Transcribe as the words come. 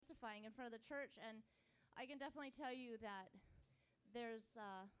testifying in front of the church, and I can definitely tell you that there's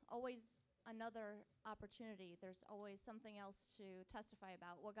always another opportunity. There's always something else to testify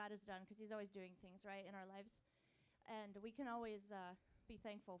about what God has done, because he's always doing things, right, in our lives. And we can always be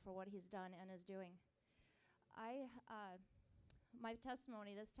thankful for what he's done and is doing. My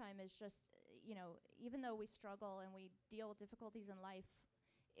testimony this time is just, even though we struggle and we deal with difficulties in life,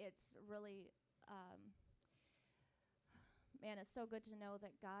 it's really, it's so good to know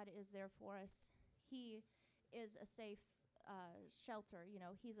that God is there for us. He is a safe shelter.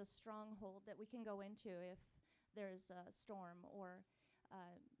 He's a stronghold that we can go into if there's a storm, or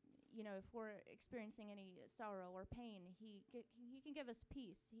if we're experiencing any sorrow or pain. He can give us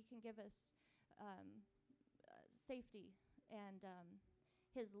peace. He can give us safety, and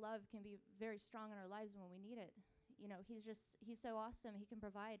his love can be very strong in our lives when we need it. He's so awesome. He can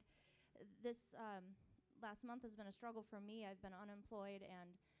provide. This last month has been a struggle for me. I've been unemployed,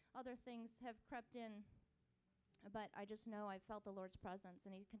 and other things have crept in, but I just know I felt the Lord's presence,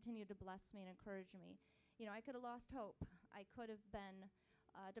 and he continued to bless me and encourage me. I could have lost hope. I could have been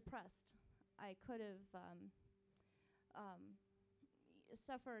depressed. I could have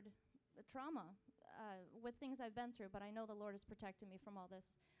suffered trauma with things I've been through, but I know the Lord has protected me from all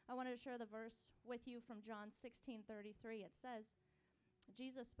this. I wanted to share the verse with you from John 16:33. It says,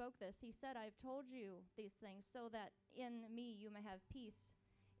 Jesus spoke this. He said, I've told you these things so that in me you may have peace.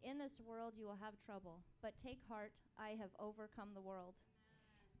 In this world you will have trouble, but take heart, I have overcome the world.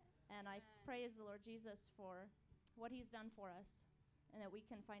 And I praise the Lord Jesus for what he's done for us, and that we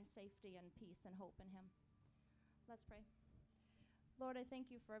can find safety and peace and hope in him. Let's pray. Lord, I thank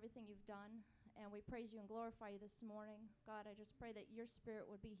you for everything you've done, and we praise you and glorify you this morning. God, I just pray that your spirit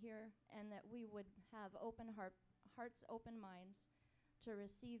would be here, and that we would have open hearts, open minds to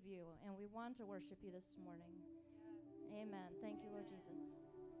receive you, and we want to worship you this morning. Yes. Amen. Thank you, Lord Jesus.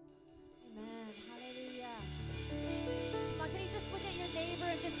 Amen. Hallelujah. Come on, can you just look at your neighbor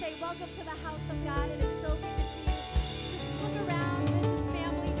and just say, welcome to the house of God. It is so good to see you. Just look around. This is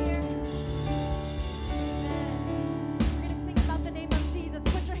family here. Amen. We're going to sing about the name of Jesus.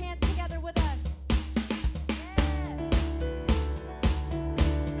 Put your hands together with us.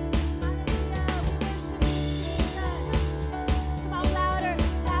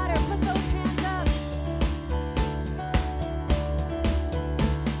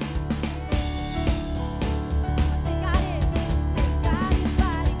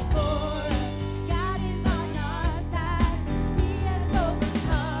 God is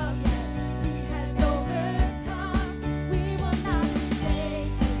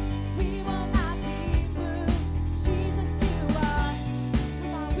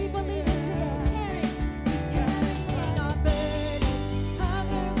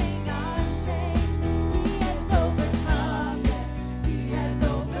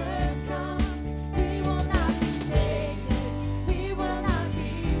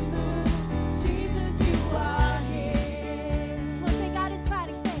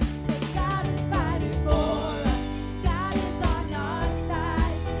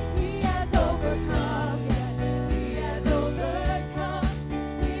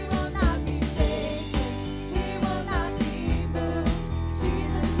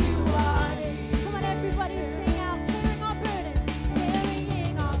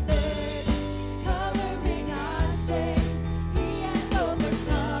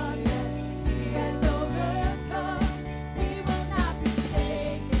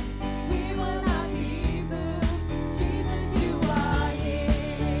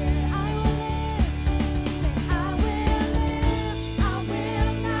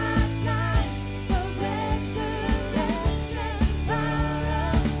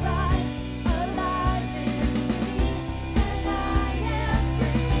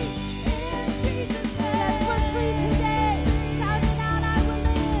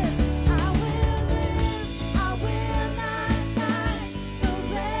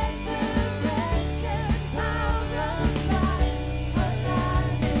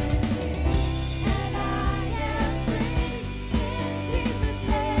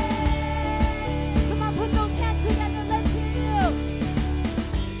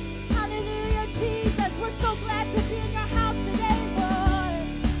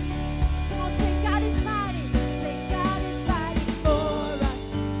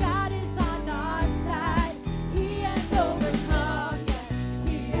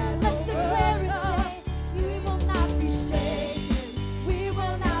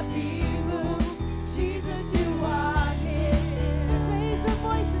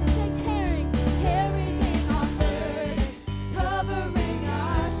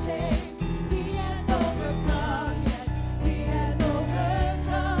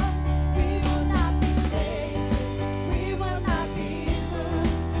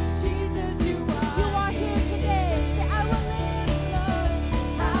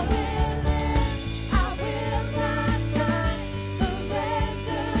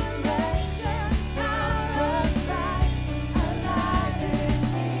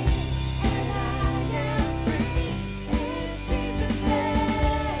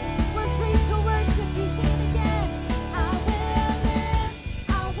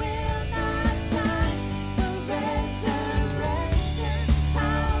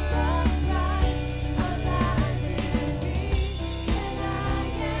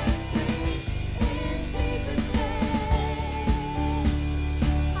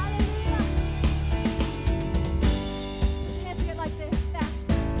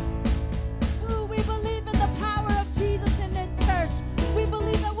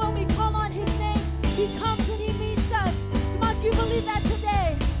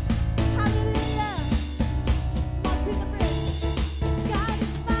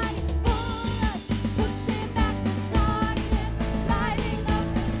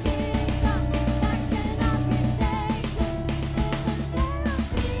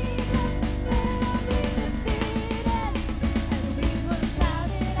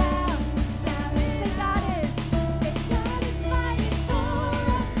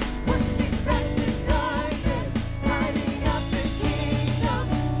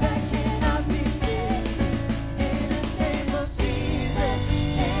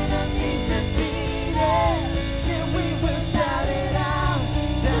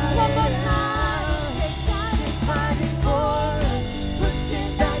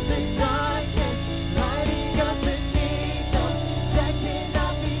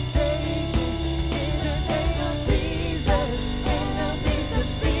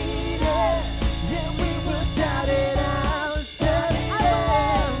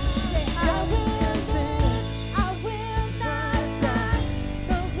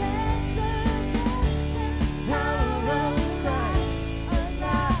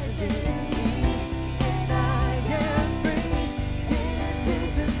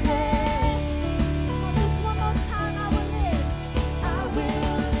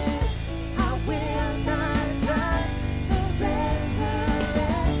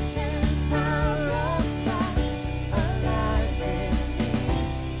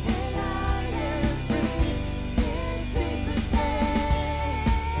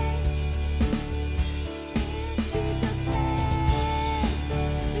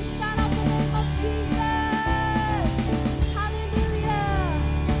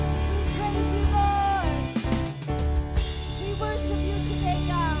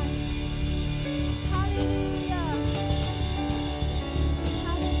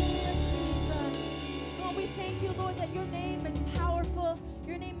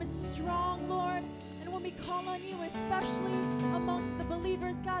we call on you, especially amongst the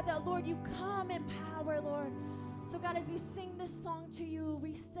believers, God, that, Lord, you come in power, Lord. So, God, as we sing this song to you,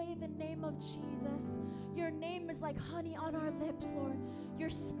 we say the name of Jesus. Your name is like honey on our lips, Lord. Your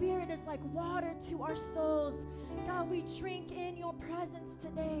spirit is like water to our souls. God, we drink in your presence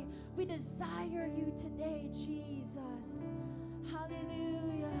today. We desire you today, Jesus.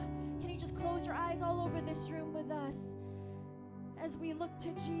 Hallelujah. Can you just close your eyes all over this room with us as we look to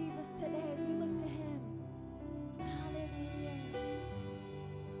Jesus today, as we look to him? Hallelujah.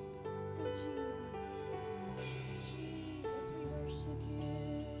 Say, Jesus. Jesus, we worship you.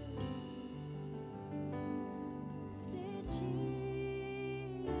 Say, Jesus.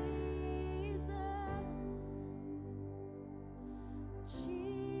 Jesus,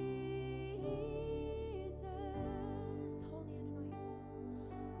 holy and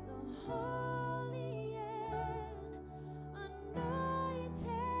anointed, the holy and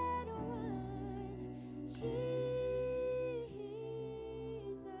anointed one, Jesus,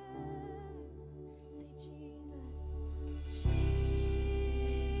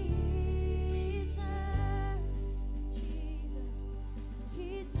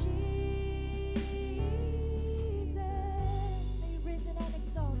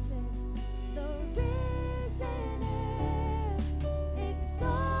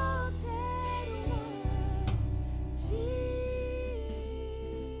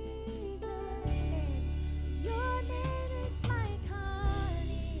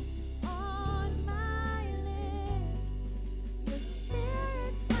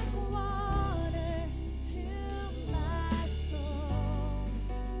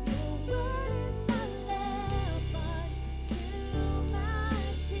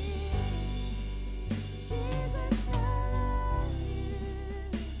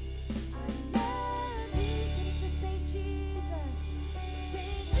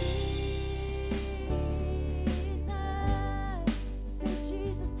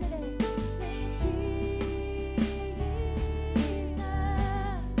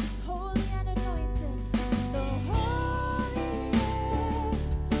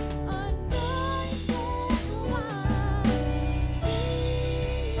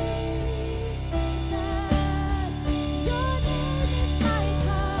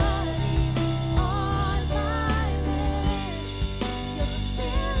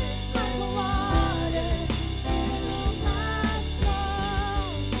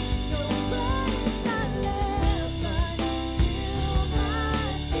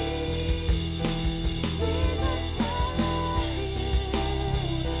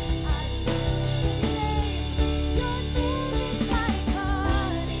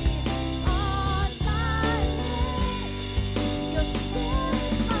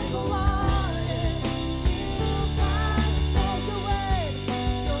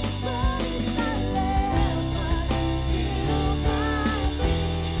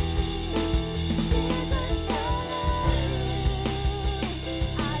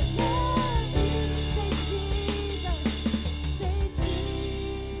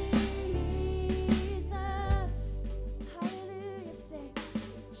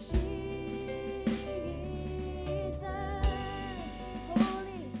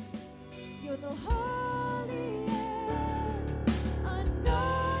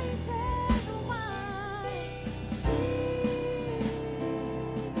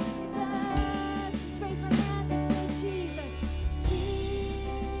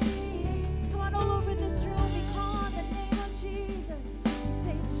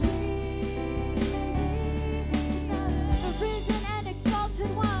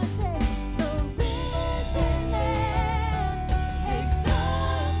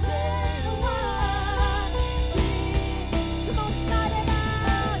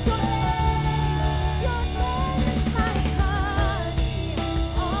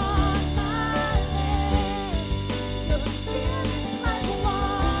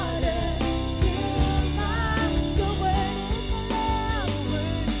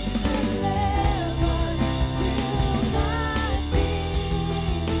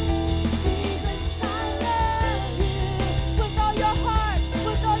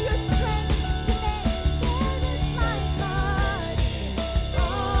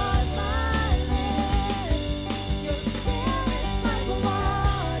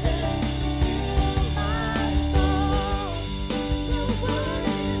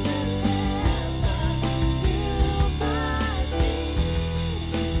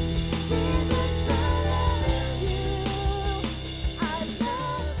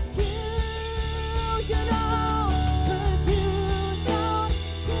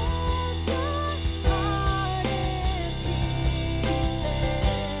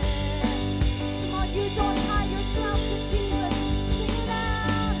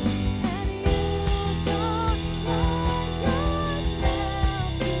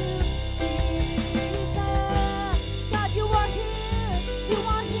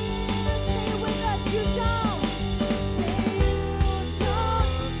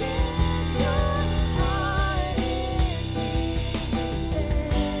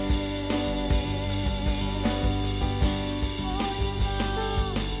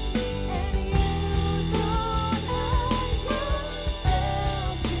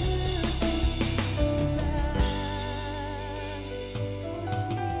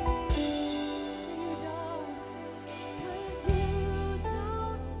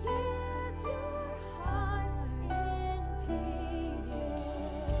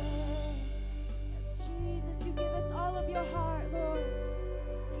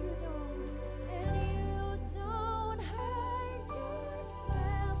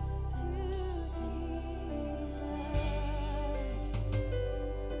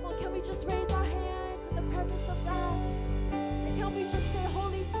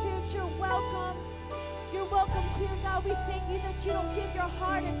 you don't give your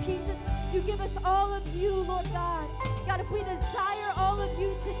heart in pieces. You give us all of you, Lord God. God, if we desire all of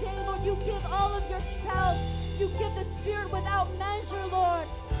you today, Lord, you give all of yourself. You give the Spirit without measure, Lord.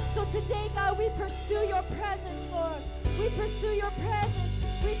 So today, God, we pursue your presence, Lord. We pursue your presence.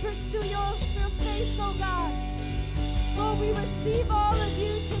 We pursue your face, oh God. Lord, we receive all of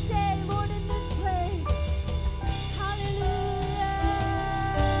you today, Lord, in this place. Hallelujah.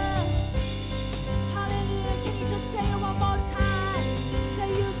 Hallelujah. Can you just say it one more time? Say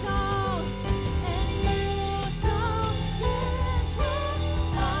you don't, and you don't give your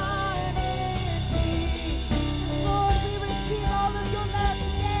heart in peace. Lord, we receive all of your love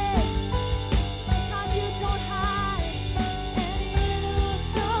today. God, you don't hide, and you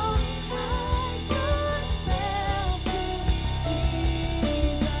don't hide yourself to Jesus.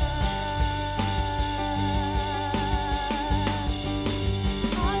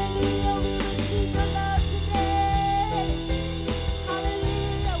 Hallelujah, we receive your love today.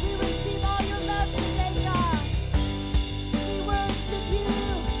 Hallelujah, we receive all your love today, God. We worship you.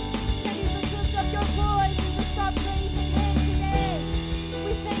 Can you just lift up your voice and just start praising him today?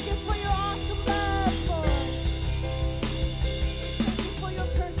 We thank you for your awesome love, Lord. Thank you for your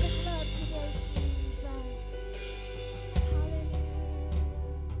perfect love today, Jesus.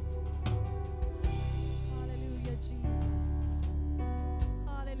 Hallelujah, Jesus.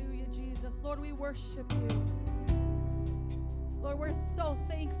 Hallelujah, Jesus. Lord, we worship you. Lord, we're so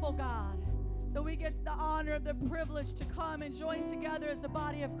thankful, God, that we get the honor of the privilege to come and join together as the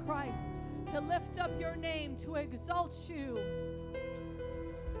body of Christ, to lift up your name, to exalt you.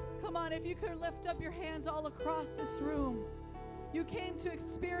 Come on, if you could lift up your hands all across this room. You came to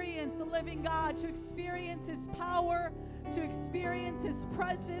experience the living God, to experience his power, to experience his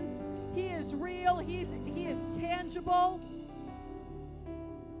presence. He is real. He is tangible.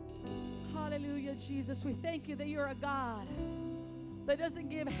 Hallelujah, Jesus. We thank you that you're a God that doesn't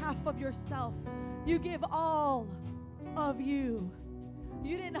give half of yourself. You give all of you.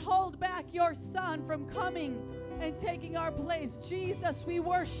 You didn't hold back your son from coming and taking our place. Jesus, we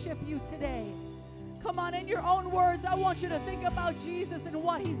worship you today. Come on, in your own words, I want you to think about Jesus and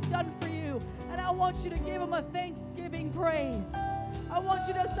what he's done for you. And I want you to give him a thanksgiving praise. I want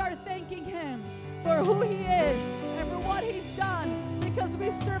you to start thanking him for who he is and for what he's done, because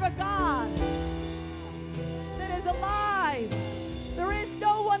we serve a God that is alive. There is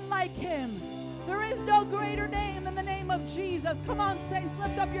no one like him. There is no greater name than the name of Jesus. Come on, saints,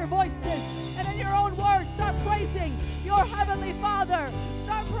 lift up your voices and in your own words start praising your heavenly Father.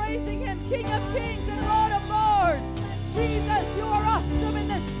 Start praising him, King of kings and Lord of lords. Jesus, you are awesome in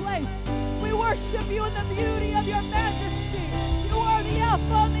this place. We worship you in the beauty of your majesty. You are the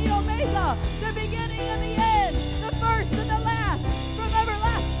Alpha and the Omega, the beginning and the end, the first and the last. From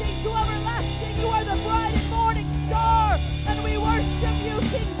everlasting to everlasting, you are the bright and morning star. And we worship you,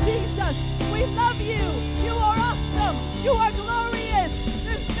 King Jesus. We love you. You are awesome. You are glorious.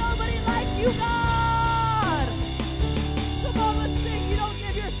 There's nobody like you, God. Come on, let's sing. You don't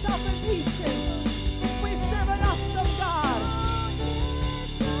give yourself in pieces. We serve an awesome God.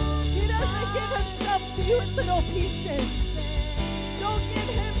 He doesn't give himself to you in little pieces. Don't give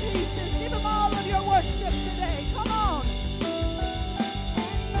him pieces. Give him all of your worship today. Come on.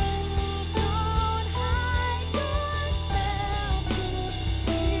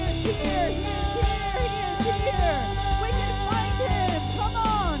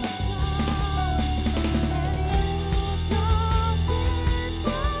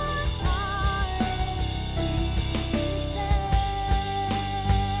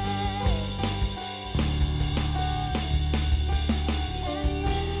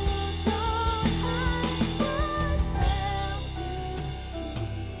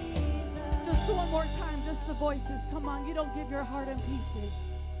 Voices, come on, you don't give your heart in pieces.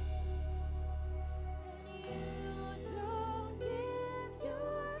 You don't give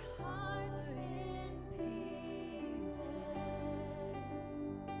your heart in pieces.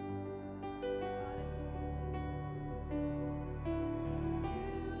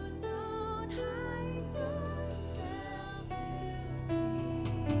 You don't hide yourself to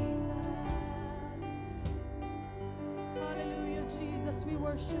Jesus. Hallelujah, Jesus, we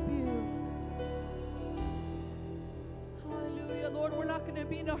worship you. Lord, we're not going to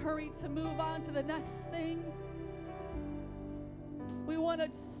be in a hurry to move on to the next thing. We want to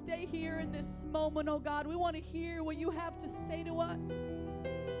stay here in this moment, oh God. We want to hear what you have to say to us.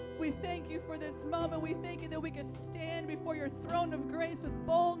 We thank you for this moment. We thank you that we can stand before your throne of grace with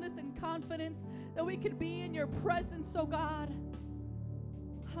boldness and confidence, that we can be in your presence, oh God.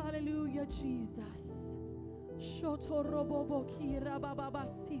 Hallelujah, Jesus.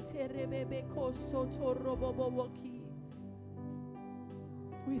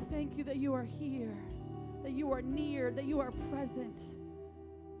 We thank you that you are here, that you are near, that you are present.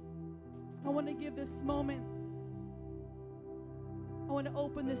 I want to give this moment, I want to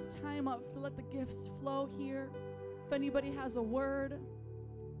open this time up to let the gifts flow here. If anybody has a word,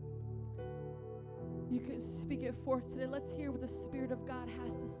 you can speak it forth today. Let's hear what the Spirit of God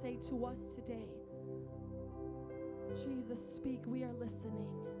has to say to us today. Jesus, speak. We are listening.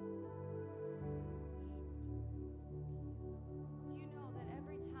 Do you know that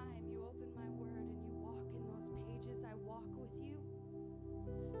every time you open my word and you walk in those pages, I walk with you?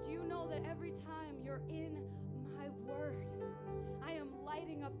 Do you know that every time you're in my word, I am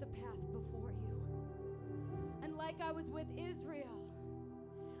lighting up the path before you? And like I was with Israel,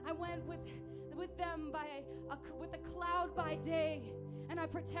 I went with them with a cloud by day, and I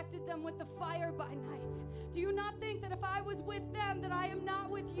protected them with the fire by night. Do you not think that if I was with them, that I am not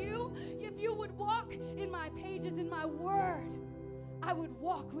with you? If you would walk in my pages, in my word, I would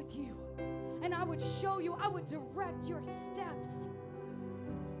walk with you, and I would show you, I would direct your steps,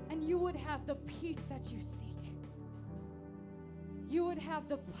 and you would have the peace that you seek. You would have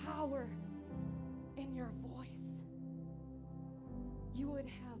the power in your voice. You would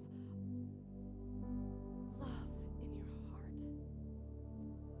have love in your heart.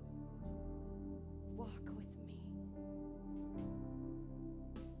 Walk with me.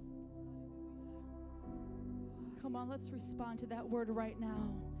 Come on, let's respond to that word right now.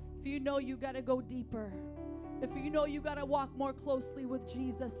 If you know you got to go deeper, if you know you got to walk more closely with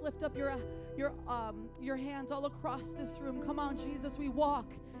Jesus, lift up your hands all across this room. Come on, Jesus, we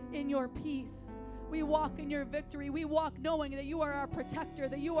walk in your peace. We walk in your victory. We walk knowing that you are our protector,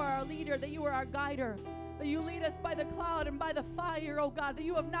 that you are our leader, that you are our guider, that you lead us by the cloud and by the fire, oh God, that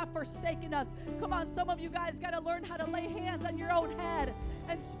you have not forsaken us. Come on, some of you guys got to learn how to lay hands on your own head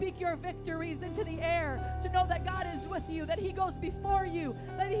and speak your victories into the air, to know that God is with you, that he goes before you,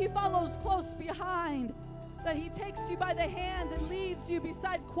 that he follows close behind, that he takes you by the hands and leads you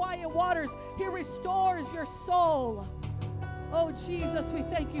beside quiet waters. He restores your soul. Oh Jesus, we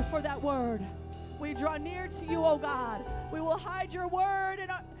thank you for that word. We draw near to you, oh God. We will hide your word in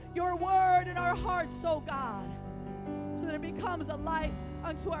our hearts, oh God, so that it becomes a light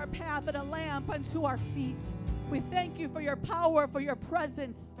unto our path and a lamp unto our feet. We thank you for your power, for your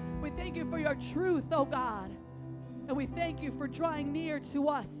presence. We thank you for your truth, oh God. And we thank you for drawing near to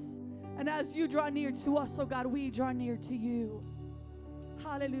us. And as you draw near to us, oh God, we draw near to you.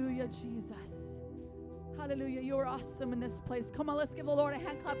 Hallelujah, Jesus. Hallelujah. You are awesome in this place. Come on, let's give the Lord a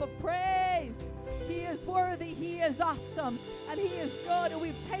hand clap of praise. He is worthy. He is awesome. And he is good. And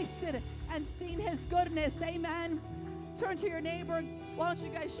we've tasted and seen his goodness. Amen. Turn to your neighbor. Why don't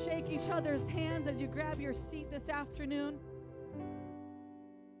you guys shake each other's hands as you grab your seat this afternoon?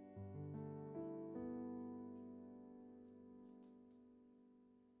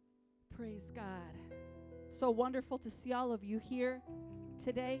 Praise God. So wonderful to see all of you here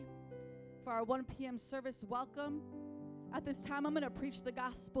today for our 1 p.m. service. Welcome. At this time, I'm going to preach the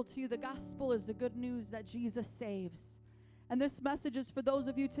gospel to you. The gospel is the good news that Jesus saves. And this message is for those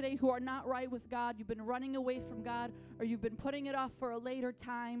of you today who are not right with God. You've been running away from God, or you've been putting it off for a later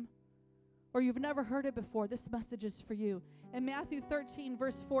time, or you've never heard it before. This message is for you. In Matthew 13,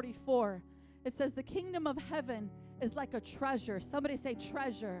 verse 44, it says, "The kingdom of heaven is like a treasure." Somebody say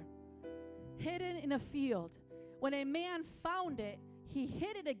treasure. "Hidden in a field. When a man found it, he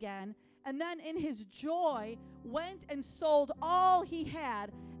hid it again, and then in his joy went and sold all he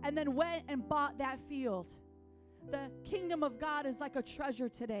had, and then went and bought that field." The kingdom of God is like a treasure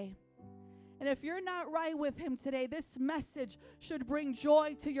today. And if you're not right with him today, this message should bring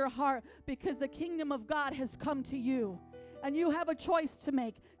joy to your heart, because the kingdom of God has come to you. And you have a choice to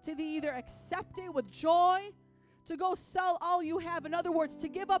make, to either accept it with joy, to go sell all you have. In other words, to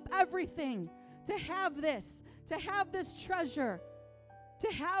give up everything, to have this treasure,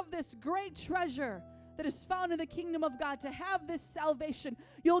 to have this great treasure that is found in the kingdom of God, to have this salvation.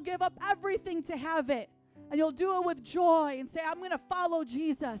 You'll give up everything to have it, and you'll do it with joy and say, "I'm going to follow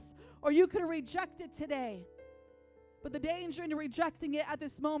Jesus." Or you could reject it today. But the danger in rejecting it at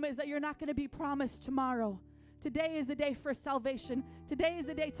this moment is that you're not going to be promised tomorrow. Today is the day for salvation. Today is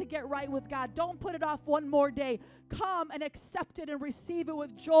the day to get right with God. Don't put it off one more day. Come and accept it and receive it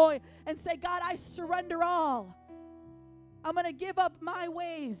with joy and say, "God, I surrender all. I'm going to give up my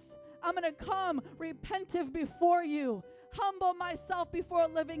ways. I'm going to come repentive before you, humble myself before a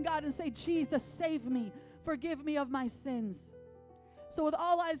living God and say, 'Jesus, save me. Forgive me of my sins.'" So with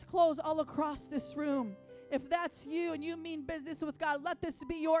all eyes closed all across this room, if that's you and you mean business with God, let this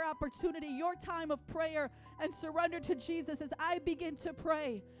be your opportunity, your time of prayer and surrender to Jesus as I begin to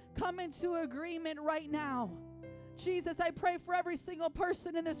pray. Come into agreement right now. Jesus, I pray for every single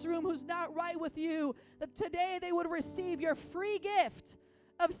person in this room who's not right with you, that today they would receive your free gift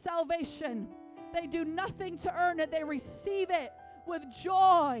of salvation. They do nothing to earn it. They receive it with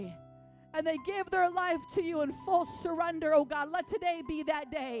joy, and they give their life to you in full surrender, oh God. Let today be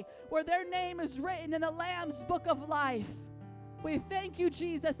that day where their name is written in the Lamb's book of life. We thank you,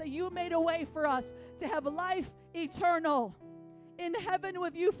 Jesus, that you made a way for us to have life eternal in heaven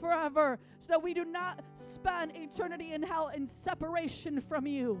with you forever, so that we do not spend eternity in hell in separation from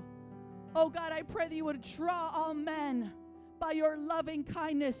you. Oh God, I pray that you would draw all men by your loving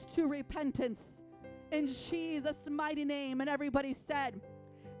kindness to repentance. In Jesus' mighty name. And everybody said,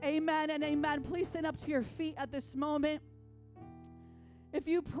 amen and amen. Please stand up to your feet at this moment. If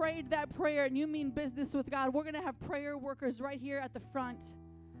you prayed that prayer and you mean business with God, we're going to have prayer workers right here at the front,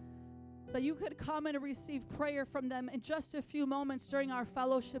 that you could come and receive prayer from them in just a few moments during our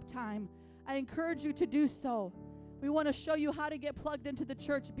fellowship time. I encourage you to do so. We want to show you how to get plugged into the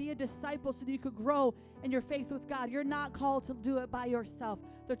church, be a disciple so that you could grow in your faith with God. You're not called to do it by yourself.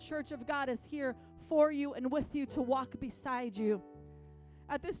 The church of God is here for you and with you to walk beside you.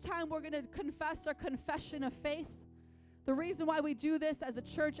 At this time, we're going to confess our confession of faith. The reason why we do this as a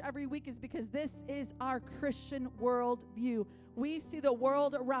church every week is because this is our Christian worldview. We see the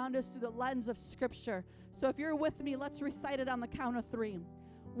world around us through the lens of Scripture. So if you're with me, let's recite it on the count of 3.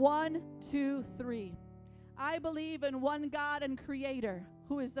 1, 2, 3. I believe in one God and Creator,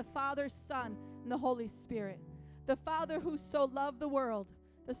 who is the Father, Son, and the Holy Spirit. The Father who so loved the world,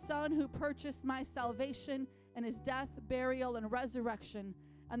 the Son who purchased my salvation in his death, burial, and resurrection,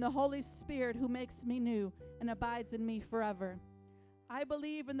 and the Holy Spirit who makes me new and abides in me forever. I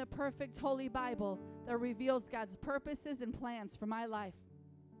believe in the perfect Holy Bible that reveals God's purposes and plans for my life.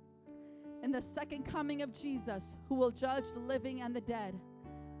 In the second coming of Jesus, who will judge the living and the dead.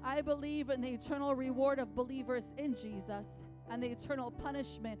 I believe in the eternal reward of believers in Jesus and the eternal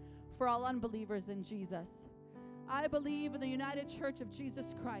punishment for all unbelievers in Jesus. I believe in the United Church of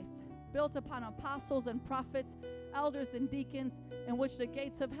Jesus Christ, built upon apostles and prophets, elders and deacons, in which the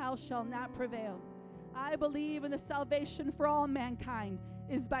gates of hell shall not prevail. I believe in the salvation for all mankind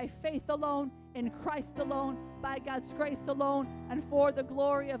is by faith alone, in Christ alone, by God's grace alone, and for the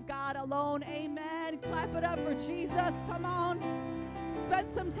glory of God alone. Amen. Clap it up for Jesus. Come on. Spend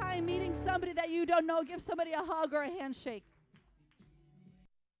some time meeting somebody that you don't know. Give somebody a hug or a handshake.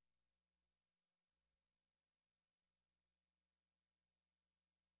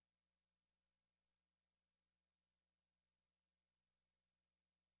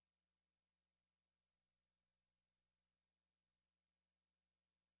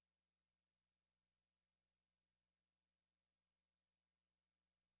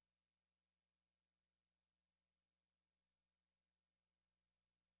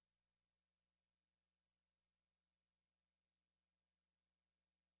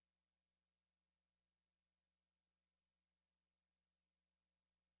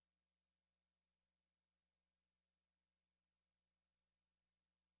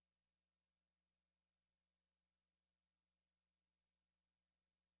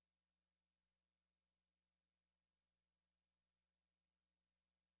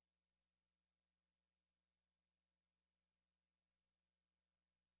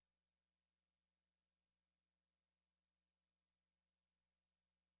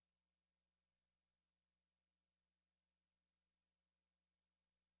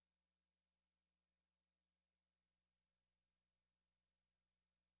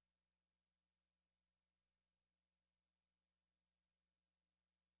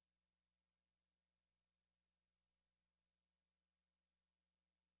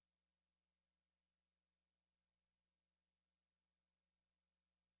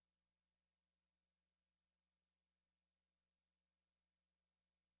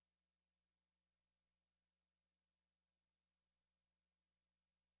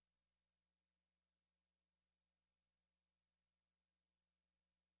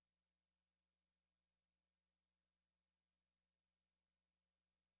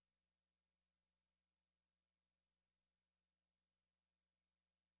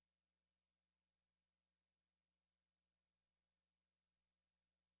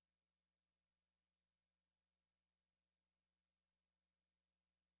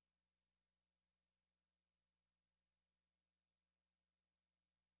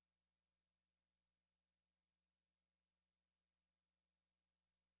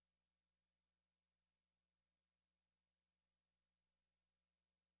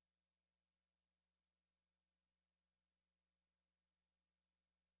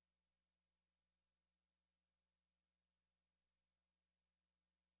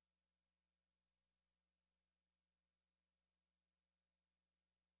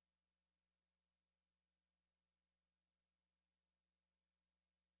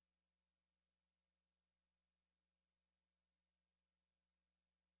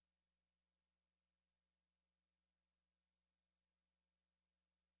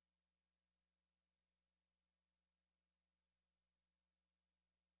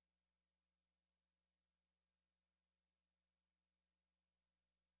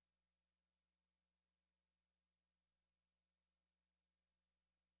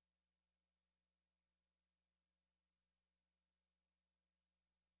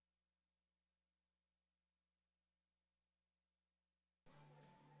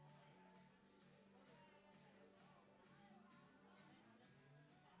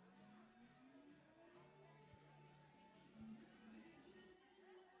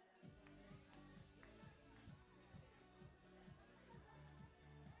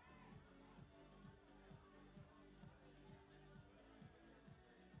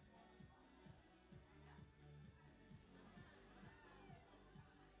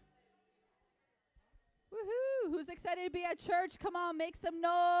 Who's excited to be at church? Come on, make some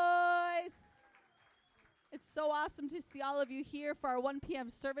noise. It's so awesome to see all of you here for our 1 p.m.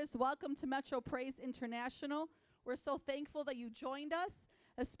 service. Welcome to Metro Praise International. We're so thankful that you joined us,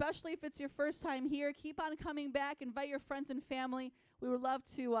 especially if it's your first time here. Keep on coming back. Invite your friends and family. We would love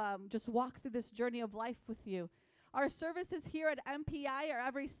to just walk through this journey of life with you. Our services here at MPI are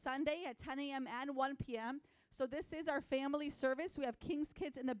every Sunday at 10 a.m. and 1 p.m. So this is our family service. We have King's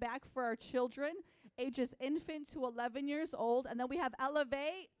Kids in the back for our children, ages infant to 11 years old. And then we have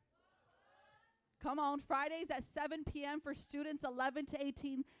Elevate. Come on, Fridays at 7 p.m. for students 11 to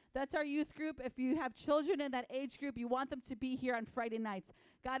 18. That's our youth group. If you have children in that age group, you want them to be here on Friday nights.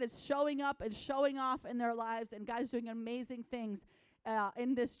 God is showing up and showing off in their lives, and God is doing amazing things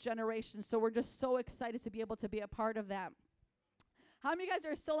in this generation. So we're just so excited to be able to be a part of that. How many of you guys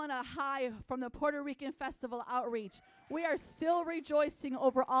are still on a high from the Puerto Rican Festival outreach? We are still rejoicing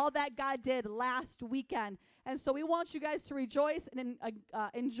over all that God did last weekend. And so we want you guys to rejoice and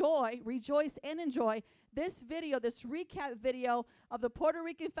rejoice and enjoy this video, this recap video of the Puerto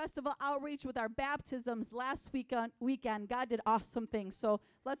Rican Festival outreach with our baptisms last weekend. God did awesome things. So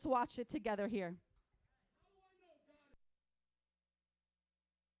let's watch it together here.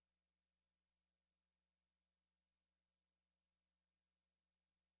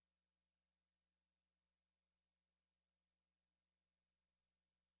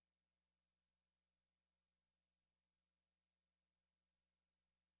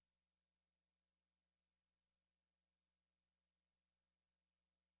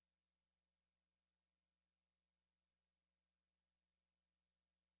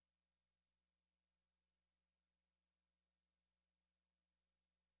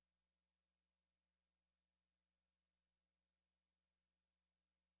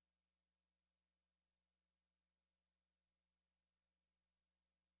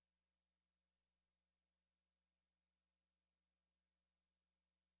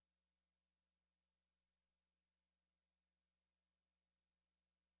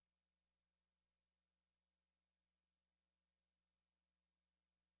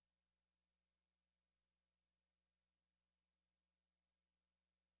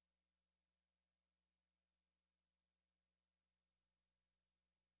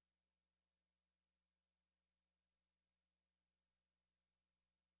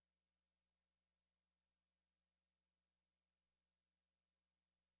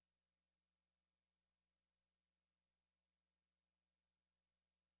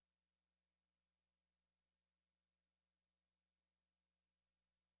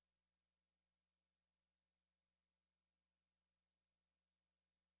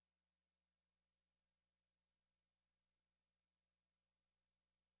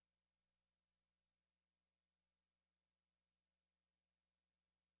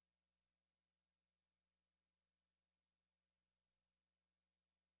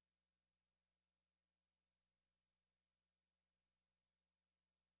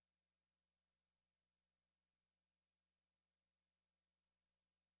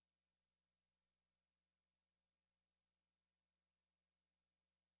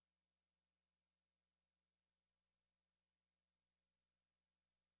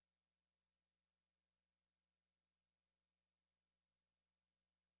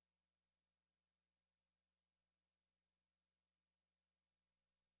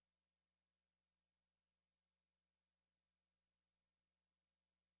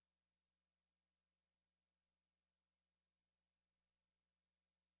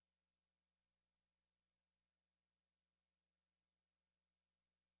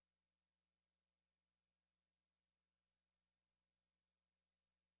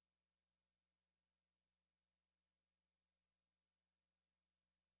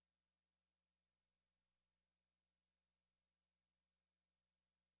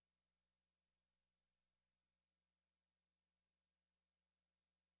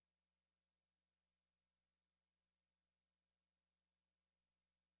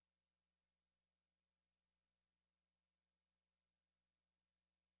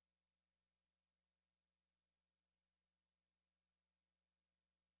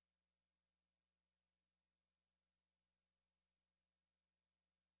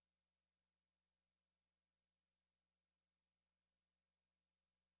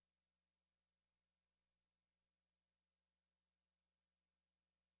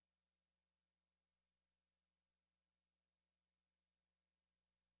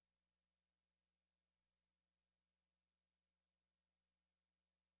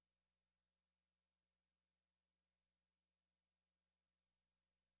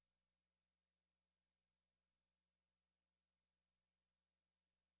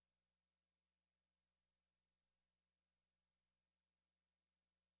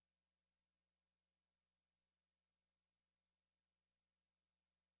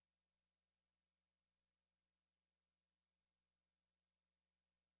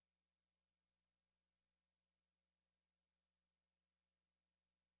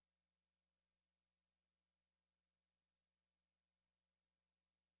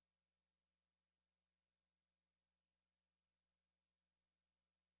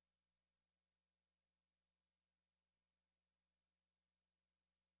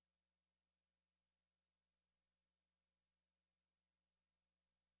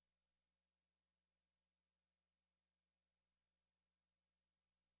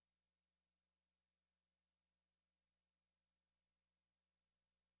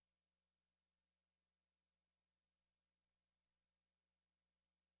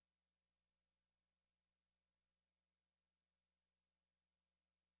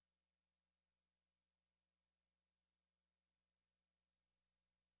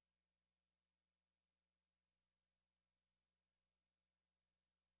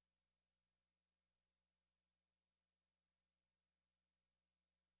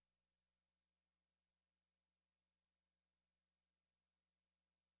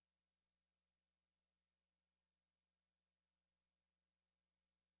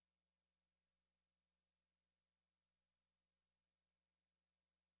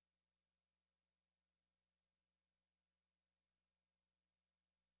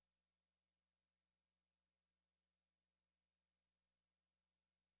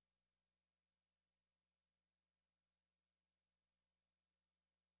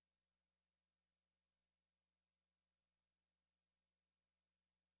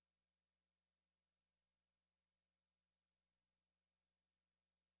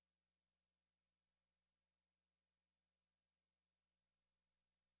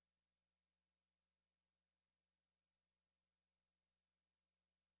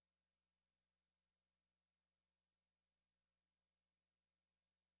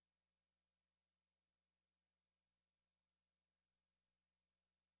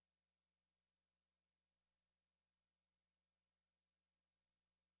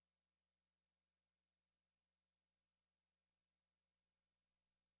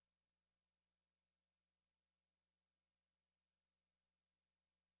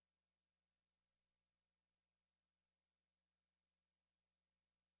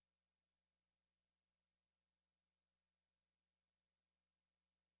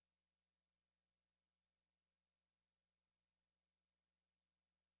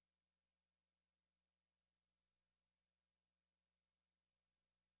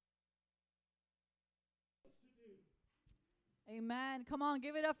 Amen. Come on,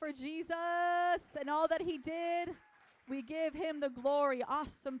 give it up for Jesus and all that he did. We give him the glory.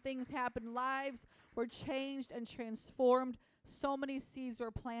 Awesome things happened. Lives were changed and transformed. So many seeds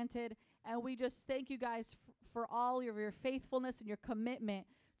were planted. And we just thank you guys for all of your faithfulness and your commitment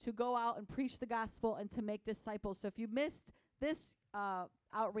to go out and preach the gospel and to make disciples. So if you missed this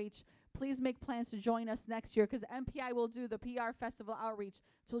outreach, please make plans to join us next year, because MPI will do the PR Festival outreach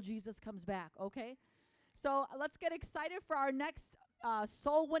till Jesus comes back, okay? So let's get excited for our next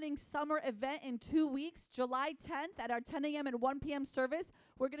Soul Winning Summer event in 2 weeks, July 10th at our 10 a.m. and 1 p.m. service.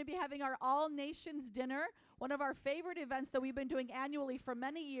 We're going to be having our All Nations Dinner, one of our favorite events that we've been doing annually for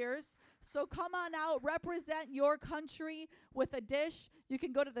many years. So come on out, represent your country with a dish. You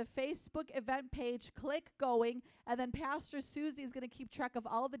can go to the Facebook event page, click going, and then Pastor Susie is going to keep track of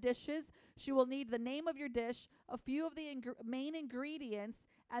all the dishes. She will need the name of your dish, a few of the main ingredients,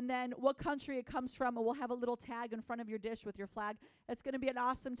 and then what country it comes from, and we'll have a little tag in front of your dish with your flag. It's going to be an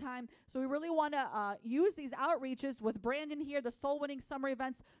awesome time. So we really want to use these outreaches with Brandon here, the Soul Winning Summer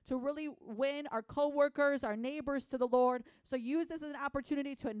events, to really win our coworkers, our neighbors to the Lord. So use this as an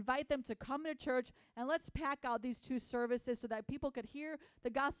opportunity to invite them to come to church, and let's pack out these 2 services so that people could hear the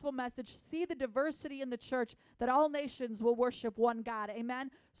gospel message, see the diversity in the church, that all nations will worship one God.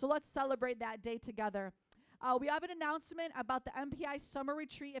 Amen? So let's celebrate that day together. We have an announcement about the MPI Summer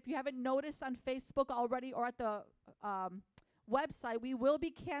Retreat. If you haven't noticed on Facebook already or at the website, we will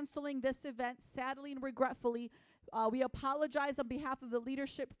be canceling this event, sadly and regretfully. We apologize on behalf of the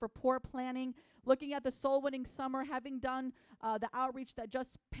leadership for poor planning. Looking at the Soul Winning Summer, having done the outreach that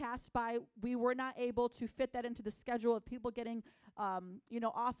just passed by, we were not able to fit that into the schedule of people getting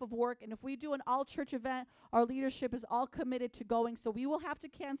off of work. And if we do an all-church event, our leadership is all committed to going, so we will have to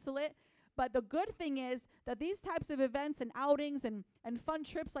cancel it. But the good thing is that these types of events and outings and fun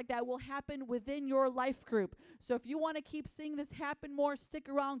trips like that will happen within your life group. So if you want to keep seeing this happen more, stick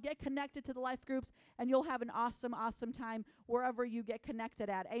around, get connected to the life groups, and you'll have an awesome, awesome time wherever you get connected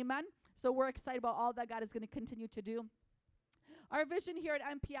at. Amen? So we're excited about all that God is going to continue to do. Our vision here at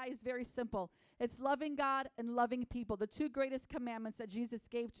MPI is very simple. It's loving God and loving people, the 2 greatest commandments that Jesus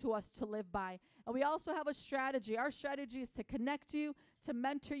gave to us to live by. And we also have a strategy. Our strategy is to connect you, to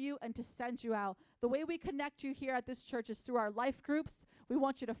mentor you, and to send you out. The way we connect you here at this church is through our life groups. We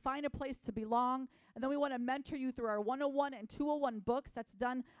want you to find a place to belong. And then we want to mentor you through our 101 and 201 books that's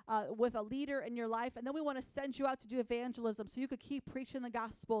done with a leader in your life. And then we want to send you out to do evangelism so you could keep preaching the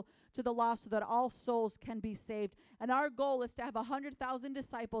gospel to the lost so that all souls can be saved. And our goal is to have 100,000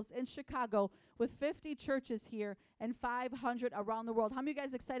 disciples in Chicago with 50 churches here and 500 around the world. How many of you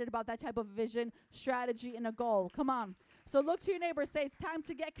guys excited about that type of vision, strategy, and a goal? Come on. So look to your neighbor, say, it's time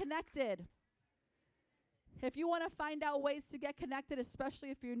to get connected. If you want to find out ways to get connected, especially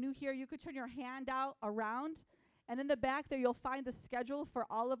if you're new here, you could turn your hand out around. And in the back there, you'll find the schedule for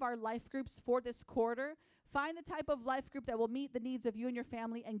all of our life groups for this quarter. Find the type of life group that will meet the needs of you and your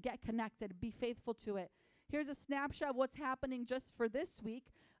family and get connected. Be faithful to it. Here's a snapshot of what's happening just for this week.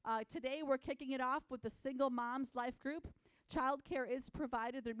 Today, we're kicking it off with the Single Moms Life Group. Childcare is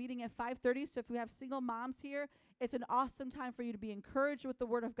provided. They're meeting at 5:30, so if you have single moms here, it's an awesome time for you to be encouraged with the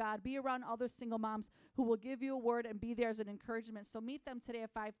Word of God. Be around other single moms who will give you a word and be there as an encouragement. So meet them today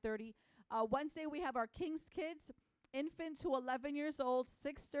at 5:30. Wednesday, we have our King's Kids, infant to 11 years old,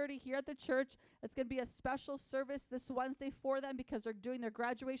 6:30 here at the church. It's going to be a special service this Wednesday for them because they're doing their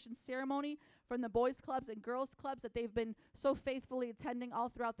graduation ceremony from the boys' clubs and girls' clubs that they've been so faithfully attending all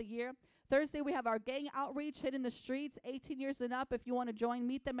throughout the year. Thursday, we have our gang outreach hit in the streets, 18 years and up. If you want to join,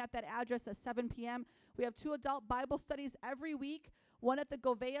 meet them at that address at 7 p.m. We have 2 adult Bible studies every week, one at the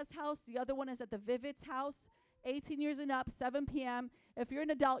Govea's house. The other one is at the Vivit's house, 18 years and up, 7 p.m. If you're an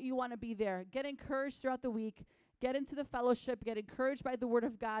adult, you want to be there. Get encouraged throughout the week. Get into the fellowship, get encouraged by the Word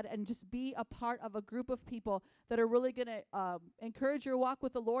of God, and just be a part of a group of people that are really going to encourage your walk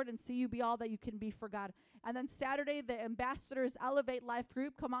with the Lord and see you be all that you can be for God. And then Saturday, the Ambassadors Elevate Life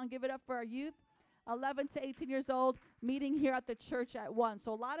Group. Come on, give it up for our youth, 11 to 18 years old, meeting here at the church at 1.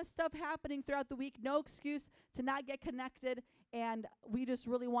 So a lot of stuff happening throughout the week. No excuse to not get connected, and we just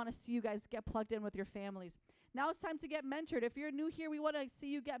really want to see you guys get plugged in with your families. Now it's time to get mentored. If you're new here, we want to see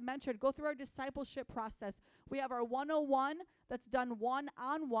you get mentored. Go through our discipleship process. We have our 101 that's done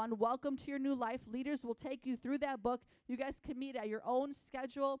one-on-one. Welcome to your new life. Leaders will take you through that book. You guys can meet at your own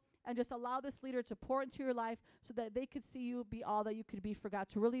schedule and just allow this leader to pour into your life so that they could see you be all that you could be for God,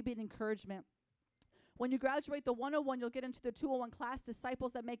 to really be an encouragement. When you graduate the 101, you'll get into the 201 class,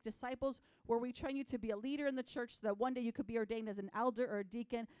 Disciples That Make Disciples, where we train you to be a leader in the church so that one day you could be ordained as an elder or a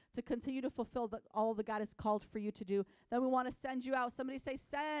deacon to continue to fulfill all that God has called for you to do. Then we want to send you out. Somebody say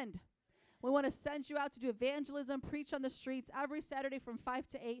send. We want to send you out to do evangelism, preach on the streets every Saturday from 5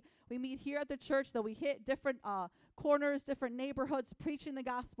 to 8. We meet here at the church, that we hit different corners, different neighborhoods, preaching the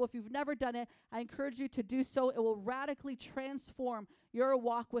gospel. If you've never done it, I encourage you to do so. It will radically transform your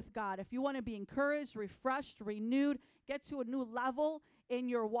walk with God. If you want to be encouraged, refreshed, renewed, get to a new level in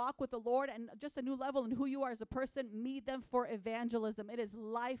your walk with the Lord and just a new level in who you are as a person, meet them for evangelism. It is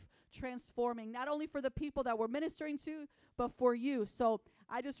life transforming, not only for the people that we're ministering to, but for you. So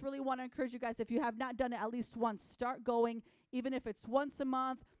I just really want to encourage you guys, if you have not done it at least once, start going, even if it's once a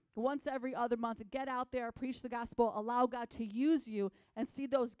month, once every other month. Get out there, preach the gospel, allow God to use you, and see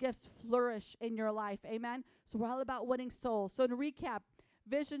those gifts flourish in your life. Amen. So we're all about winning souls. So to recap,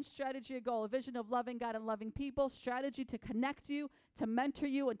 vision, strategy, a goal, a vision of loving God and loving people, strategy to connect you, to mentor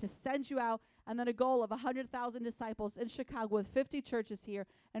you, and to send you out, and then a goal of 100,000 disciples in Chicago with 50 churches here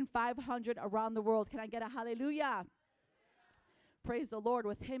and 500 around the world. Can I get a hallelujah? Praise the Lord.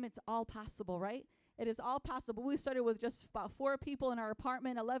 With him, it's all possible, right? It is all possible. We started with just about 4 people in our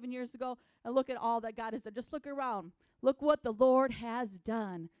apartment 11 years ago, and look at all that God has done. Just look around. Look what the Lord has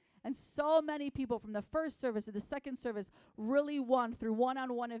done. And so many people from the first service to the second service really won through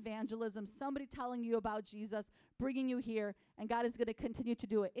one-on-one evangelism, somebody telling you about Jesus, bringing you here, and God is going to continue to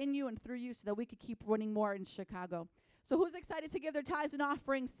do it in you and through you so that we could keep winning more in Chicago. So who's excited to give their tithes and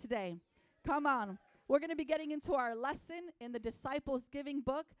offerings today? Come on. We're going to be getting into our lesson in the Disciples Giving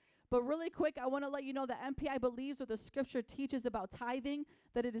book. But really quick, I want to let you know that MPI believes what the scripture teaches about tithing,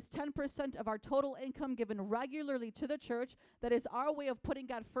 that it is 10% of our total income given regularly to the church. That is our way of putting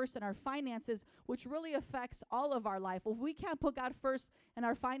God first in our finances, which really affects all of our life. If we can't put God first in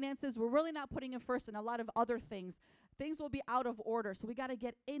our finances, we're really not putting him first in a lot of other things. Things will be out of order, so we got to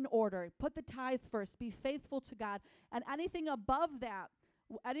get in order. Put the tithe first. Be faithful to God. And anything above that,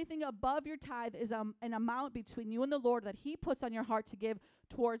 anything above your tithe is an amount between you and the Lord that he puts on your heart to give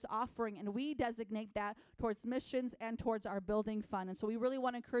towards offering, and we designate that towards missions and towards our building fund. And so we really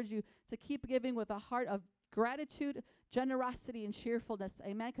want to encourage you to keep giving with a heart of gratitude, generosity, and cheerfulness.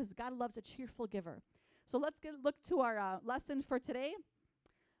 Amen, because God loves a cheerful giver. So let's look to our lesson for today.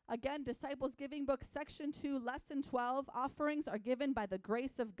 Again, Disciples Giving book, section 2, lesson 12. Offerings are given by the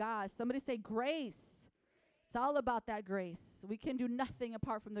grace of God. Somebody say grace. It's all about that grace. We can do nothing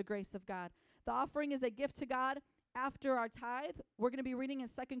apart from the grace of God. The offering is a gift to God after our tithe. We're going to be reading in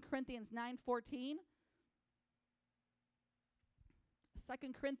 2 Corinthians 9:14.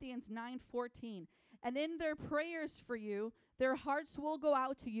 2 Corinthians 9:14. And in their prayers for you, their hearts will go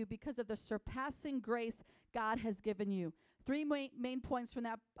out to you because of the surpassing grace God has given you. 3 main points from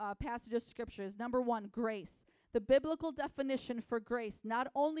that passage of scripture is, number 1, grace. The biblical definition for grace not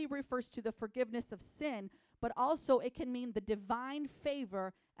only refers to the forgiveness of sin, but also it can mean the divine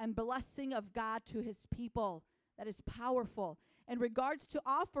favor and blessing of God to his people. That is powerful. In regards to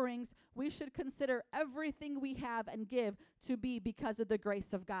offerings, we should consider everything we have and give to be because of the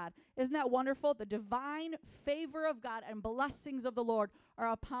grace of God. Isn't that wonderful? The divine favor of God and blessings of the Lord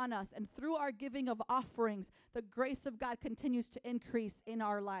are upon us. And through our giving of offerings, the grace of God continues to increase in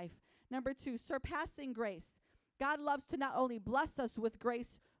our life. Number 2, surpassing grace. God loves to not only bless us with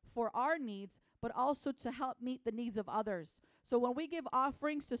grace for our needs, but also to help meet the needs of others. So when we give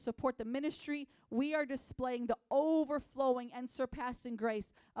offerings to support the ministry, we are displaying the overflowing and surpassing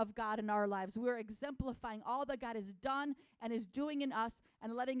grace of God in our lives. We're exemplifying all that God has done and is doing in us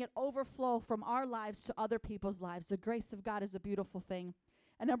and letting it overflow from our lives to other people's lives. The grace of God is a beautiful thing.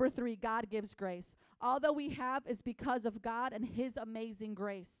 And number 3, God gives grace. All that we have is because of God and his amazing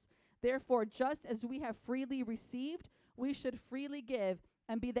grace. Therefore, just as we have freely received, we should freely give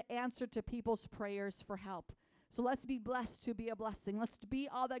and be the answer to people's prayers for help. So let's be blessed to be a blessing. Let's be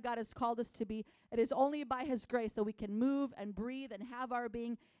all that God has called us to be. It is only by his grace that we can move and breathe and have our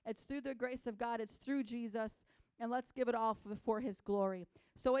being. It's through the grace of God. It's through Jesus. And let's give it all for his glory.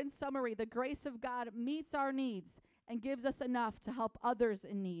 So in summary, the grace of God meets our needs and gives us enough to help others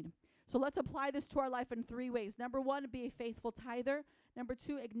in need. So let's apply this to our life in 3 ways. Number 1, be a faithful tither. Number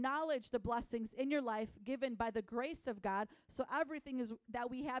 2, acknowledge the blessings in your life given by the grace of God. So everything that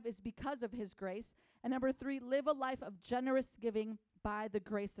we have is because of his grace. And number 3, live a life of generous giving by the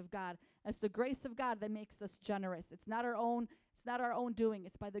grace of God. It's the grace of God that makes us generous. It's not our own doing.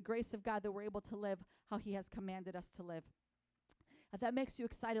 It's by the grace of God that we're able to live how he has commanded us to live. If that makes you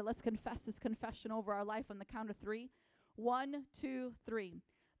excited, let's confess this confession over our life on the count of 3. 1, 2, 3.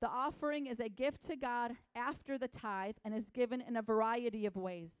 The offering is a gift to God after the tithe and is given in a variety of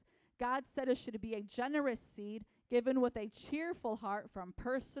ways. God said it should be a generous seed given with a cheerful heart from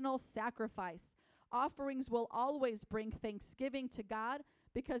personal sacrifice. Offerings will always bring thanksgiving to God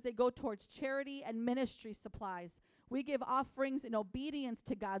because they go towards charity and ministry supplies. We give offerings in obedience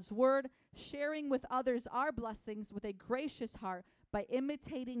to God's word, sharing with others our blessings with a gracious heart by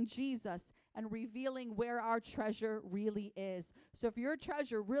imitating Jesus and revealing where our treasure really is. So if your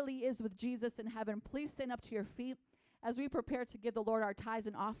treasure really is with Jesus in heaven, please stand up to your feet as we prepare to give the Lord our tithes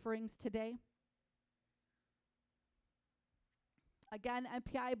and offerings today. Again,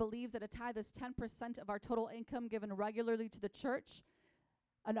 MPI believes that a tithe is 10% of our total income given regularly to the church.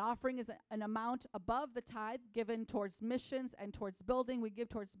 An offering is an amount above the tithe given towards missions and towards building. We give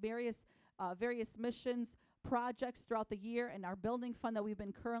towards various missions projects throughout the year, and our building fund that we've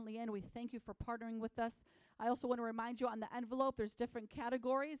been currently in. We thank you for partnering with us. I also want to remind you on the envelope, there's different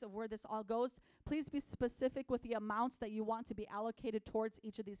categories of where this all goes. Please be specific with the amounts that you want to be allocated towards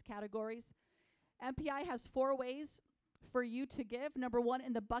each of these categories. MPI has 4 ways for you to give. Number 1,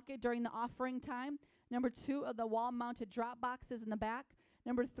 in the bucket during the offering time. Number 2, of the wall-mounted drop boxes in the back.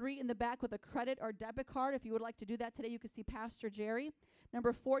 Number 3, in the back with a credit or debit card. If you would like to do that today, you can see Pastor Jerry.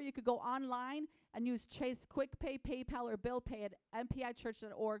 Number 4, you could go online and use Chase QuickPay, PayPal, or Bill Pay at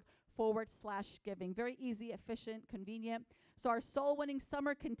mpichurch.org/giving. Very easy, efficient, convenient. So our soul-winning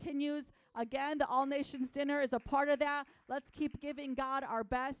summer continues. Again, the All Nations Dinner is a part of that. Let's keep giving God our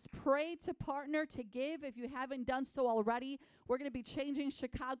best. Pray to partner to give if you haven't done so already. We're going to be changing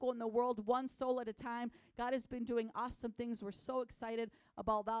Chicago and the world one soul at a time. God has been doing awesome things. We're so excited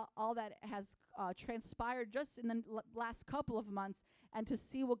about all that has transpired just in the last couple of months. And to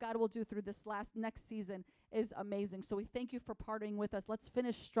see what God will do through this next season is amazing. So we thank you for partnering with us. Let's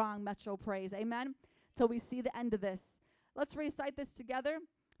finish strong, Metro Praise. Amen? Till we see the end of this. Let's recite this together.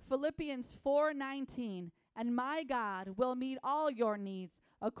 Philippians 4:19. And my God will meet all your needs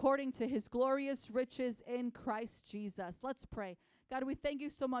according to his glorious riches in Christ Jesus. Let's pray. God, we thank you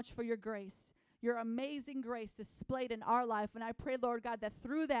so much for your grace, your amazing grace displayed in our life. And I pray, Lord God, that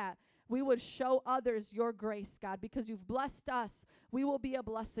through that, we would show others your grace, God, because you've blessed us. We will be a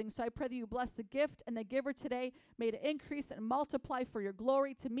blessing. So I pray that you bless the gift and the giver today. May it increase and multiply for your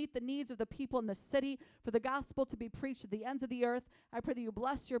glory to meet the needs of the people in the city, for the gospel to be preached at the ends of the earth. I pray that you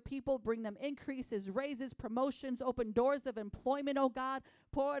bless your people, bring them increases, raises, promotions, open doors of employment, oh God.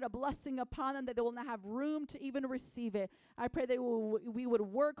 Pour out a blessing upon them that they will not have room to even receive it. I pray that we would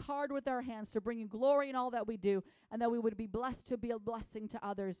work hard with our hands to bring you glory in all that we do, and that we would be blessed to be a blessing to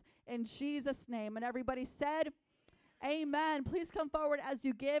others. In Jesus' name. And everybody said, amen. Please come forward as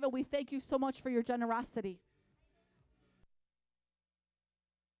you give, and we thank you so much for your generosity.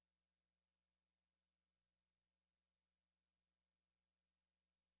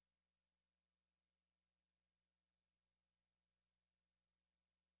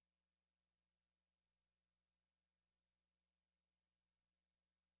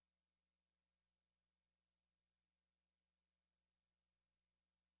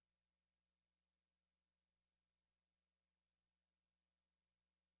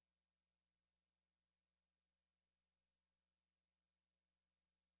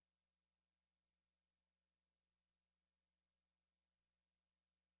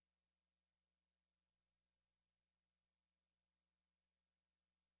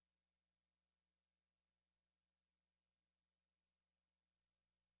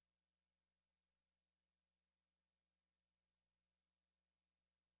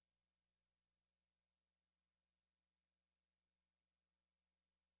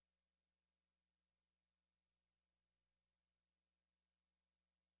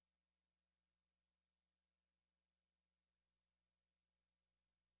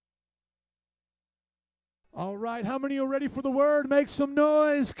 All right, how many are ready for the word? Make some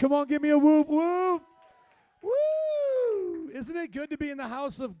noise. Come on, give me a whoop, whoop. Woo! Isn't it good to be in the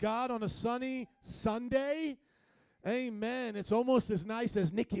house of God on a sunny Sunday? Amen. It's almost as nice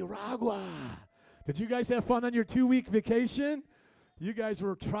as Nicaragua. Did you guys have fun on your 2-week vacation? You guys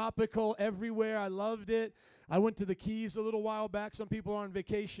were tropical everywhere. I loved it. I went to the Keys a little while back. Some people are on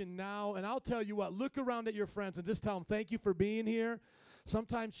vacation now. And I'll tell you what, look around at your friends and just tell them thank you for being here.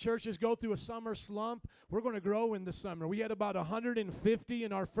 Sometimes churches go through a summer slump. We're going to grow in the summer. We had about 150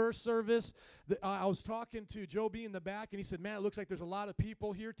 in our first service. I was talking to Joe B. in the back, and he said, man, it looks like there's a lot of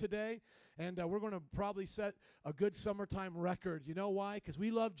people here today, and we're going to probably set a good summertime record. You know why? Because we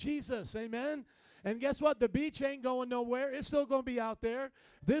love Jesus. Amen? And guess what? The beach ain't going nowhere. It's still going to be out there.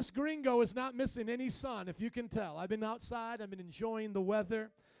 This gringo is not missing any sun, if you can tell. I've been outside. I've been enjoying the weather,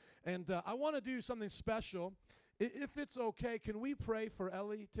 and I want to do something special. If it's okay, can we pray for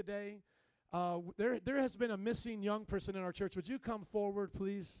Ellie today? There has been a missing young person in our church. Would you come forward,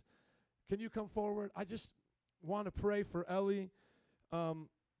 please? Can you come forward? I just want to pray for Ellie. Can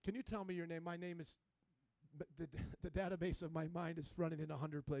you tell me your name? My name is, the database of my mind is running in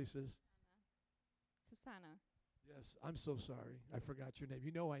 100 places. Susanna. Yes, I'm so sorry. I forgot your name.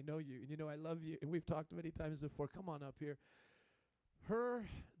 You know I know you, and you know I love you, and we've talked many times before. Come on up here. Her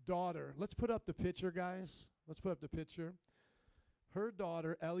daughter, let's put up the picture, guys. Let's put up the picture. Her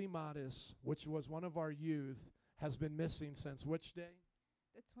daughter, Ellie Mattis, which was one of our youth, has been missing since which day?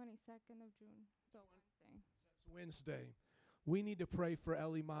 The 22nd of June, so Wednesday. Since Wednesday. We need to pray for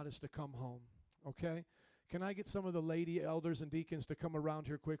Ellie Mattis to come home, okay? Can I get some of the lady elders and deacons to come around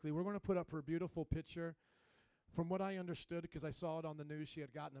here quickly? We're going to put up her beautiful picture. From what I understood, because I saw it on the news, she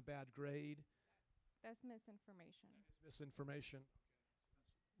had gotten a bad grade. That's misinformation. It's misinformation.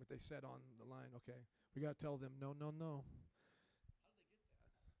 That's what they said on the line. Okay. We got to tell them, no, no, no.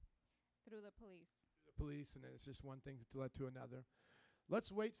 Through the police. The police, and then it's just one thing to led to another.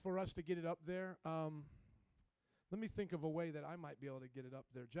 Let's wait for us to get it up there. Let me think of a way that I might be able to get it up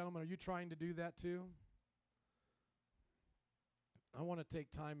there. Gentlemen, are you trying to do that too? I want to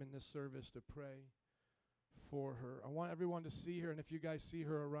take time in this service to pray for her. I want everyone to see her, and if you guys see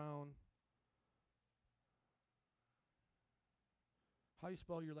her around. How do you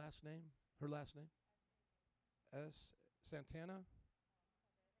spell your last name? Her last name? S. Santana?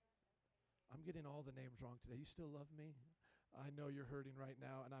 I'm getting all the names wrong today. You still love me? I know you're hurting right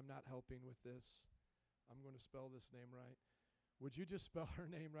now, and I'm not helping with this. I'm going to spell this name right. Would you just spell her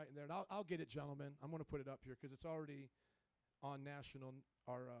name right in there? And I'll get it, gentlemen. I'm going to put it up here because it's already on national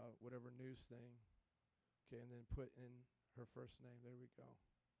or whatever news thing. Okay, and then put in her first name. There we go.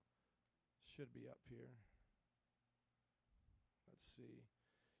 Should be up here. Let's see.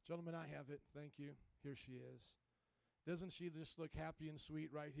 Gentlemen, I have it. Thank you. Here she is. Doesn't she just look happy and sweet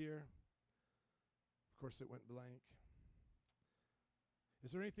right here? Of course, it went blank.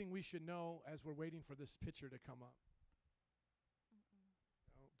 Is there anything we should know as we're waiting for this picture to come up?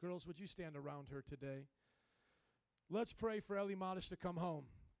 No. Girls, would you stand around her today? Let's pray for Ellie Mattis to come home.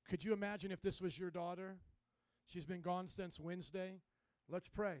 Could you imagine if this was your daughter? She's been gone since Wednesday. Let's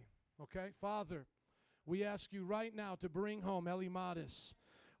pray, okay? Father, we ask you right now to bring home Ellie Mattis.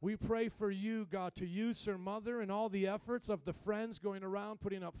 We pray for you, God, to use her mother and all the efforts of the friends going around,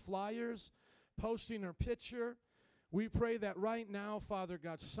 putting up flyers, posting her picture. We pray that right now, Father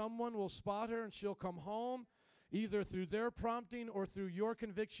God, someone will spot her and she'll come home, either through their prompting or through your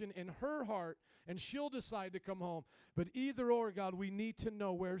conviction in her heart, and she'll decide to come home. But either or, God, we need to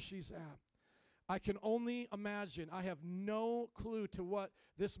know where she's at. I can only imagine. I have no clue to what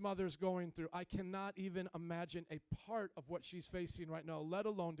this mother's going through. I cannot even imagine a part of what she's facing right now, let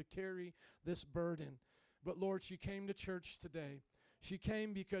alone to carry this burden. But Lord, she came to church today. She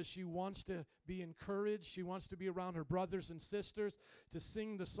came because she wants to be encouraged. She wants to be around her brothers and sisters, to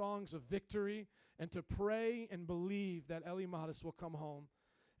sing the songs of victory, and to pray and believe that Ellie Mattis will come home.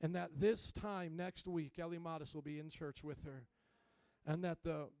 And that this time next week, Ellie Mattis will be in church with her. And that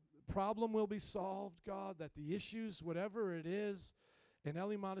the problem will be solved, God, that the issues, whatever it is, in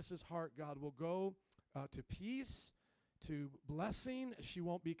Ellie Mattis' heart, God, will go to peace, to blessing. She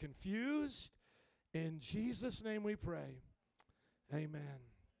won't be confused. In Jesus' name we pray. Amen. Thank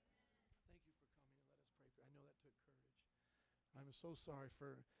you for coming and let us pray for you. I know that took courage. I'm so sorry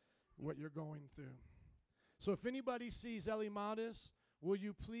for what you're going through. So if anybody sees Ellie Mattis, will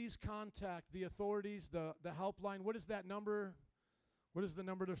you please contact the authorities, the helpline? What is that number? What is the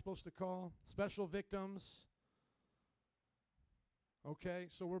number they're supposed to call? Special victims. Okay,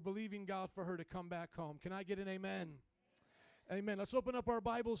 so we're believing God for her to come back home. Can I get an amen? Amen. Let's open up our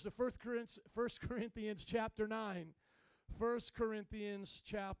Bibles to 1 Corinthians chapter 9. 1 Corinthians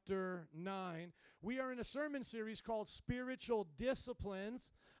chapter 9. We are in a sermon series called Spiritual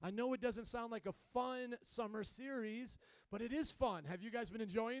Disciplines. I know it doesn't sound like a fun summer series, but it is fun. Have you guys been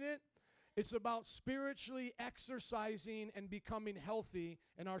enjoying it? It's about spiritually exercising and becoming healthy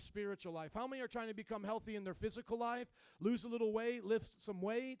in our spiritual life. How many are trying to become healthy in their physical life? Lose a little weight, lift some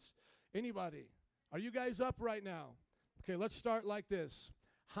weights? Anybody? Are you guys up right now? Okay, let's start like this.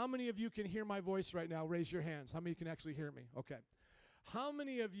 How many of you can hear my voice right now? Raise your hands. How many can actually hear me? Okay. How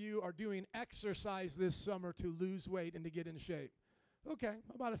many of you are doing exercise this summer to lose weight and to get in shape? Okay,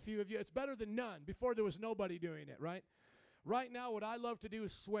 about a few of you. It's better than none. Before there was nobody doing it, right? Right now, what I love to do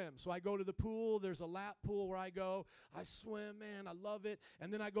is swim. So I go to the pool. There's a lap pool where I go. I swim, man. I love it.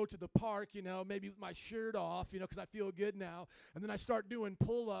 And then I go to the park, maybe with my shirt off, because I feel good now. And then I start doing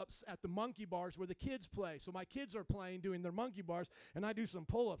pull-ups at the monkey bars where the kids play. So my kids are playing, doing their monkey bars, and I do some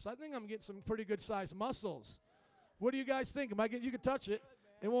pull-ups. I think I'm getting some pretty good-sized muscles. What do you guys think? You can touch it.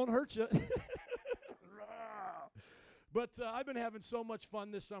 It won't hurt you. But I've been having so much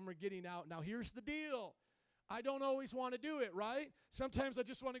fun this summer getting out. Now, here's the deal. I don't always want to do it, right? Sometimes I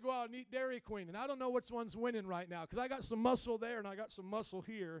just want to go out and eat Dairy Queen, and I don't know which one's winning right now because I got some muscle there and I got some muscle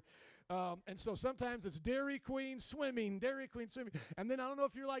here. And so sometimes it's Dairy Queen swimming, and then I don't know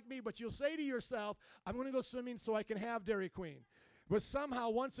if you're like me, but you'll say to yourself, I'm going to go swimming so I can have Dairy Queen. But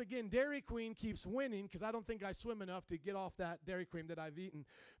somehow, once again, Dairy Queen keeps winning because I don't think I swim enough to get off that Dairy Queen that I've eaten.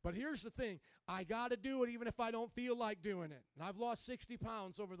 But here's the thing. I got to do it even if I don't feel like doing it. And I've lost 60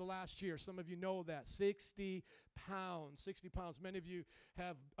 pounds over the last year. Some of you know that. 60 pounds. 60 pounds. Many of you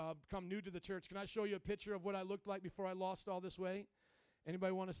have come new to the church. Can I show you a picture of what I looked like before I lost all this weight?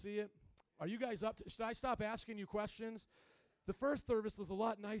 Anybody want to see it? Are you guys up to, should I stop asking you questions? The first service was a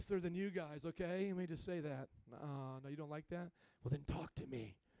lot nicer than you guys, okay? Let me just say that. No, you don't like that? Well, then talk to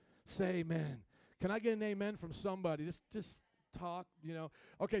me. Say amen. Can I get an amen from somebody? Just talk, you know.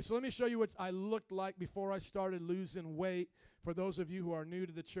 Okay, so let me show you what I looked like before I started losing weight. For those of you who are new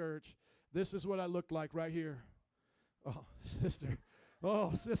to the church, this is what I looked like right here. Oh, sister.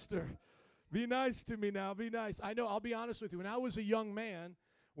 Oh, sister. Be nice to me now. Be nice. I know, I'll be honest with you. When I was a young man,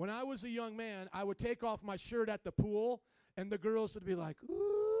 I would take off my shirt at the pool, and the girls would be like, ooh,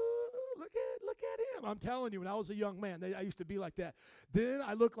 look at him. I'm telling you, when I was a young man, I used to be like that. Then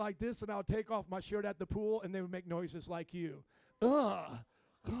I look like this, and I would take off my shirt at the pool, and they would make noises like you. Oh,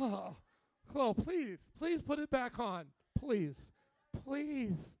 please put it back on. Please.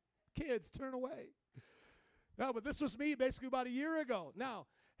 Kids, turn away. No, but this was me basically about a year ago. Now,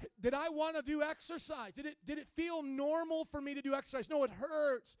 did I want to do exercise? Did it feel normal for me to do exercise? No, it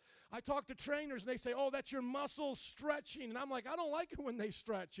hurts. I talk to trainers, and they say, oh, that's your muscles stretching. And I'm like, I don't like it when they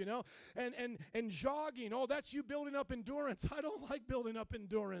stretch, you know. And jogging, oh, that's you building up endurance. I don't like building up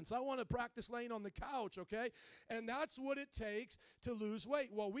endurance. I want to practice laying on the couch, okay? And that's what it takes to lose weight.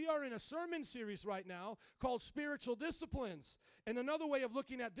 Well, we are in a sermon series right now called Spiritual Disciplines. And another way of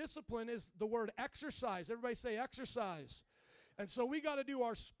looking at discipline is the word exercise. Everybody say exercise. And so we got to do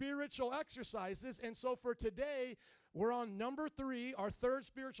our spiritual exercises. And so for today, we're on number 3, our third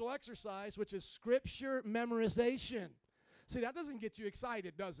spiritual exercise, which is scripture memorization. See, that doesn't get you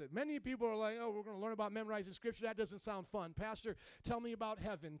excited, does it? Many people are like, oh, we're going to learn about memorizing scripture. That doesn't sound fun. Pastor, tell me about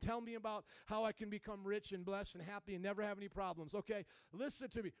heaven. Tell me about how I can become rich and blessed and happy and never have any problems. Okay, listen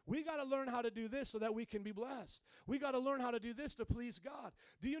to me. We got to learn how to do this so that we can be blessed. We got to learn how to do this to please God.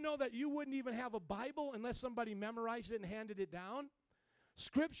 Do you know that you wouldn't even have a Bible unless somebody memorized it and handed it down?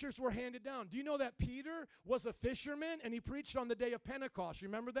 Scriptures were handed down. Do you know that Peter was a fisherman and he preached on the day of Pentecost? You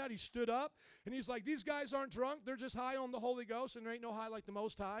remember that? He stood up and he's like, these guys aren't drunk. They're just high on the Holy Ghost, and there ain't no high like the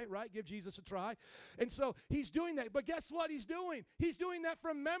Most High, right? Give Jesus a try. And so he's doing that. But guess what he's doing? He's doing that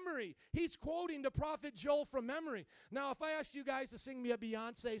from memory. He's quoting the prophet Joel from memory. Now, if I asked you guys to sing me a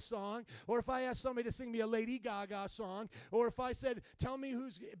Beyonce song, or if I asked somebody to sing me a Lady Gaga song, or if I said, tell me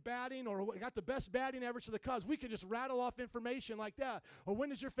who's batting or got the best batting average for the Cubs, we could just rattle off information like that. Or when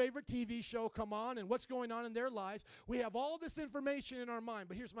does your favorite TV show come on and what's going on in their lives? We have all this information in our mind.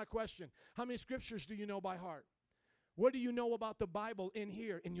 But here's my question. How many scriptures do you know by heart? What do you know about the Bible in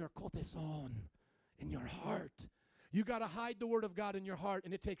here, in your corazón, in your heart? You got to hide the Word of God in your heart,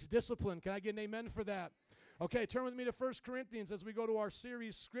 and it takes discipline. Can I get an amen for that? Okay, turn with me to 1 Corinthians as we go to our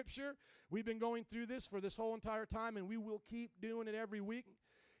series, Scripture. We've been going through this for this whole entire time, and we will keep doing it every week.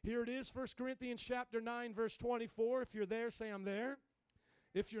 Here it is, 1 Corinthians chapter 9, verse 24. If you're there, say I'm there.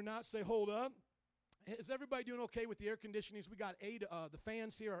 If you're not, say hold up. Is everybody doing okay with the air conditionings? We got 8, the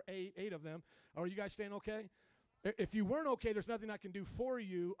fans here are 8 of them. Are you guys staying okay? If you weren't okay, there's nothing I can do for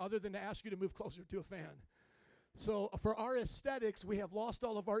you other than to ask you to move closer to a fan. So for our aesthetics, we have lost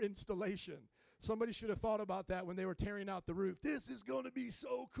all of our installation. Somebody should have thought about that when they were tearing out the roof. This is going to be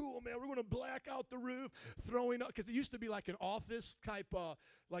so cool, man. We're going to black out the roof, throwing up, because it used to be like an office type,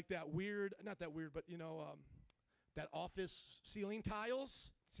 like that weird, not that weird, but, you know, that office ceiling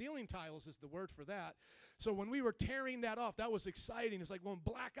tiles. Ceiling tiles is the word for that. So when we were tearing that off, that was exciting. It's like going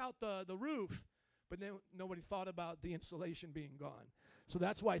black out the roof, but then nobody thought about the insulation being gone. So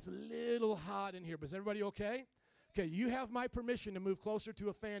that's why it's a little hot in here. But is everybody okay? Okay, you have my permission to move closer to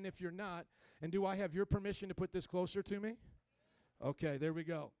a fan if you're not. And do I have your permission to put this closer to me? Okay, there we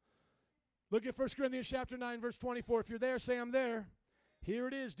go. Look at 1 Corinthians chapter 9, verse 24. If you're there, say I'm there. Here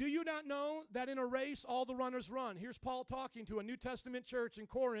it is. Do you not know that in a race all the runners run? Here's Paul talking to a New Testament church in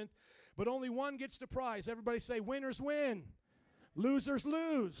Corinth, but only one gets the prize. Everybody say, winners win. Losers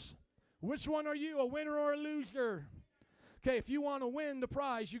lose. Which one are you, a winner or a loser? Okay, if you want to win the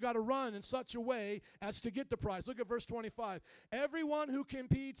prize, you got to run in such a way as to get the prize. Look at verse 25. Everyone who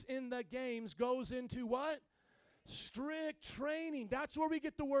competes in the games goes into what? Strict training. That's where we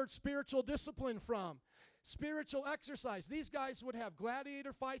get the word spiritual discipline from. Spiritual exercise. These guys would have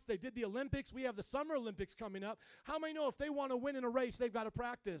gladiator fights. They did the Olympics. We have the Summer Olympics coming up. How many know if they want to win in a race, they've got to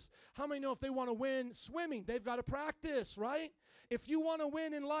practice? How many know if they want to win swimming, they've got to practice, right? If you want to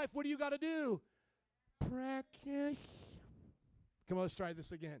win in life, what do you got to do? Practice. Come on, let's try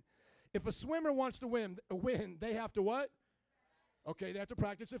this again. If a swimmer wants to win, they have to what? Okay, they have to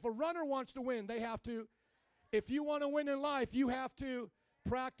practice. If a runner wants to win, they have to. If you want to win in life, you have to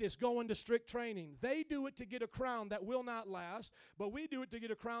practice, go into strict training. They do it to get a crown that will not last, but we do it to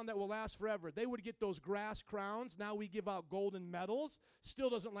get a crown that will last forever. They would get those grass crowns. Now we give out golden medals. Still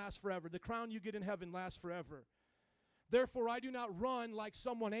doesn't last forever. The crown you get in heaven lasts forever. Therefore, I do not run like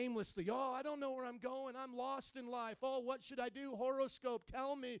someone aimlessly. Oh, I don't know where I'm going. I'm lost in life. Oh, what should I do? Horoscope,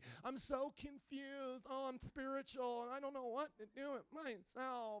 tell me. I'm so confused. Oh, I'm spiritual, and I don't know what to do it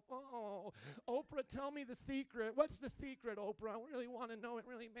myself. Oh, Oprah, tell me the secret. What's the secret, Oprah? I really want to know it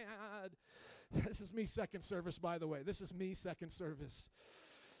really bad. This is me second service, by the way. This is me second service.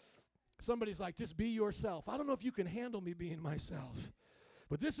 Somebody's like, just be yourself. I don't know if you can handle me being myself.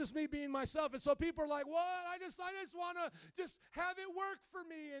 But this is me being myself. And so people are like, what? I just want to just have it work for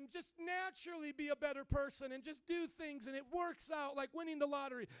me and just naturally be a better person and just do things and it works out like winning the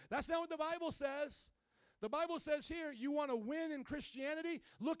lottery. That's not what the Bible says. The Bible says here, you want to win in Christianity?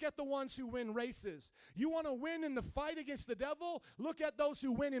 Look at the ones who win races. You want to win in the fight against the devil? Look at those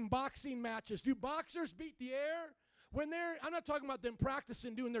who win in boxing matches. Do boxers beat the air? I'm not talking about them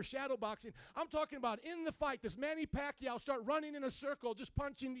practicing doing their shadow boxing. I'm talking about in the fight, does Manny Pacquiao start running in a circle, just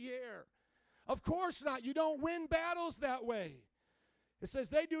punching the air? Of course not. You don't win battles that way. It says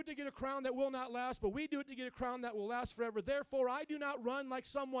they do it to get a crown that will not last, but we do it to get a crown that will last forever. Therefore, I do not run like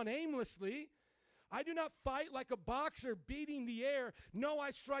someone aimlessly. I do not fight like a boxer beating the air. No,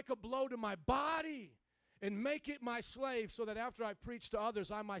 I strike a blow to my body and make it my slave so that after I've preached to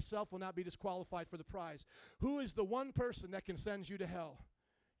others, I myself will not be disqualified for the prize. Who is the one person that can send you to hell?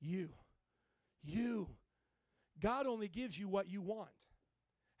 You. You. God only gives you what you want.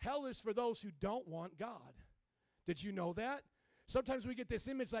 Hell is for those who don't want God. Did you know that? Sometimes we get this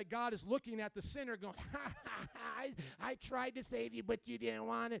image like God is looking at the sinner going, I tried to save you, but you didn't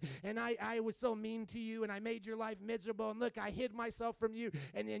want it. And I was so mean to you, and I made your life miserable. And look, I hid myself from you,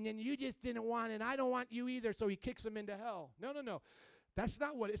 and you just didn't want it, and I don't want you either. So he kicks him into hell. No. That's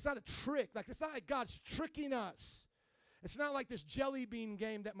not what, it's not a trick. Like, it's not like God's tricking us. It's not like this jelly bean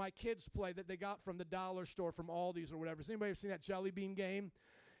game that my kids play that they got from the dollar store from Aldi's or whatever. Has anybody ever seen that jelly bean game?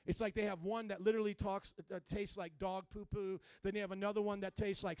 It's like they have one that literally tastes like dog poo-poo. Then they have another one that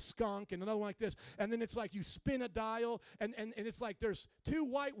tastes like skunk and another one like this. And then it's like you spin a dial, and it's like there's two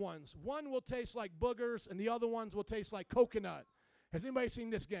white ones. One will taste like boogers, and the other ones will taste like coconut. Has anybody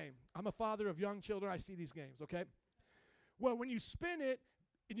seen this game? I'm a father of young children. I see these games, okay? Well, when you spin it,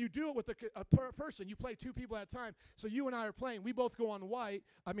 and you do it with a person. You play two people at a time. So you and I are playing. We both go on white.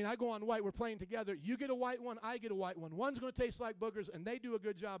 I go on white. We're playing together. You get a white one. I get a white one. One's going to taste like boogers, and they do a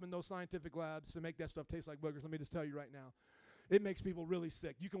good job in those scientific labs to make that stuff taste like boogers. Let me just tell you right now. It makes people really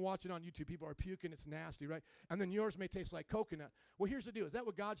sick. You can watch it on YouTube. People are puking. It's nasty, right? And then yours may taste like coconut. Well, here's the deal. Is that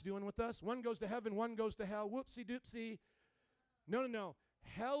what God's doing with us? One goes to heaven. One goes to hell. Whoopsie-doopsie. No.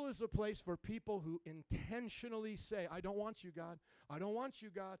 Hell is a place for people who intentionally say, I don't want you, God. I don't want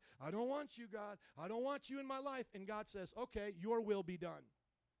you, God. I don't want you, God. I don't want you in my life. And God says, okay, your will be done.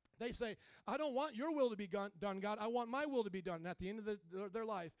 They say, I don't want your will to be done, God. I want my will to be done. And at the end of their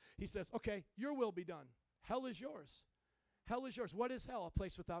life, he says, okay, your will be done. Hell is yours. Hell is yours. What is hell? A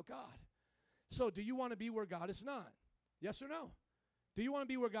place without God. So do you want to be where God is not? Yes or no? Do you want to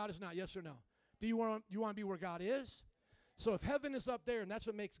be where God is not? Yes or no? Do you want to be where God is? So if heaven is up there and that's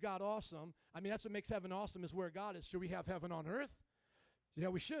what makes God awesome, that's what makes heaven awesome is where God is. Should we have heaven on earth? Yeah,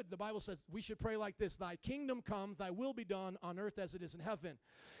 we should. The Bible says we should pray like this: thy kingdom come, thy will be done on earth as it is in heaven.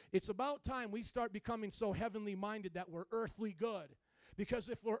 It's about time we start becoming so heavenly minded that we're earthly good. Because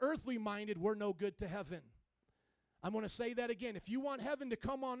if we're earthly minded, we're no good to heaven. I'm going to say that again. If you want heaven to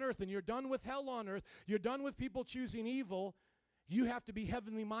come on earth and you're done with hell on earth, you're done with people choosing evil, you have to be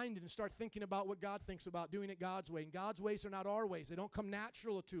heavenly minded and start thinking about what God thinks about, doing it God's way. And God's ways are not our ways. They don't come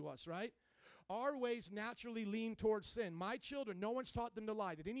natural to us, right? Our ways naturally lean towards sin. My children, no one's taught them to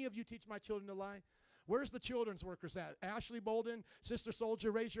lie. Did any of you teach my children to lie? Where's the children's workers at? Ashley Bolden, Sister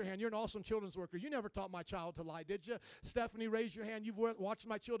Soldier, raise your hand. You're an awesome children's worker. You never taught my child to lie, did you? Stephanie, raise your hand. You've watched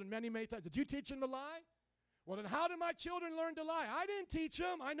my children many, many times. Did you teach them to lie? Well, then how did my children learn to lie? I didn't teach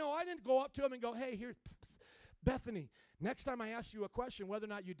them. I know I didn't go up to them and go, hey, here, Bethany, next time I ask you a question, whether or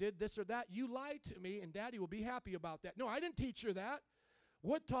not you did this or that, you lied to me, and Daddy will be happy about that. No, I didn't teach her that.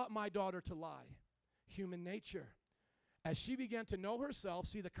 What taught my daughter to lie? Human nature. As she began to know herself,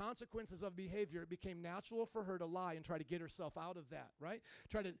 see the consequences of behavior, it became natural for her to lie and try to get herself out of that, right?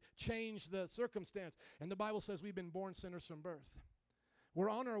 Try to change the circumstance. And the Bible says we've been born sinners from birth. We're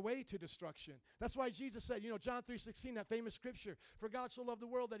on our way to destruction. That's why Jesus said, John 3:16, that famous scripture, for God so loved the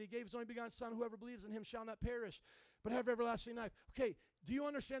world that he gave his only begotten Son, whoever believes in him shall not perish, but have everlasting life. Okay, do you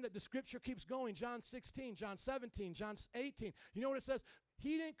understand that the scripture keeps going? John 16, John 17, John 18. You know what it says?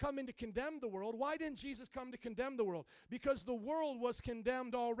 He didn't come in to condemn the world. Why didn't Jesus come to condemn the world? Because the world was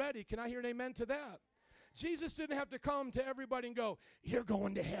condemned already. Can I hear an amen to that? Jesus didn't have to come to everybody and go, you're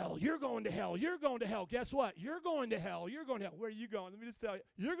going to hell, you're going to hell, you're going to hell. Guess what? You're going to hell, you're going to hell. Where are you going? Let me just tell you.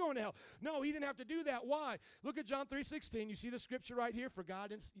 You're going to hell. No, he didn't have to do that. Why? Look at John 3:16. You see the scripture right here? For God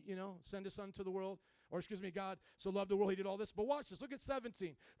didn't, send his son to the world. God so loved the world, he did all this. But watch this. Look at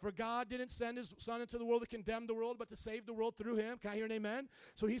 17. For God didn't send his son into the world to condemn the world, but to save the world through him. Can I hear an amen?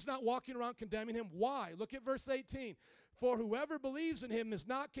 So he's not walking around condemning him. Why? Look at verse 18. For whoever believes in him is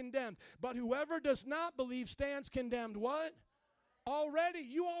not condemned, but whoever does not believe stands condemned. What?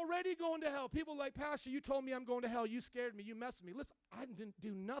 You already going to hell. People like, Pastor, you told me I'm going to hell. You scared me. You messed with me. Listen, I didn't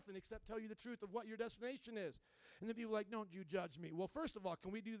do nothing except tell you the truth of what your destination is. And then people are like, don't you judge me. Well, first of all,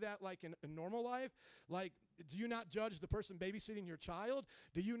 can we do that like in normal life? Like, do you not judge the person babysitting your child?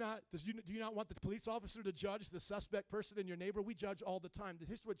 Do you not want the police officer to judge the suspect person in your neighbor? We judge all the time.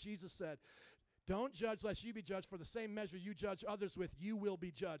 Here's what Jesus said. Don't judge lest you be judged. For the same measure you judge others with, you will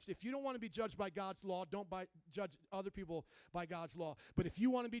be judged. If you don't want to be judged by God's law, don't judge other people by God's law. But if you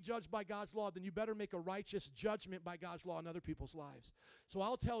want to be judged by God's law, then you better make a righteous judgment by God's law in other people's lives. So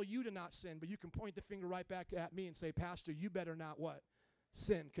I'll tell you to not sin, but you can point the finger right back at me and say, Pastor, you better not what?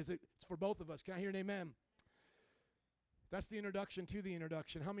 Sin, because it's for both of us. Can I hear an amen? That's the introduction to the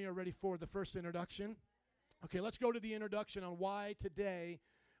introduction. How many are ready for the first introduction? Okay, let's go to the introduction on why today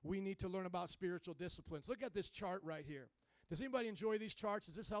we need to learn about spiritual disciplines. Look at this chart right here. Does anybody enjoy these charts?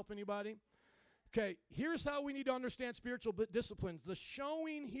 Does this help anybody? Okay, here's how we need to understand spiritual disciplines. The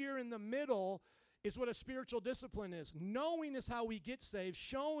showing here in the middle is what a spiritual discipline is. Knowing is how we get saved.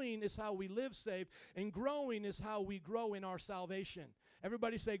 Showing is how we live saved. And growing is how we grow in our salvation.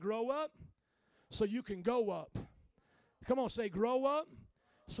 Everybody say, grow up so you can go up. Come on, say, grow up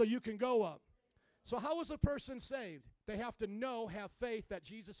so you can go up. So how is a person saved? They have to have faith that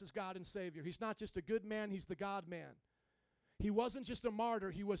Jesus is God and Savior. He's not just a good man, he's the God man. He wasn't just a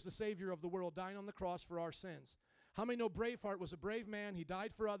martyr, he was the Savior of the world, dying on the cross for our sins. How many know Braveheart was a brave man? He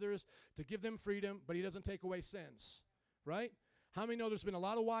died for others to give them freedom, but he doesn't take away sins, right? How many know there's been a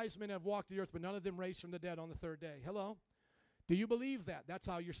lot of wise men that have walked the earth, but none of them raised from the dead on the third day? Hello? Do you believe that? That's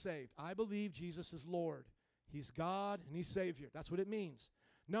how you're saved. I believe Jesus is Lord. He's God and he's Savior. That's what it means.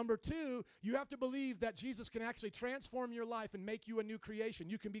 Number two, you have to believe that Jesus can actually transform your life and make you a new creation.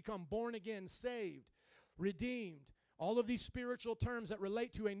 You can become born again, saved, redeemed. All of these spiritual terms that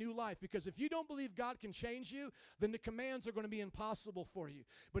relate to a new life. Because if you don't believe God can change you, then the commands are going to be impossible for you.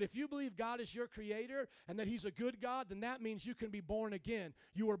 But if you believe God is your creator and that he's a good God, then that means you can be born again.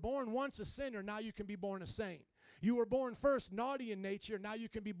 You were born once a sinner, now you can be born a saint. You were born first naughty in nature, now you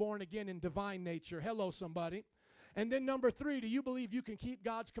can be born again in divine nature. Hello, somebody. And then number three, do you believe you can keep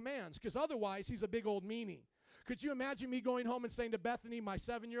God's commands? Because otherwise, he's a big old meanie. Could you imagine me going home and saying to Bethany, my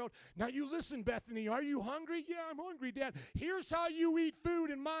 7-year-old, now you listen, Bethany, are you hungry? Yeah, I'm hungry, Dad. Here's how you eat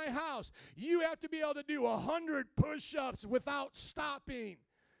food in my house. You have to be able to do 100 push-ups without stopping.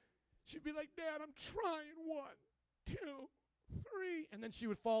 She'd be like, Dad, I'm trying 1, 2, 3. And then she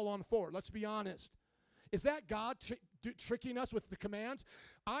would fall on 4. Let's be honest. Is that God tricking us with the commands?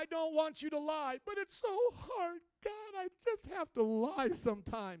 I don't want you to lie, but it's so hard. God, I just have to lie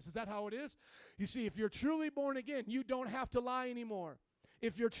sometimes. Is that how it is? You see, if you're truly born again, you don't have to lie anymore.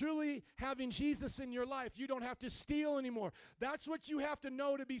 If you're truly having Jesus in your life, you don't have to steal anymore. That's what you have to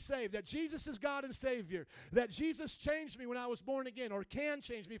know to be saved, that Jesus is God and Savior, that Jesus changed me when I was born again, or can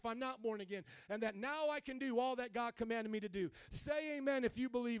change me if I'm not born again, and that now I can do all that God commanded me to do. Say amen if you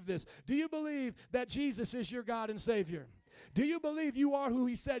believe this. Do you believe that Jesus is your God and Savior? Do you believe you are who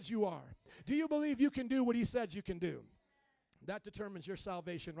he says you are? Do you believe you can do what he says you can do? That determines your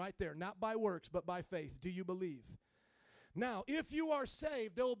salvation right there, not by works, but by faith. Do you believe? Now, if you are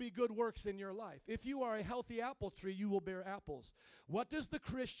saved, there will be good works in your life. If you are a healthy apple tree, you will bear apples. What does the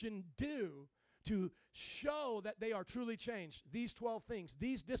Christian do to show that they are truly changed? These 12 things,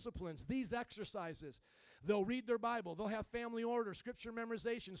 these disciplines, these exercises. They'll read their Bible. They'll have family order, scripture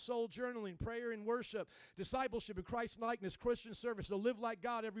memorization, soul journaling, prayer and worship, discipleship and Christ-likeness, Christian service. They'll live like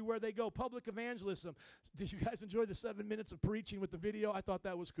God everywhere they go. Public evangelism. Did you guys enjoy the 7 minutes of preaching with the video? I thought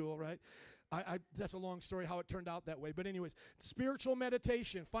that was cool, right? That's a long story how it turned out that way. But anyways, spiritual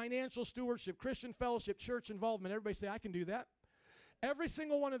meditation, financial stewardship, Christian fellowship, church involvement. Everybody say, I can do that. Every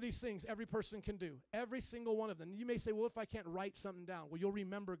single one of these things, every person can do. Every single one of them. You may say, well, if I can't write something down. Well, you'll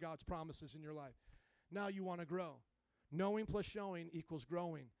remember God's promises in your life. Now you want to grow. Knowing plus showing equals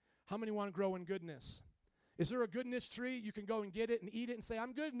growing. How many want to grow in goodness? Is there a goodness tree? You can go and get it and eat it and say,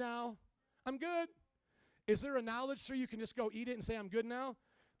 I'm good now. I'm good. Is there a knowledge tree? You can just go eat it and say, I'm good now.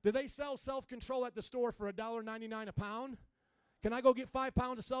 Do they sell self-control at the store for $1.99 a pound? Can I go get 5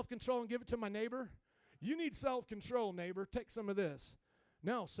 pounds of self-control and give it to my neighbor? You need self-control, neighbor. Take some of this.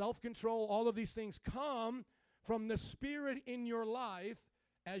 No, self-control, all of these things come from the Spirit in your life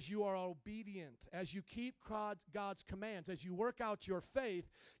as you are obedient, as you keep God's commands, as you work out your faith,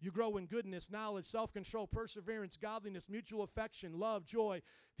 you grow in goodness, knowledge, self-control, perseverance, godliness, mutual affection, love, joy,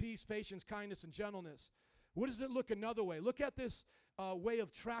 peace, patience, kindness, and gentleness. What does it look another way? Look at this way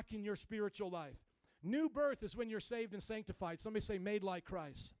of tracking your spiritual life. New birth is when you're saved and sanctified. Somebody say, made like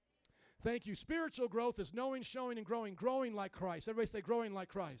Christ. Thank you. Spiritual growth is knowing, showing, and growing like Christ. Everybody say, growing like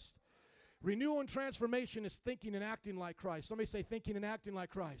Christ. Renewal and transformation is thinking and acting like Christ. Somebody say, thinking and acting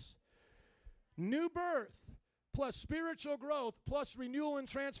like Christ. New birth plus spiritual growth plus renewal and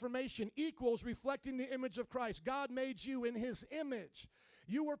transformation equals reflecting the image of Christ. God made you in His image.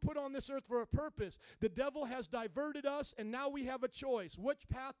 You were put on this earth for a purpose. The devil has diverted us, and now we have a choice. Which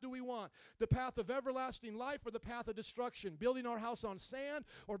path do we want? The path of everlasting life or the path of destruction? Building our house on sand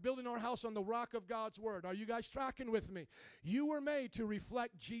or building our house on the rock of God's word? Are you guys tracking with me? You were made to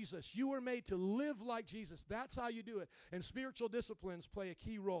reflect Jesus. You were made to live like Jesus. That's how you do it. And spiritual disciplines play a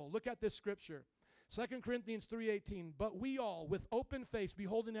key role. Look at this scripture. 2 Corinthians 3:18, but we all, with open face,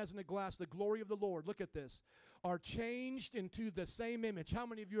 beholding as in a glass the glory of the Lord, look at this, are changed into the same image. How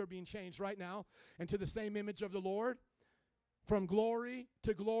many of you are being changed right now into the same image of the Lord? From glory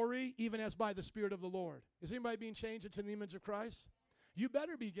to glory, even as by the Spirit of the Lord. Is anybody being changed into the image of Christ? You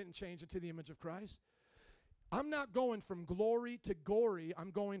better be getting changed into the image of Christ. I'm not going from glory to gory.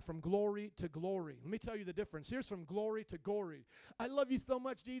 I'm going from glory to glory. Let me tell you the difference. Here's from glory to gory. I love you so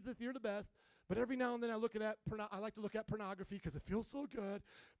much, Jesus. You're the best. But every now and then I like to look at pornography because it feels so good.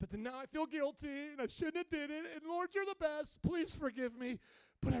 But then now I feel guilty and I shouldn't have did it. And Lord, you're the best. Please forgive me.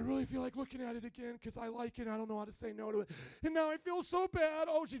 But I really feel like looking at it again because I like it. I don't know how to say no to it. And now I feel so bad.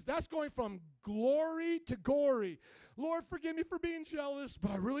 Oh, geez, that's going from glory to gory. Lord, forgive me for being jealous, but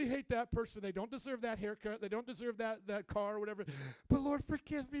I really hate that person. They don't deserve that haircut. They don't deserve that car or whatever. But Lord,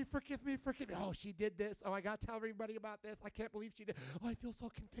 forgive me, forgive me, forgive me. Oh, she did this. Oh, I got to tell everybody about this. I can't believe she did. Oh, I feel so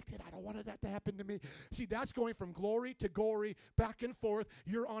convicted. I don't want that to happen to me. See, that's going from glory to gory, back and forth.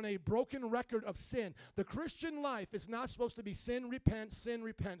 You're on a broken record of sin. The Christian life is not supposed to be sin, repent, sin,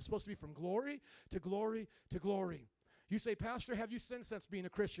 repent. It's supposed to be from glory to glory to glory. You say, Pastor, have you sinned since being a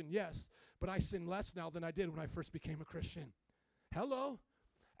Christian? Yes, but I sin less now than I did when I first became a Christian. Hello?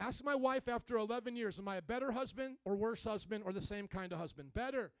 Ask my wife after 11 years, am I a better husband or worse husband or the same kind of husband?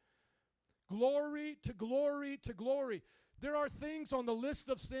 Better. Glory to glory to glory. There are things on the list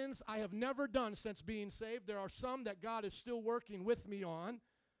of sins I have never done since being saved. There are some that God is still working with me on.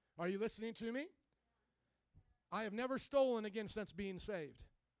 Are you listening to me? I have never stolen again since being saved.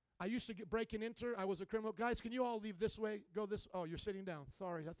 I used to break and enter. I was a criminal. Guys, can you all leave this way? Go this. Oh, you're sitting down.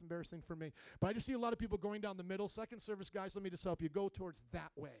 Sorry, that's embarrassing for me. But I just see a lot of people going down the middle. Second service, guys, let me just help you. Go towards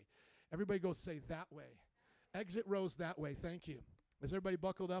that way. Everybody go say that way. Exit rows that way. Thank you. Is everybody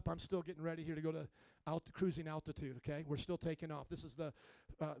buckled up? I'm still getting ready here to go to cruising altitude, okay? We're still taking off. This is the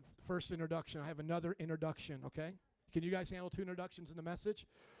first introduction. I have another introduction, okay? Can you guys handle 2 introductions in the message?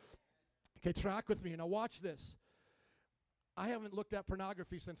 Okay, track with me. Now watch this. I haven't looked at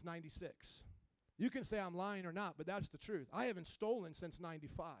pornography since 96. You can say I'm lying or not, but that's the truth. I haven't stolen since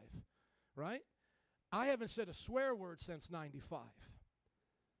 95, right? I haven't said a swear word since 95.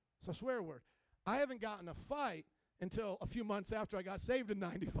 It's a swear word. I haven't gotten a fight until a few months after I got saved in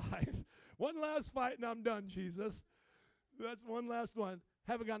 95. One last fight and I'm done, Jesus. That's one last one.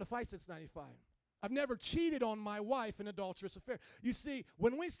 Haven't gotten a fight since 95. I've never cheated on my wife in adulterous affair. You see,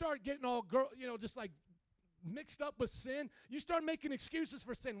 when we start getting all just like mixed up with sin, you start making excuses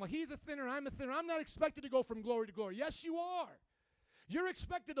for sin. Well, he's a sinner, I'm a sinner. I'm not expected to go from glory to glory. Yes, you are. You're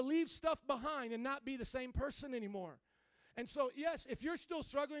expected to leave stuff behind and not be the same person anymore. And so, yes, if you're still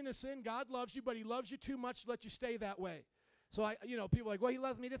struggling to sin, God loves you, but He loves you too much to let you stay that way. So, people are like, well, He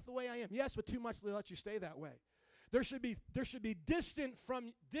loves me just the way I am. Yes, but too much to let you stay that way. There should be distance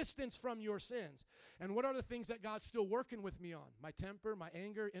from your sins. And what are the things that God's still working with me on? My temper, my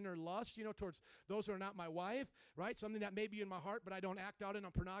anger, inner lust, towards those who are not my wife, right? Something that may be in my heart, but I don't act out in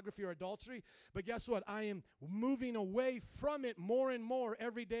on pornography or adultery. But guess what? I am moving away from it more and more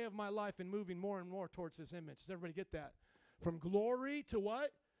every day of my life and moving more and more towards His image. Does everybody get that? From glory to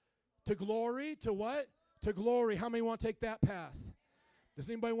what? To glory to what? To glory. How many want to take that path? Does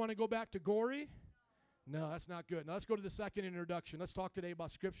anybody want to go back to gory? No, that's not good. Now let's go to the second introduction. Let's talk today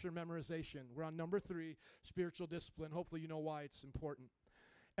about scripture memorization. We're on number 3, spiritual discipline. Hopefully you know why it's important.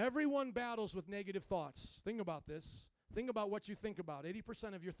 Everyone battles with negative thoughts. Think about this. Think about what you think about.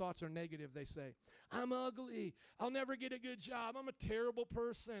 80% of your thoughts are negative, they say. I'm ugly. I'll never get a good job. I'm a terrible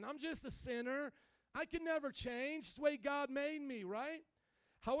person. I'm just a sinner. I can never change. It's the way God made me, right?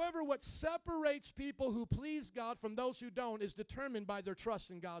 However, what separates people who please God from those who don't is determined by their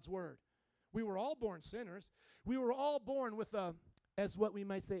trust in God's word. We were all born sinners. We were all born with as what we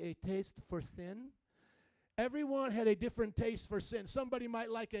might say, a taste for sin. Everyone had a different taste for sin. Somebody might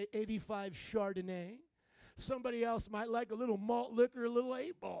like a 85 Chardonnay. Somebody else might like a little malt liquor, a little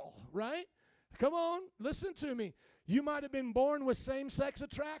 8-ball, right? Come on, listen to me. You might have been born with same-sex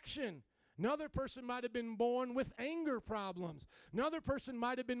attraction. Another person might have been born with anger problems. Another person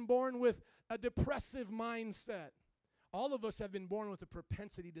might have been born with a depressive mindset. All of us have been born with a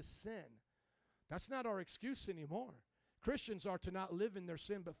propensity to sin. That's not our excuse anymore. Christians are to not live in their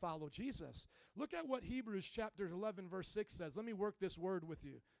sin but follow Jesus. Look at what Hebrews chapter 11 verse 6 says. Let me work this word with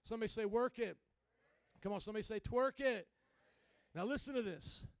you. Somebody say work it. Come on, somebody say twerk it. Now listen to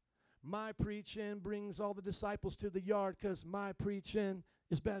this. My preaching brings all the disciples to the yard because my preaching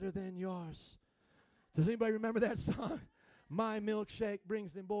is better than yours. Does anybody remember that song? My milkshake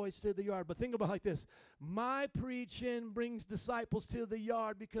brings them boys to the yard. But think about it like this. My preaching brings disciples to the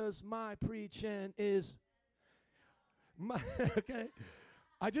yard because my preaching is okay.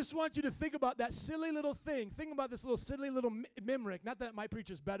 I just want you to think about that silly little thing. Think about this little silly little limerick. Not that my preach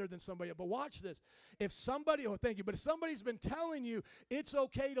is better than somebody else, but watch this. If somebody, but if somebody's been telling you it's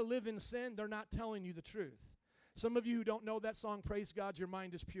okay to live in sin, they're not telling you the truth. Some of you who don't know that song, praise God, your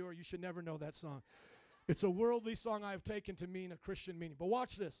mind is pure. You should never know that song. It's a worldly song I've taken to mean a Christian meaning. But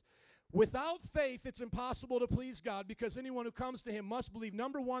watch this. Without faith, it's impossible to please God because anyone who comes to Him must believe,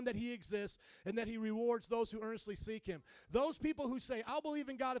 number one, that He exists and that He rewards those who earnestly seek Him. Those people who say, I'll believe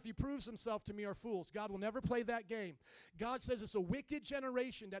in God if He proves Himself to me are fools. God will never play that game. God says it's a wicked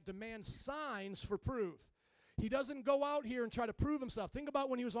generation that demands signs for proof. He doesn't go out here and try to prove Himself. Think about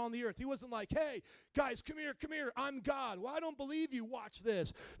when He was on the earth. He wasn't like, hey, guys, come here, I'm God. Well, I don't believe you. Watch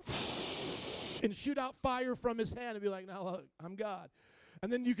this. And shoot out fire from His hand and be like, now look, I'm God.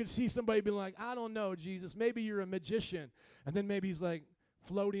 And then you can see somebody be like, I don't know, Jesus. Maybe you're a magician. And then maybe He's like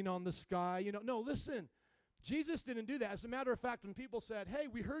floating on the sky. No, listen. Jesus didn't do that. As a matter of fact, when people said, hey,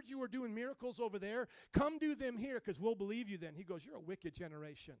 we heard you were doing miracles over there. Come do them here because we'll believe you then. He goes, you're a wicked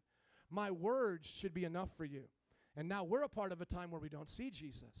generation. My words should be enough for you. And now we're a part of a time where we don't see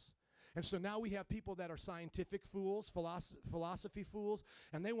Jesus. And so now we have people that are scientific fools, philosophy fools,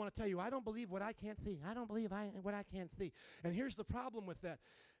 and they want to tell you, I don't believe what I can't see. I don't believe what I can't see. And here's the problem with that.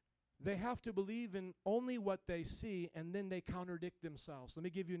 They have to believe in only what they see, and then they contradict themselves. Let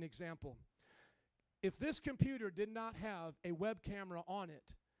me give you an example. If this computer did not have a web camera on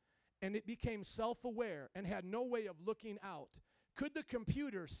it, and it became self-aware and had no way of looking out, could the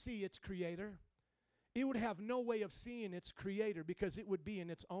computer see its creator? It would have no way of seeing its creator because it would be in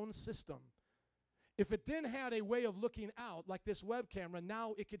its own system. If it then had a way of looking out, like this web camera,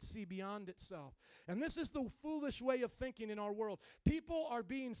 now it could see beyond itself. And this is the foolish way of thinking in our world. People are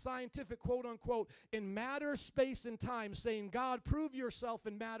being scientific, quote unquote, in matter, space, and time, saying, God, prove yourself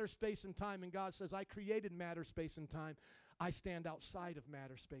in matter, space, and time. And God says, I created matter, space, and time. I stand outside of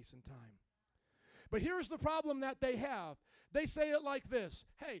matter, space, and time. But here's the problem that they have. They say it like this.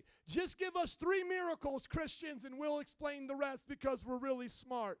 Hey, just give us 3 miracles, Christians, and we'll explain the rest because we're really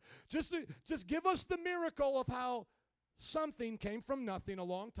smart. Just give us the miracle of how something came from nothing a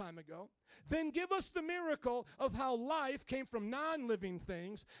long time ago. Then give us the miracle of how life came from non-living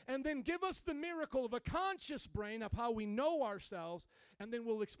things. And then give us the miracle of a conscious brain of how we know ourselves. And then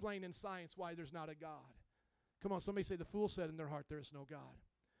we'll explain in science why there's not a God. Come on, somebody say the fool said in their heart there is no God.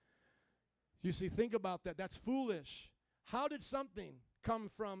 You see, think about that. That's foolish. How did something come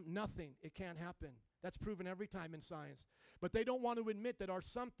from nothing? It can't happen. That's proven every time in science. But they don't want to admit that our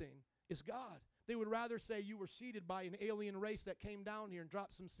something is God. They would rather say you were seeded by an alien race that came down here and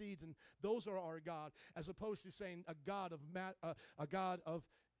dropped some seeds, and those are our God, as opposed to saying a God of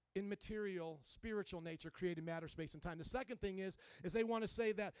immaterial, spiritual nature created matter, space, and time. The second thing is they want to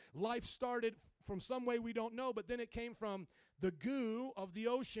say that life started from some way we don't know, but then it came from the goo of the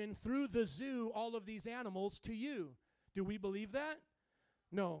ocean through the zoo, all of these animals to you. Do we believe that?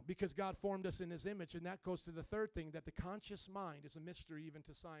 No, because God formed us in his image, and that goes to the third thing, that the conscious mind is a mystery even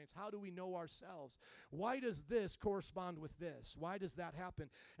to science. How do we know ourselves? Why does this correspond with this? Why does that happen?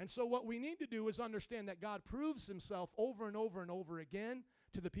 And so what we need to do is understand that God proves himself over and over and over again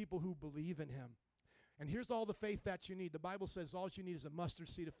to the people who believe in him. And here's all the faith that you need. The Bible says all you need is a mustard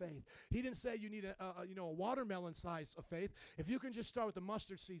seed of faith. He didn't say you need a watermelon size of faith. If you can just start with the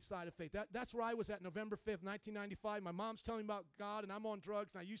mustard seed side of faith. That's where I was at November 5th, 1995. My mom's telling me about God, and I'm on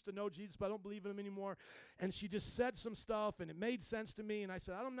drugs, and I used to know Jesus, but I don't believe in him anymore. And she just said some stuff, and it made sense to me. And I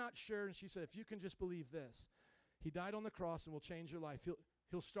said, I'm not sure. And she said, if you can just believe this. He died on the cross and will change your life.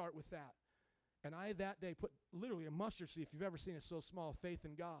 He'll start with that. And I that day put literally a mustard seed, if you've ever seen it so small, faith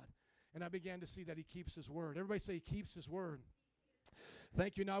in God. And I began to see that he keeps his word. Everybody say he keeps his word.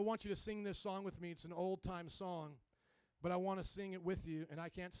 Thank you. Now I want you to sing this song with me. It's an old-time song, but I want to sing it with you, and I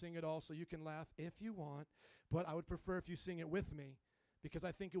can't sing it all, so you can laugh if you want, but I would prefer if you sing it with me, because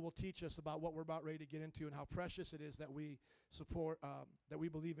I think it will teach us about what we're about ready to get into and how precious it is that we support, that we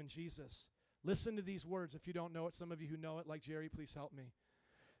believe in Jesus. Listen to these words if you don't know it. Some of you who know it, like Jerry, please help me.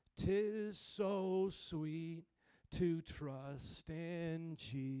 'Tis so sweet to trust in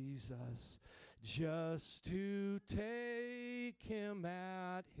Jesus, just to take him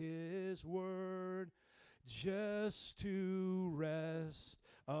at his word, just to rest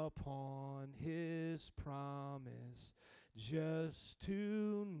upon his promise, just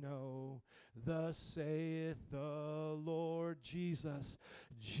to know thus saith the Lord. Jesus,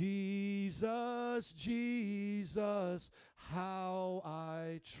 Jesus, Jesus, how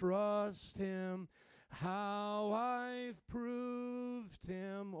I trust him, how I've proved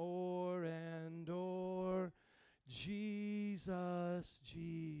him o'er and o'er. Jesus,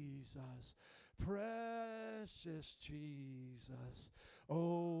 Jesus, precious Jesus,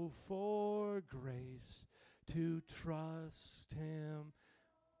 oh, for grace to trust him.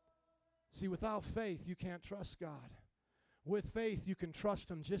 See, without faith, you can't trust God. With faith, you can trust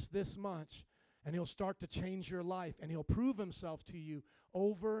him just this much, and he'll start to change your life, and he'll prove himself to you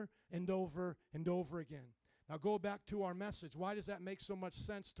over and over and over again. Now go back to our message. Why does that make so much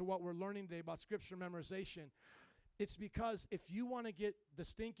sense to what we're learning today about scripture memorization? It's because if you want to get the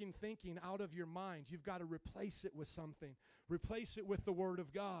stinking thinking out of your mind, you've got to replace it with something. Replace it with the Word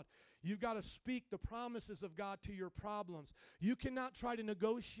of God. You've got to speak the promises of God to your problems. You cannot try to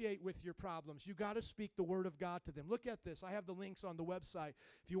negotiate with your problems. You've got to speak the Word of God to them. Look at this. I have the links on the website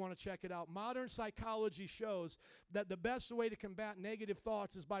if you want to check it out. Modern psychology shows that the best way to combat negative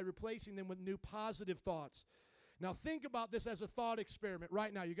thoughts is by replacing them with new positive thoughts. Now think about this as a thought experiment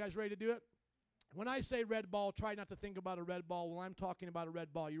right now. You guys ready to do it? When I say red ball, try not to think about a red ball while I'm talking about a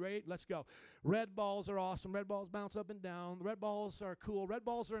red ball. You ready? Let's go. Red balls are awesome. Red balls bounce up and down. Red balls are cool. Red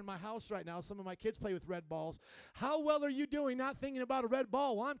balls are in my house right now. Some of my kids play with red balls. How well are you doing not thinking about a red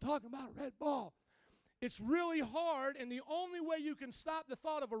ball while I'm talking about a red ball? It's really hard, and the only way you can stop the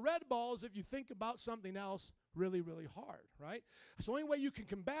thought of a red ball is if you think about something else really, really hard, right? It's the only way you can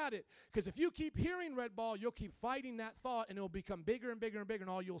combat it, because if you keep hearing red ball, you'll keep fighting that thought, and it'll become bigger and bigger and bigger, and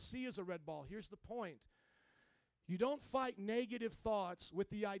all you'll see is a red ball. Here's the point. You don't fight negative thoughts with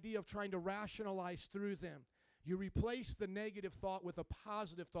the idea of trying to rationalize through them. You replace the negative thought with a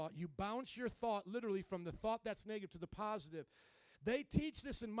positive thought. You bounce your thought literally from the thought that's negative to the positive. They teach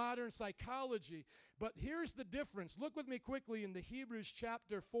this in modern psychology, but here's the difference. Look with me quickly in the Hebrews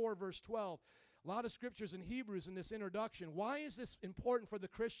chapter 4, verse 12. A lot of scriptures in Hebrews in this introduction. Why is this important for the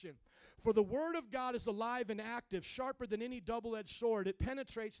Christian? For the word of God is alive and active, sharper than any double-edged sword. It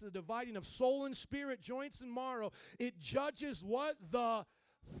penetrates the dividing of soul and spirit, joints and marrow. It judges what? The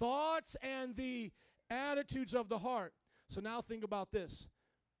thoughts and the attitudes of the heart. So now think about this.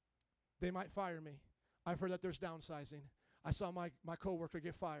 They might fire me. I've heard that there's downsizing. I saw my coworker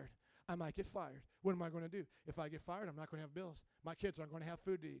get fired. I might get fired. What am I going to do? If I get fired, I'm not going to have bills. My kids aren't going to have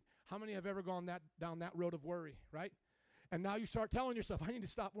food to eat. How many have ever gone down that road of worry, right? And now you start telling yourself, I need to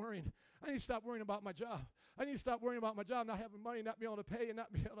stop worrying. I need to stop worrying about my job. I need to stop worrying about my job, not having money, not being able to pay, and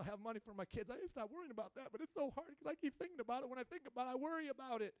not being able to have money for my kids. I need to stop worrying about that, but it's so hard because I keep thinking about it. When I think about it, I worry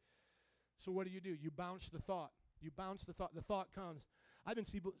about it. So what do? You bounce the thought. You bounce the thought. The thought comes. I've been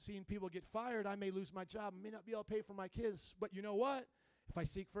seeing people get fired. I may lose my job. I may not be able to pay for my kids. But you know what? If I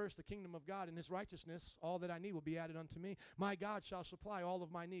seek first the kingdom of God and his righteousness, all that I need will be added unto me. My God shall supply all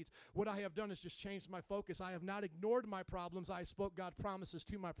of my needs. What I have done is just changed my focus. I have not ignored my problems. I spoke God's promises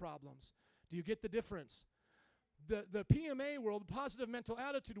to my problems. Do you get the difference? The PMA world, the positive mental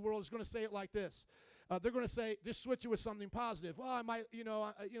attitude world, is going to say it like this. They're going to say, just switch it with something positive. Well, I might,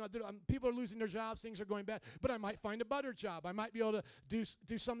 people are losing their jobs, things are going bad, but I might find a better job. I might be able to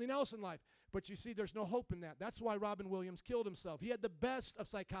do something else in life. But you see, there's no hope in that. That's why Robin Williams killed himself. He had the best of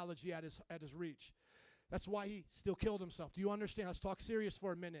psychology at his reach. That's why he still killed himself. Do you understand? Let's talk serious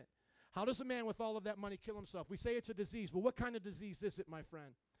for a minute. How does a man with all of that money kill himself? We say it's a disease. Well, what kind of disease is it, my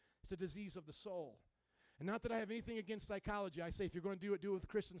friend? It's a disease of the soul. And not that I have anything against psychology. I say if you're going to do it with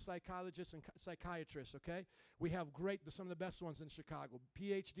Christian psychologists and psychiatrists, okay? We have some of the best ones in Chicago,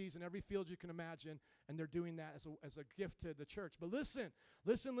 PhDs in every field you can imagine, and they're doing that as a gift to the church. But listen.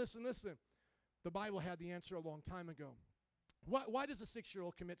 The Bible had the answer a long time ago. Why does a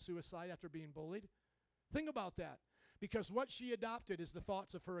 6-year-old commit suicide after being bullied? Think about that. Because what she adopted is the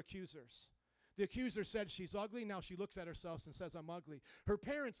thoughts of her accusers. The accuser said she's ugly. Now she looks at herself and says, I'm ugly. Her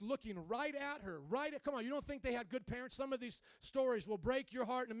parents looking right at her. Come on, you don't think they had good parents? Some of these stories will break your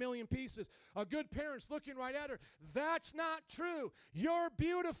heart in a million pieces. A good parent's looking right at her. That's not true. You're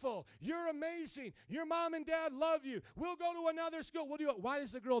beautiful. You're amazing. Your mom and dad love you. We'll go to another school. We'll do it. Why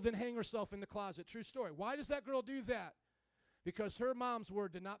does the girl then hang herself in the closet? True story. Why does that girl do that? Because her mom's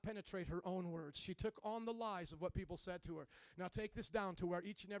word did not penetrate her own words. She took on the lies of what people said to her. Now take this down to where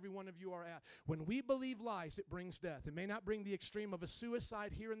each and every one of you are at. When we believe lies, it brings death. It may not bring the extreme of a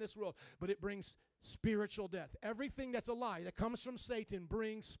suicide here in this world, but it brings spiritual death. Everything that's a lie that comes from Satan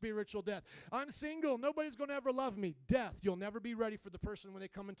brings spiritual death. I'm single. Nobody's going to ever love me. Death. You'll never be ready for the person when they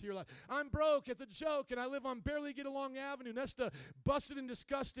come into your life. I'm broke. It's a joke, and I live on Barely Get Along Avenue. That's the busted and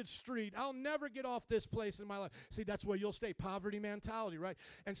disgusted street. I'll never get off this place in my life. See, that's where you'll stay. Poverty mentality, right?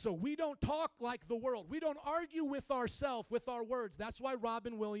 And so we don't talk like the world. We don't argue with ourselves, with our words. That's why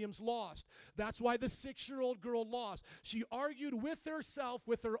Robin Williams lost. That's why the 6-year-old girl lost. She argued with herself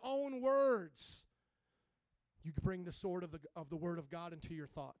with her own words. You bring the sword of the Word of God into your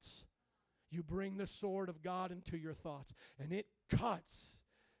thoughts. You bring the sword of God into your thoughts, and it cuts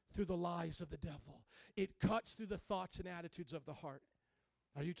through the lies of the devil. It cuts through the thoughts and attitudes of the heart.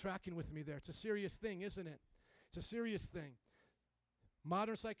 Are you tracking with me there? It's a serious thing, isn't it? It's a serious thing.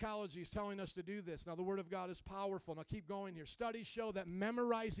 Modern psychology is telling us to do this. Now, the Word of God is powerful. Now, keep going here. Studies show that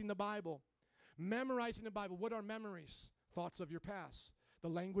memorizing the Bible, what are memories? Thoughts of your past, the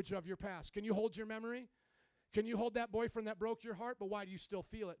language of your past. Can you hold your memory? Can you hold that boyfriend that broke your heart? But why do you still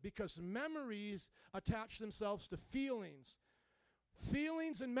feel it? Because memories attach themselves to feelings.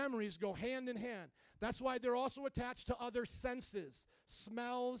 Feelings and memories go hand in hand. That's why they're also attached to other senses.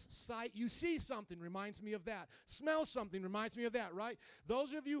 Smells, sight. You see something, reminds me of that. Smell something, reminds me of that, right?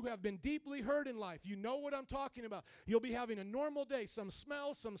 Those of you who have been deeply hurt in life, you know what I'm talking about. You'll be having a normal day. Some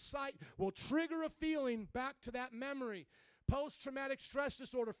smell, some sight will trigger a feeling back to that memory. Post-traumatic stress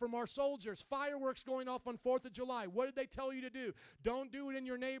disorder from our soldiers. Fireworks going off on 4th of July. What did they tell you to do? Don't do it in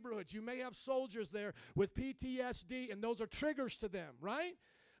your neighborhoods. You may have soldiers there with PTSD, and those are triggers to them, right?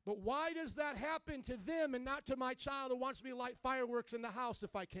 But why does that happen to them and not to my child who wants me to light fireworks in the house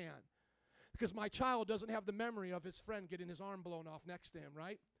if I can? Because my child doesn't have the memory of his friend getting his arm blown off next to him,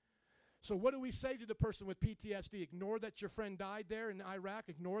 right? So what do we say to the person with PTSD? Ignore that your friend died there in Iraq.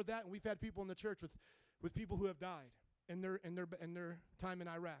 Ignore that. And we've had people in the church with people who have died in their time in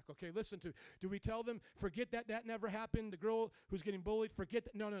Iraq. Okay, listen to. Do we tell them, forget that never happened? The girl who's getting bullied, forget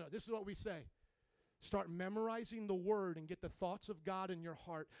that. No. This is what we say. Start memorizing the Word and get the thoughts of God in your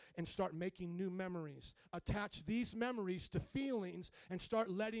heart and start making new memories. Attach these memories to feelings and start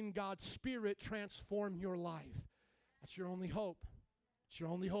letting God's Spirit transform your life. That's your only hope. It's your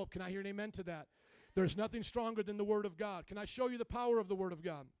only hope. Can I hear an amen to that? There's nothing stronger than the Word of God. Can I show you the power of the Word of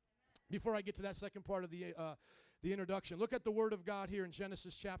God? Before I get to that second part of the introduction. Look at the Word of God here in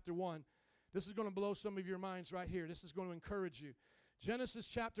Genesis chapter 1. This is going to blow some of your minds right here. This is going to encourage you. Genesis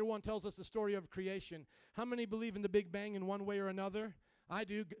chapter 1 tells us the story of creation. How many believe in the Big Bang in one way or another? I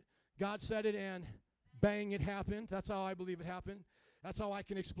do. God said it and bang, it happened. That's how I believe it happened. That's how I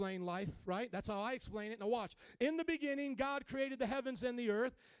can explain life, right? That's how I explain it. Now watch. In the beginning, God created the heavens and the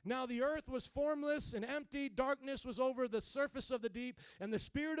earth. Now the earth was formless and empty. Darkness was over the surface of the deep, and the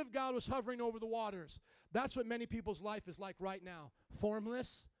Spirit of God was hovering over the waters. That's what many people's life is like right now.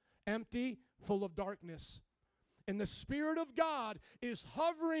 Formless, empty, full of darkness. And the Spirit of God is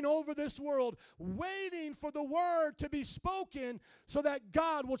hovering over this world, waiting for the word to be spoken so that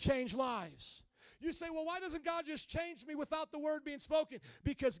God will change lives. You say, well, why doesn't God just change me without the word being spoken?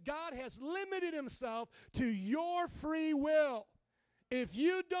 Because God has limited himself to your free will. If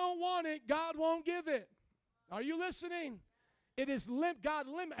you don't want it, God won't give it. Are you listening? It is God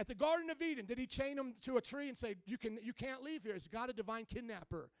limit. At the Garden of Eden, did he chain him to a tree and say, you can't leave here? Is God a divine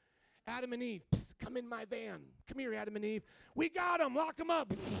kidnapper? Adam and Eve, psst, come in my van. Come here, Adam and Eve. We got them. Lock them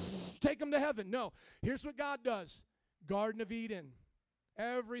up. Take them to heaven. No. Here's what God does. Garden of Eden.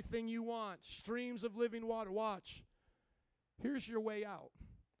 Everything you want. Streams of living water. Watch. Here's your way out.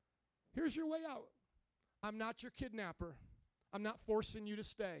 Here's your way out. I'm not your kidnapper. I'm not forcing you to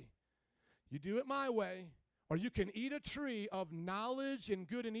stay. You do it my way, or you can eat a tree of knowledge and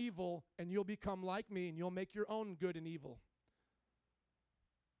good and evil, and you'll become like me, and you'll make your own good and evil.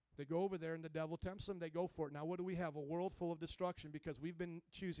 They go over there, and the devil tempts them. They go for it. Now, what do we have? A world full of destruction because we've been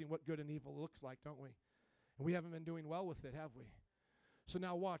choosing what good and evil looks like, don't we? And we haven't been doing well with it, have we? So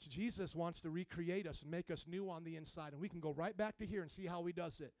now watch. Jesus wants to recreate us and make us new on the inside, and we can go right back to here and see how he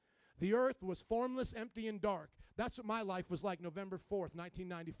does it. The earth was formless, empty, and dark. That's what my life was like November 4th,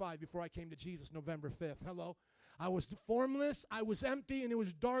 1995, before I came to Jesus November 5th. Hello? I was formless, I was empty, and it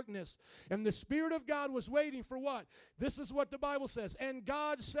was darkness. And the Spirit of God was waiting for what? This is what the Bible says. And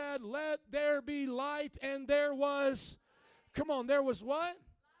God said, let there be light, and there was, come on, there was what?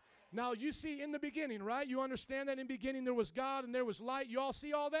 Now, you see in the beginning, right? You understand that in the beginning there was God and there was light. You all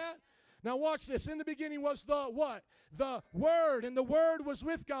see all that? Now watch this. In the beginning was the what? The Word. And the Word was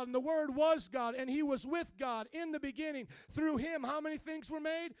with God. And the Word was God. And He was with God in the beginning. Through Him, how many things were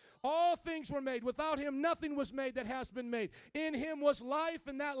made? All things were made. Without Him, nothing was made that has been made. In Him was life,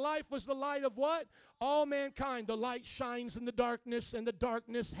 and that life was the light of what? All mankind. The light shines in the darkness, and the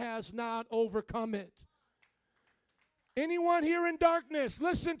darkness has not overcome it. Anyone here in darkness,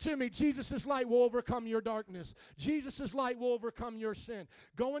 listen to me. Jesus' light will overcome your darkness. Jesus' light will overcome your sin.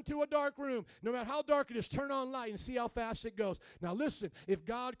 Go into a dark room, no matter how dark it is, turn on light and see how fast it goes. Now listen, if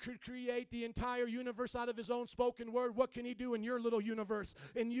God could create the entire universe out of His own spoken word, what can He do in your little universe,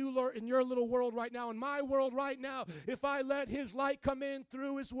 in your little world right now, in my world right now, if I let His light come in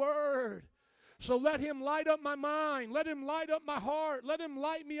through His word? So let Him light up my mind. Let Him light up my heart. Let Him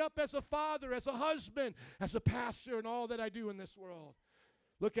light me up as a father, as a husband, as a pastor, and all that I do in this world.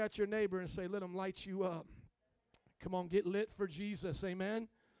 Look at your neighbor and say, let Him light you up. Come on, get lit for Jesus. Amen?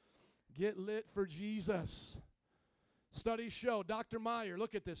 Get lit for Jesus. Studies show, Dr. Meyer,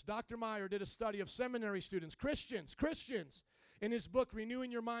 look at this. Dr. Meyer did a study of seminary students, Christians, in his book,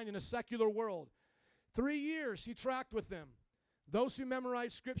 Renewing Your Mind in a Secular World. 3 years he tracked with them. Those who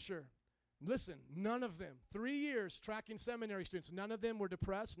memorized Scripture. Listen, none of them, 3 years tracking seminary students, none of them were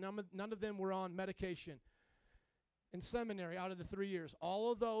depressed, none of them were on medication. In seminary, out of the 3 years,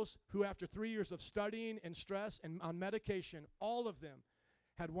 all of those who after 3 years of studying and stress and on medication, all of them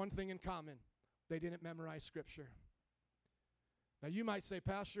had one thing in common. They didn't memorize Scripture. Now you might say,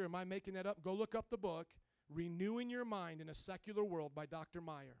 Pastor, am I making that up? Go look up the book, Renewing Your Mind in a Secular World by Dr.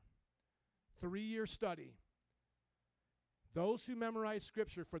 Meyer. 3-year study. Those who memorized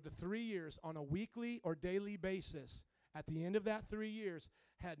Scripture for the 3 years on a weekly or daily basis, at the end of that 3 years,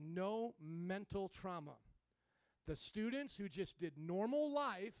 had no mental trauma. The students who just did normal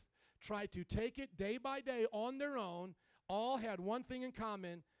life, tried to take it day by day on their own, all had one thing in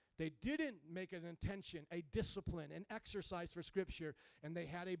common. They didn't make an intention, a discipline, an exercise for Scripture, and they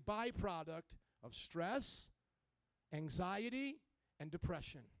had a byproduct of stress, anxiety, and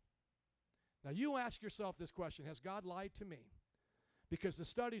depression. Now you ask yourself this question, has God lied to me? Because the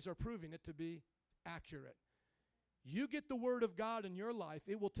studies are proving it to be accurate. You get the Word of God in your life,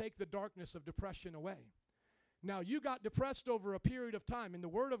 it will take the darkness of depression away. Now, you got depressed over a period of time, and the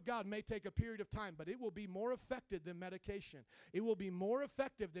Word of God may take a period of time, but it will be more effective than medication. It will be more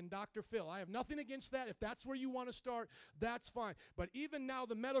effective than Dr. Phil. I have nothing against that. If that's where you want to start, that's fine. But even now,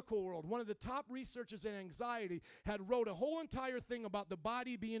 the medical world, one of the top researchers in anxiety had wrote a whole entire thing about the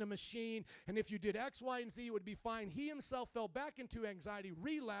body being a machine, and if you did X, Y, and Z, it would be fine. He himself fell back into anxiety,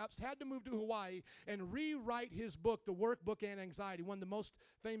 relapsed, had to move to Hawaii, and rewrite his book, The Workbook and Anxiety, one of the most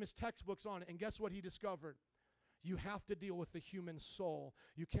famous textbooks on it. And guess what he discovered? You have to deal with the human soul.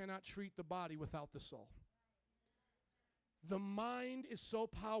 You cannot treat the body without the soul. The mind is so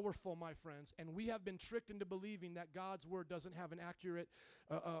powerful, my friends, and we have been tricked into believing that God's Word doesn't have an accurate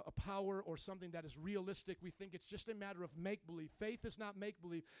a power or something that is realistic. We think it's just a matter of make-believe. Faith is not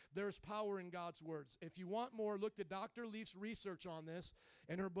make-believe. There's power in God's words. If you want more, look at Dr. Leaf's research on this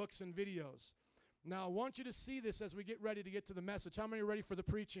in her books and videos. Now, I want you to see this as we get ready to get to the message. How many are ready for the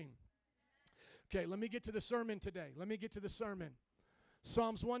preaching? Okay, let me get to the sermon today.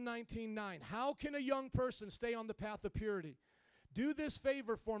 Psalms 119:9. How can a young person stay on the path of purity? Do this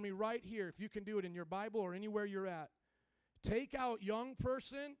favor for me right here, if you can do it in your Bible or anywhere you're at. Take out young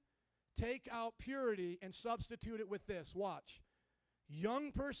person, take out purity, and substitute it with this. Watch.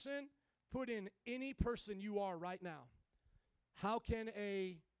 Young person, put in any person you are right now. How can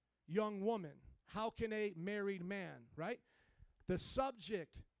a young woman? How can a married man, right? The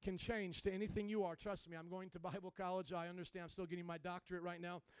subject can change to anything you are. Trust me, I'm going to Bible college. I understand. I'm still getting my doctorate right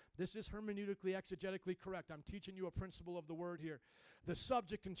now. This is hermeneutically, exegetically correct. I'm teaching you a principle of the word here. The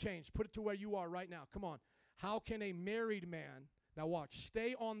subject can change. Put it to where you are right now. Come on. How can a married man, now watch,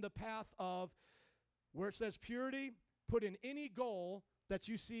 stay on the path of where it says purity? Put in any goal that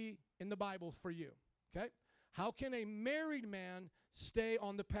you see in the Bible for you. Okay? How can a married man stay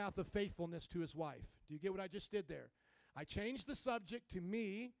on the path of faithfulness to his wife? Do you get what I just did there? I changed the subject to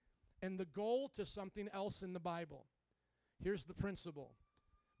me and the goal to something else in the Bible. Here's the principle.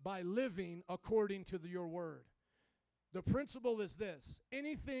 By living according to your word. The principle is this.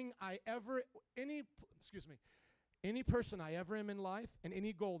 Any person I ever am in life and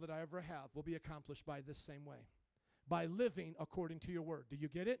any goal that I ever have will be accomplished by this same way. By living according to your word. Do you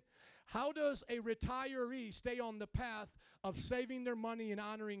get it? How does a retiree stay on the path of saving their money and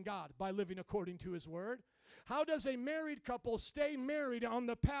honoring God? By living according to his word. How does a married couple stay married on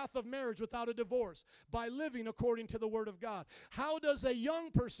the path of marriage without a divorce? By living according to the word of God. How does a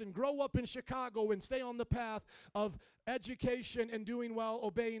young person grow up in Chicago and stay on the path of education and doing well,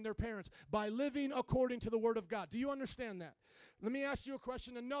 obeying their parents? By living according to the word of God. Do you understand that? Let me ask you a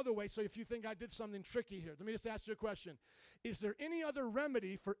question another way, so if you think I did something tricky here, let me just ask you a question. Is there any other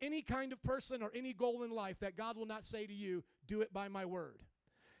remedy for any kind of person or any goal in life that God will not say to you, do it by my word?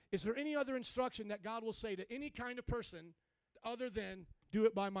 Is there any other instruction that God will say to any kind of person other than do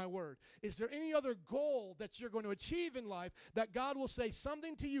it by my word? Is there any other goal that you're going to achieve in life that God will say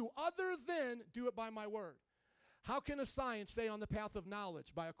something to you other than do it by my word? How can a science stay on the path of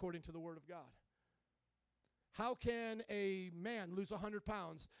knowledge? By according to the word of God. How can a man lose 100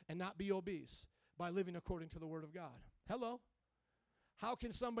 pounds and not be obese? By living according to the word of God. Hello? How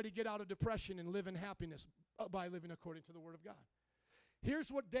can somebody get out of depression and live in happiness? By living according to the word of God.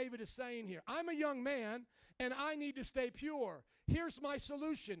 Here's what David is saying here. I'm a young man, and I need to stay pure. Here's my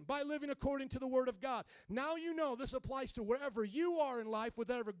solution, by living according to the word of God. Now you know this applies to wherever you are in life, with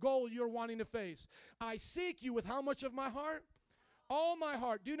whatever goal you're wanting to face. I seek you with how much of my heart? All my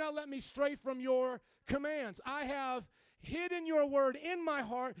heart. Do not let me stray from your commands. I have hidden your word in my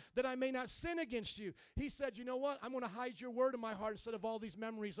heart that I may not sin against you. He said, you know what? I'm going to hide your word in my heart instead of all these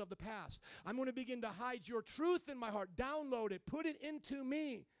memories of the past. I'm going to begin to hide your truth in my heart. Download it. Put it into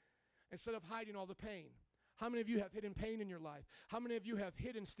me instead of hiding all the pain. How many of you have hidden pain in your life? How many of you have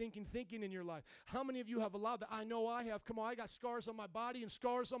hidden stinking thinking in your life? How many of you have allowed that? I know I have. Come on, I got scars on my body and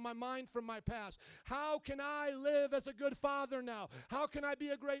scars on my mind from my past. How can I live as a good father now? How can I be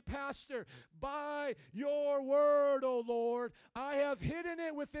a great pastor? By your word, O Lord. I have hidden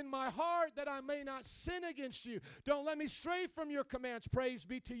it within my heart that I may not sin against you. Don't let me stray from your commands. Praise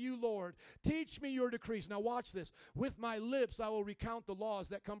be to you, Lord. Teach me your decrees. Now watch this. With my lips I will recount the laws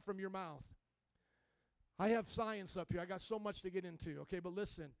that come from your mouth. I have science up here. I got so much to get into, okay? But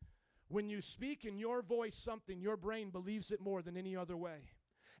listen, when you speak in your voice something, your brain believes it more than any other way.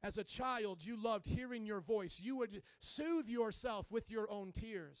 As a child, you loved hearing your voice. You would soothe yourself with your own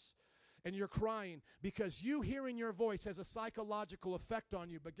tears. And you're crying because you hearing your voice has a psychological effect on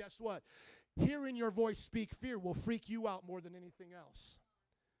you. But guess what? Hearing your voice speak fear will freak you out more than anything else.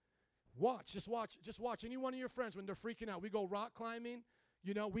 Just watch any one of your friends when they're freaking out. We go rock climbing.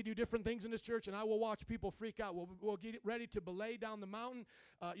 You know, we do different things in this church, and I will watch people freak out. We'll get ready to belay down the mountain,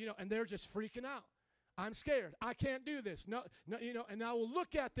 and they're just freaking out. I'm scared. I can't do this. No, and I will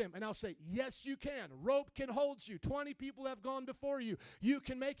look at them, and I'll say, yes, you can. Rope can hold you. 20 people have gone before you. You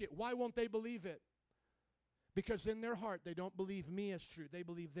can make it. Why won't they believe it? Because in their heart, they don't believe me as true. They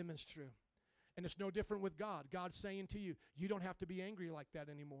believe them as true. And it's no different with God. God's saying to you, you don't have to be angry like that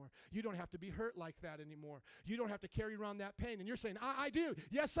anymore. You don't have to be hurt like that anymore. You don't have to carry around that pain. And you're saying, I do.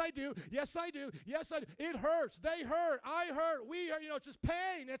 Yes, I do. Yes, I do. Yes, I do. It hurts. They hurt. I hurt. We hurt. It's just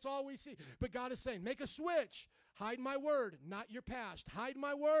pain. That's all we see. But God is saying, make a switch. Hide my word, not your past. Hide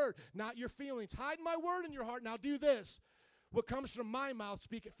my word, not your feelings. Hide my word in your heart. Now do this. What comes from my mouth,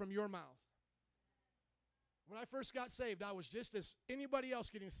 speak it from your mouth. When I first got saved, I was just as anybody else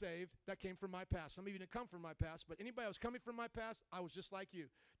getting saved that came from my past. Some of you didn't come from my past, but anybody else coming from my past, I was just like you.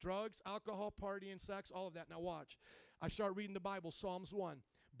 Drugs, alcohol, partying, sex, all of that. Now watch. I start reading the Bible, Psalms 1.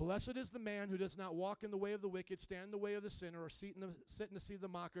 Blessed is the man who does not walk in the way of the wicked, stand in the way of the sinner, or sit in the seat of the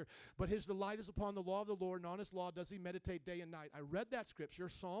mocker, but his delight is upon the law of the Lord, and on his law does he meditate day and night. I read that scripture,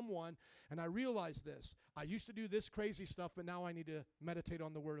 Psalm 1, and I realized this. I used to do this crazy stuff, but now I need to meditate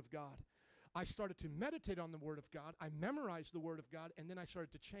on the Word of God. I started to meditate on the Word of God. I memorized the Word of God, and then I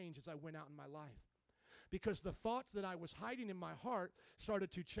started to change as I went out in my life. because the thoughts that I was hiding in my heart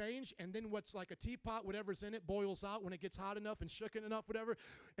started to change, and then what's like a teapot, whatever's in it, boils out when it gets hot enough and shooken enough, whatever.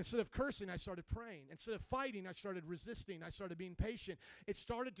 Instead of cursing, I started praying. Instead of fighting, I started resisting. I started being patient. It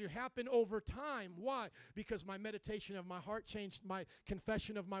started to happen over time. Why? Because my meditation of my heart changed. My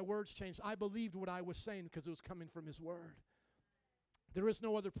confession of my words changed. I believed what I was saying because it was coming from His Word. There is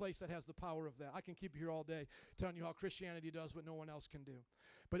no other place that has the power of that. I can keep you here all day telling you how Christianity does what no one else can do.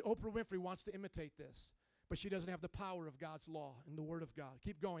 But Oprah Winfrey wants to imitate this, but she doesn't have the power of God's law and the Word of God.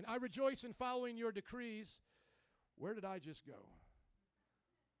 Keep going. I rejoice in following your decrees. Where did I just go?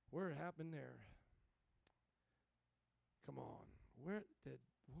 Where it happened there? Come on. What?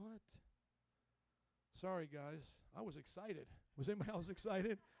 Sorry, guys. I was excited. Was anybody else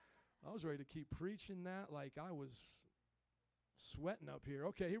excited? I was ready to keep preaching that like I was sweating up here.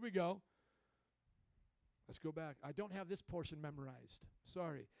 Okay, here we go. Let's go back. I don't have this portion memorized.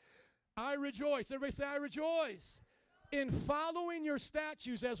 Sorry. I rejoice. Everybody say, I rejoice in following your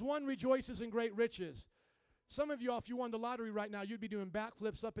statutes as one rejoices in great riches. Some of you, if you won the lottery right now, you'd be doing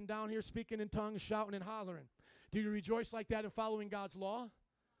backflips up and down here, speaking in tongues, shouting and hollering. Do you rejoice like that in following God's law?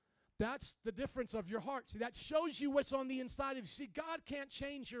 That's the difference of your heart. See, that shows you what's on the inside of you. See, God can't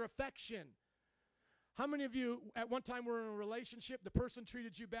change your affection. How many of you at one time were in a relationship, the person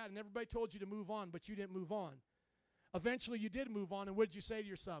treated you bad, and everybody told you to move on, but you didn't move on? Eventually, you did move on, and what did you say to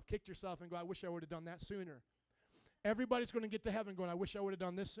yourself? Kicked yourself and go, I wish I would have done that sooner. Everybody's going to get to heaven going, I wish I would have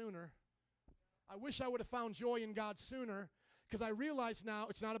done this sooner. I wish I would have found joy in God sooner, because I realize now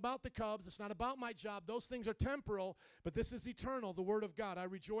it's not about the Cubs, it's not about my job. Those things are temporal, but this is eternal, the Word of God. I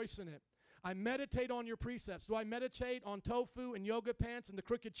rejoice in it. I meditate on your precepts. Do I meditate on tofu and yoga pants and the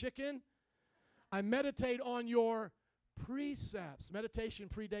crooked chicken? I meditate on your precepts. Meditation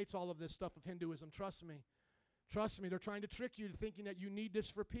predates all of this stuff of Hinduism. Trust me. Trust me. They're trying to trick you to thinking that you need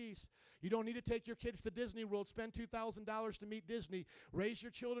this for peace. You don't need to take your kids to Disney World, spend $2,000 to meet Disney. Raise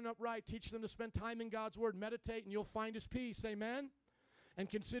your children upright. Teach them to spend time in God's Word. Meditate, and you'll find His peace. Amen? And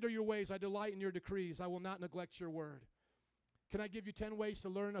consider your ways. I delight in your decrees. I will not neglect your word. Can I give you 10 ways to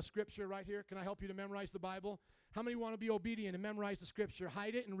learn a scripture right here? Can I help you to memorize the Bible? How many want to be obedient and memorize the scripture?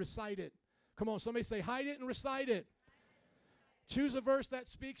 Hide it and recite it. Come on, somebody say, hide it and recite it. Choose a verse that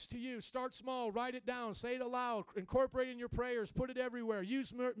speaks to you. Start small. Write it down. Say it aloud. Incorporate it in your prayers. Put it everywhere.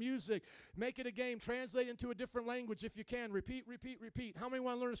 Use music. Make it a game. Translate it into a different language if you can. Repeat, repeat, repeat. How many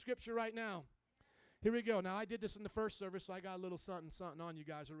want to learn a scripture right now? Here we go. Now, I did this in the first service, so I got a little something on you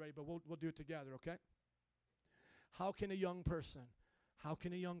guys already, but we'll do it together, okay? How can a young person, I'm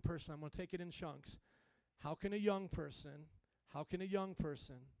going to take it in chunks. How can a young person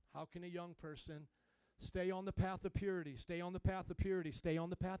stay on the path of purity? Stay on the path of purity. Stay on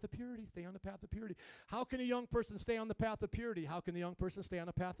the path of purity. Stay on the path of purity. How can a young person stay on the path of purity? How can the young person stay on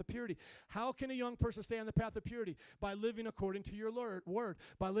the path of purity? How can a young person stay on the path of purity? By living according to your word.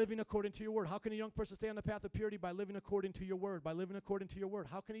 By living according to your word. How can a young person stay on the path of purity? By living according to your word. By living according to your word.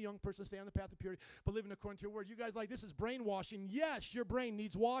 How can a young person stay on the path of purity? By living according to your word. You guys like, this is brainwashing. Yes, your brain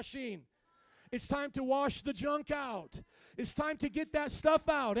needs washing. It's time to wash the junk out. It's time to get that stuff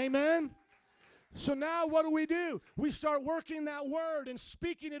out. Amen? So now what do? We start working that word and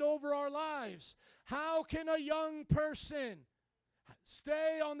speaking it over our lives. How can a young person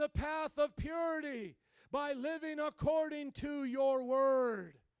stay on the path of purity? By living according to your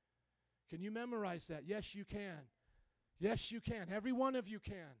word. Can you memorize that? Yes, you can. Yes, you can. Every one of you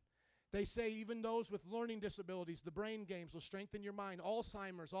can. They say even those with learning disabilities, the brain games will strengthen your mind.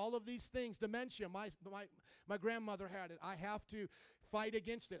 Alzheimer's, all of these things, dementia. My grandmother had it. I have to fight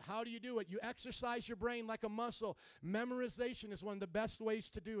against it. How do you do it? You exercise your brain like a muscle. Memorization is one of the best ways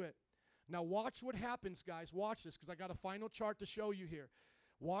to do it. Now watch what happens, guys. Watch this, because I got a final chart to show you here.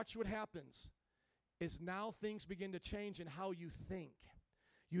 Watch what happens is now things begin to change in how you think.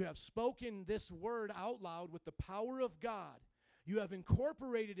 You have spoken this word out loud with the power of God. You have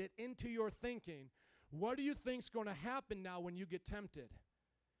incorporated it into your thinking. What do you think is going to happen now when you get tempted?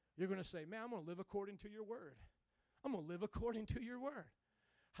 You're going to say, man, I'm going to live according to your word. I'm going to live according to your word.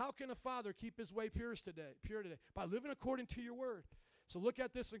 How can a father keep his way pure today? By living according to your word. So look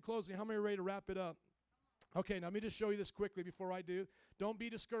at this in closing. How many are ready to wrap it up? Okay, now let me just show you this quickly before I do. Don't be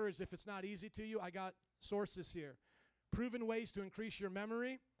discouraged if it's not easy to you. I got sources here. Proven ways to increase your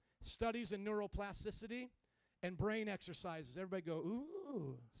memory, studies in neuroplasticity, and brain exercises. Everybody go,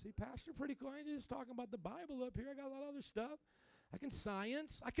 ooh, see, Pastor, pretty cool. I ain't just talking about the Bible up here. I got a lot of other stuff. I can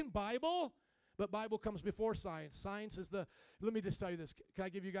science. I can Bible. But Bible comes before science. Science is let me just tell you this. Can I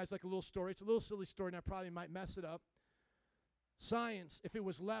give you guys like a little story? It's a little silly story, and I probably might mess it up. Science, if it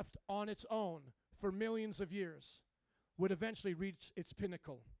was left on its own for millions of years, would eventually reach its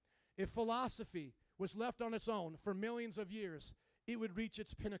pinnacle. If philosophy was left on its own for millions of years, it would reach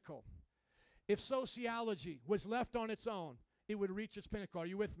its pinnacle. If sociology was left on its own, it would reach its pinnacle. Are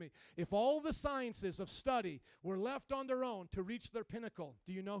you with me? If all the sciences of study were left on their own to reach their pinnacle,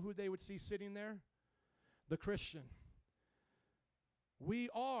 do you know who they would see sitting there? The Christian. We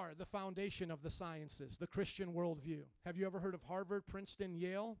are the foundation of the sciences, the Christian worldview. Have you ever heard of Harvard, Princeton,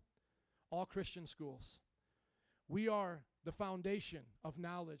 Yale? All Christian schools. We are the foundation of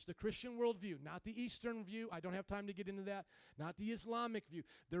knowledge, the Christian worldview, not the Eastern view. I don't have time to get into that. Not the Islamic view.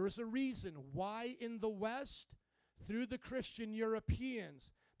 There is a reason why in the West, through the Christian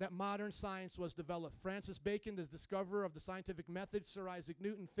Europeans, that modern science was developed. Francis Bacon, the discoverer of the scientific method, Sir Isaac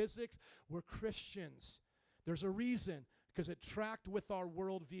Newton, physics, were Christians. There's a reason, because it tracked with our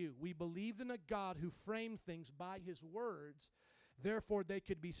worldview. We believed in a God who framed things by his words. Therefore, they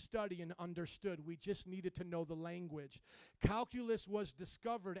could be studied and understood. We just needed to know the language. Calculus was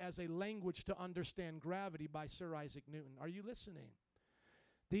discovered as a language to understand gravity by Sir Isaac Newton. Are you listening?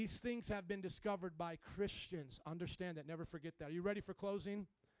 These things have been discovered by Christians. Understand that. Never forget that. Are you ready for closing?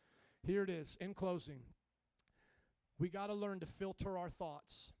 Here it is. In closing, we got to learn to filter our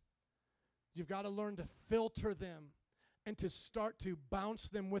thoughts. You've got to learn to filter them and to start to bounce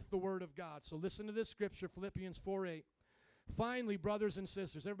them with the Word of God. So listen to this scripture, Philippians 4:8. Finally, brothers and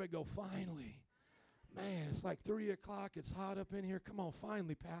sisters, everybody go, finally. Man, it's like 3 o'clock. It's hot up in here. Come on,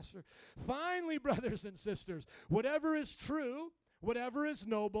 finally, Pastor. Finally, brothers and sisters, whatever is true, whatever is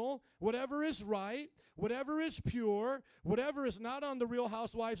noble, whatever is right, whatever is pure, whatever is not on the Real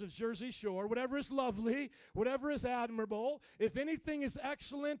Housewives of Jersey Shore, whatever is lovely, whatever is admirable, if anything is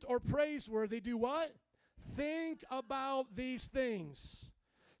excellent or praiseworthy, do what? Think about these things.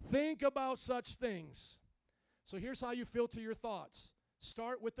 Think about such things. So here's how you filter your thoughts.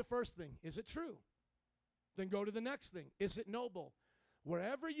 Start with the first thing. Is it true? Then go to the next thing. Is it noble?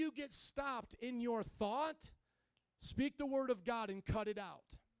 Wherever you get stopped in your thought, speak the word of God and cut it out.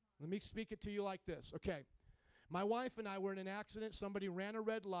 Let me speak it to you like this. Okay. My wife and I were in an accident. Somebody ran a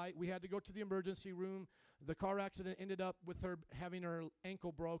red light. We had to go to the emergency room. The car accident ended up with her having her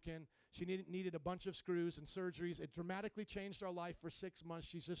ankle broken. She needed a bunch of screws and surgeries. It dramatically changed our life for 6 months.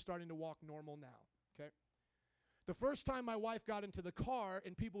 She's just starting to walk normal now. Okay. The first time my wife got into the car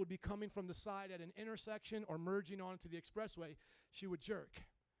and people would be coming from the side at an intersection or merging onto the expressway, she would jerk.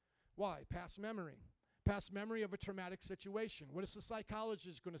 Why? Past memory. Past memory of a traumatic situation. What is the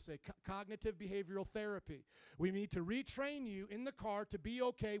psychologist going to say? Cognitive behavioral therapy. We need to retrain you in the car to be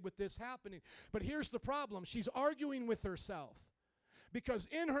okay with this happening. But here's the problem. She's arguing with herself. Because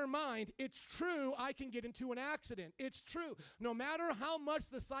in her mind, it's true I can get into an accident. It's true. No matter how much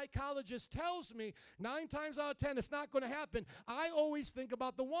the psychologist tells me, 9 times out of 10, it's not going to happen. I always think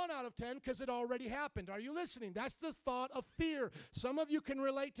about the 1 out of 10 because it already happened. Are you listening? That's the thought of fear. Some of you can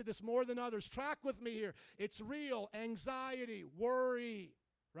relate to this more than others. Track with me here. It's real. Anxiety, worry,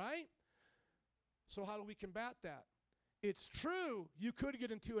 right? So how do we combat that? It's true you could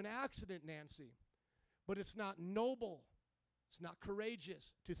get into an accident, Nancy, but it's not noble. It's not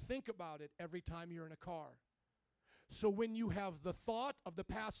courageous to think about it every time you're in a car. So when you have the thought of the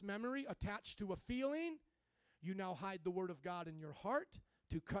past memory attached to a feeling, you now hide the word of God in your heart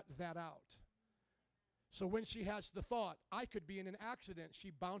to cut that out. So when she has the thought, I could be in an accident,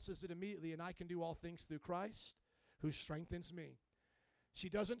 she bounces it immediately, and I can do all things through Christ who strengthens me. She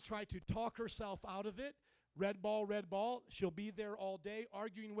doesn't try to talk herself out of it. Red ball, red ball. She'll be there all day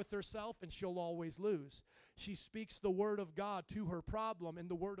arguing with herself, and she'll always lose. She speaks the word of God to her problem, and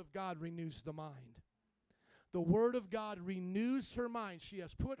the word of God renews the mind. The word of God renews her mind. She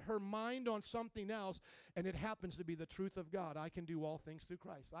has put her mind on something else, and it happens to be the truth of God. I can do all things through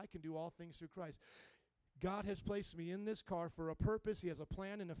Christ. I can do all things through Christ. God has placed me in this car for a purpose. He has a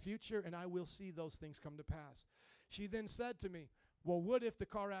plan and a future, and I will see those things come to pass. She then said to me, well, what if the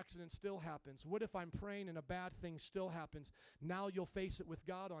car accident still happens? What if I'm praying and a bad thing still happens? Now you'll face it with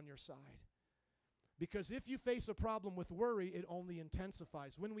God on your side. Because if you face a problem with worry, it only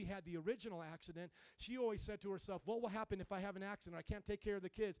intensifies. When we had the original accident, she always said to herself, what will happen if I have an accident? I can't take care of the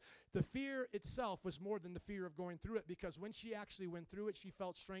kids. The fear itself was more than the fear of going through it, because when she actually went through it, she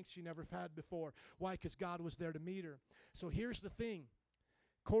felt strength she never had before. Why? Because God was there to meet her. So here's the thing.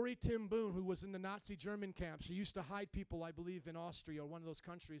 Corrie ten Boom, who was in the Nazi German camp, she used to hide people, I believe, in Austria or one of those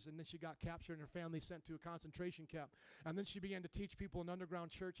countries, and then she got captured and her family sent to a concentration camp. And then she began to teach people in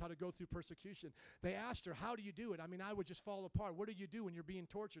underground church how to go through persecution. They asked her, how do you do it? I mean, I would just fall apart. What do you do when you're being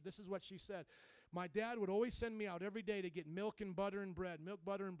tortured? This is what she said. My dad would always send me out every day to get milk, butter, and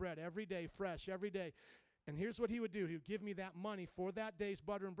bread every day, fresh, every day. And here's what he would do. He would give me that money for that day's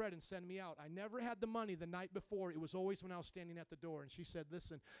butter and bread and send me out. I never had the money the night before. It was always when I was standing at the door. And she said,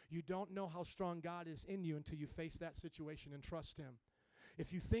 listen, you don't know how strong God is in you until you face that situation and trust him.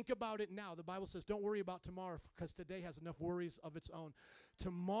 If you think about it now, the Bible says don't worry about tomorrow because today has enough worries of its own.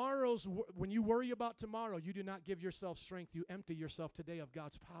 When you worry about tomorrow, you do not give yourself strength. You empty yourself today of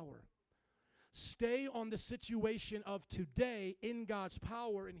God's power. Stay on the situation of today in God's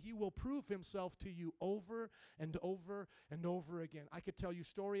power, and he will prove himself to you over and over and over again. I could tell you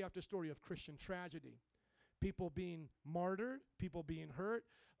story after story of Christian tragedy. People being martyred, people being hurt.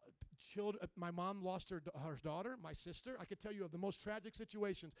 My mom lost her daughter, my sister. I could tell you of the most tragic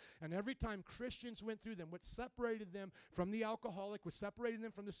situations. And every time Christians went through them, what separated them from the alcoholic, what separated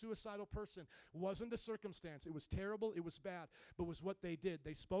them from the suicidal person, wasn't the circumstance. It was terrible, it was bad, but was what they did.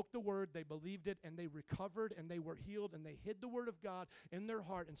 They spoke the word, they believed it, and they recovered, and they were healed, and they hid the word of God in their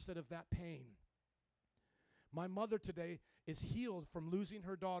heart instead of that pain. My mother today is healed from losing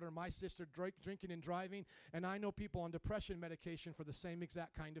her daughter, my sister drinking and driving, and I know people on depression medication for the same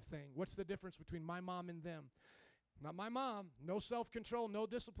exact kind of thing. What's the difference between my mom and them? Not my mom, no self-control, no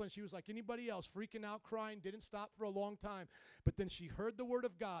discipline. She was like anybody else, freaking out, crying, didn't stop for a long time. But then she heard the word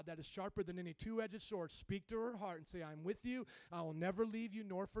of God that is sharper than any two-edged sword speak to her heart and say, I'm with you. I will never leave you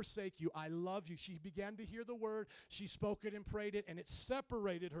nor forsake you. I love you. She began to hear the word. She spoke it and prayed it, and it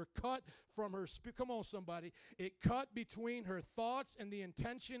separated her, cut from her, come on somebody, it cut between her thoughts and the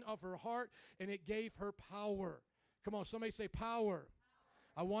intention of her heart, and it gave her power. Come on, somebody say power.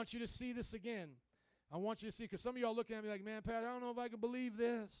 I want you to see this again. I want you to see, because some of y'all looking at me like, man, Pat, I don't know if I can believe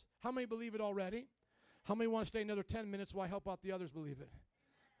this. How many believe it already? How many want to stay another 10 minutes while I help out the others believe it?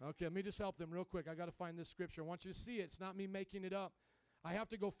 Okay, let me just help them real quick. I got to find this scripture. I want you to see it. It's not me making it up. I have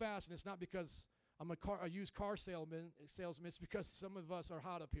to go fast, and it's not because I'm a used car salesman. It's because some of us are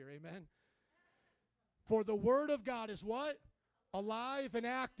hot up here. Amen? For the word of God is what? Alive and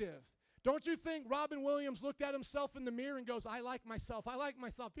active. Don't you think Robin Williams looked at himself in the mirror and goes, I like myself. I like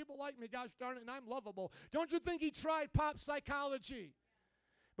myself. People like me. Gosh darn it, and I'm lovable. Don't you think he tried pop psychology?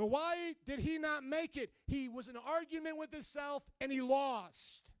 But why did he not make it? He was in an argument with himself, and he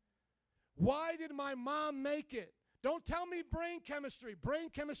lost. Why did my mom make it? Don't tell me brain chemistry. Brain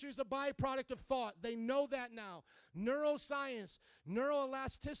chemistry is a byproduct of thought. They know that now. Neuroscience,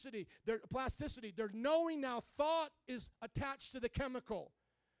 neuroelasticity, plasticity. They're knowing now thought is attached to the chemical.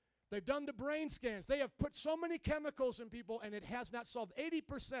 They've done the brain scans. They have put so many chemicals in people, and it has not solved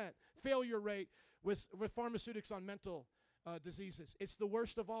 80% failure rate with pharmaceutics on mental diseases. It's the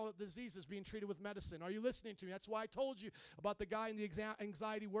worst of all diseases being treated with medicine. Are you listening to me? That's why I told you about the guy in the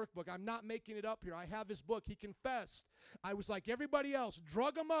anxiety workbook. I'm not making it up here. I have his book. He confessed. I was like everybody else.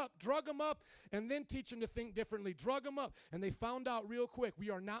 Drug him up, and then teach him to think differently. Drug him up. And they found out real quick, we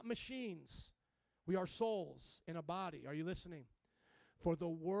are not machines. We are souls in a body. Are you listening? For the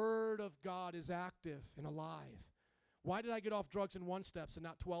word of God is active and alive. Why did I get off drugs in 1 steps and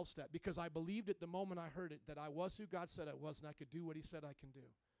not 12 steps? Because I believed it the moment I heard it, that I was who God said I was, and I could do what he said I can do.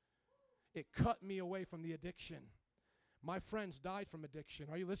 It cut me away from the addiction. My friends died from addiction.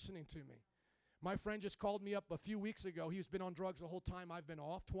 Are you listening to me? My friend just called me up a few weeks ago. He's been on drugs the whole time I've been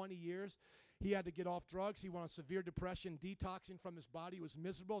off, 20 years. He had to get off drugs. He went on severe depression, detoxing from his body. He was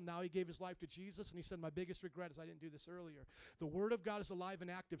miserable. Now he gave his life to Jesus, and he said, my biggest regret is I didn't do this earlier. The word of God is alive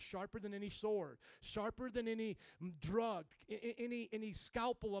and active, sharper than any sword, sharper than any drug, any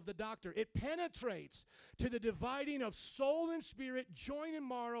scalpel of the doctor. It penetrates to the dividing of soul and spirit, joint and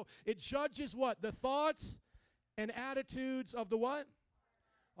marrow. It judges what? The thoughts and attitudes of the what?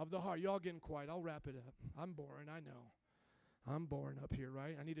 Of the heart. Y'all getting quiet. I'll wrap it up. I'm boring, I know. I'm boring up here,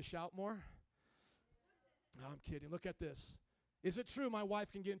 right? I need to shout more? No, I'm kidding. Look at this. Is it true my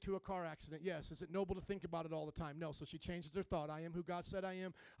wife can get into a car accident? Yes. Is it noble to think about it all the time? No. So she changes her thought. I am who God said I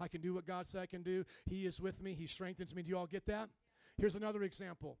am. I can do what God said I can do. He is with me. He strengthens me. Do you all get that? Here's another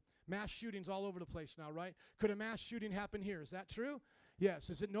example. Mass shootings all over the place now, right? Could a mass shooting happen here? Is that true? Yes.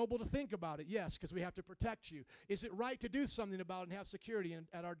 Is it noble to think about it? Yes, because we have to protect you. Is it right to do something about it and have security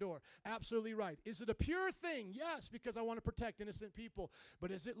at our door? Absolutely right. Is it a pure thing? Yes, because I want to protect innocent people.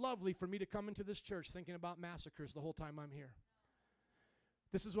 But is it lovely for me to come into this church thinking about massacres the whole time I'm here?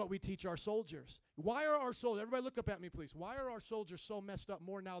 This is what we teach our soldiers. Why are our soldiers, everybody look up at me please, why are our soldiers so messed up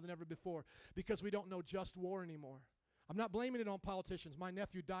more now than ever before? Because we don't know just war anymore. I'm not blaming it on politicians. My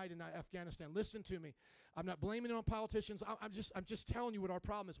nephew died in Afghanistan. Listen to me. I'm not blaming it on politicians. I'm just telling you what our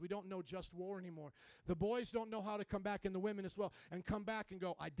problem is. We don't know just war anymore. The boys don't know how to come back, and the women as well, and come back and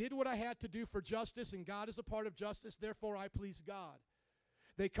go, I did what I had to do for justice, and God is a part of justice, therefore I please God.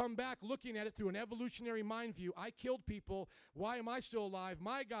 They come back looking at it through an evolutionary mind view. I killed people. Why am I still alive?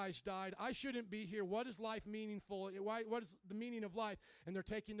 My guys died. I shouldn't be here. What is life meaningful? What is the meaning of life? And they're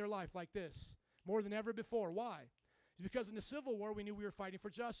taking their life like this more than ever before. Why? It's because in the Civil War, we knew we were fighting for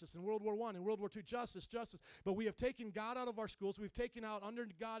justice. In World War I, in World War II, justice. But we have taken God out of our schools. We've taken out under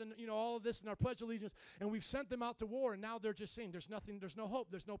God and all of this in our Pledge of Allegiance, and we've sent them out to war, and now they're just saying there's nothing, there's no hope,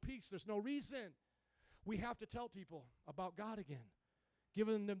 there's no peace, there's no reason. We have to tell people about God again,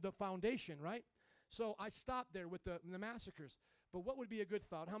 giving them the foundation, right? So I stopped there with the massacres. But what would be a good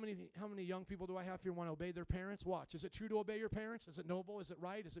thought? How many young people do I have here who want to obey their parents? Watch. Is it true to obey your parents? Is it noble? Is it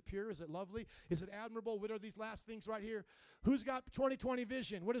right? Is it pure? Is it lovely? Is it admirable? What are these last things right here? Who's got 20/20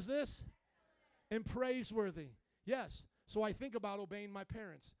 vision? What is this? And praiseworthy. Yes. So I think about obeying my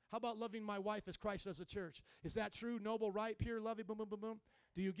parents. How about loving my wife as Christ does the church? Is that true, noble, right, pure, loving, boom, boom, boom, boom?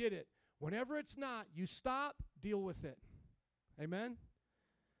 Do you get it? Whenever it's not, you stop, deal with it. Amen?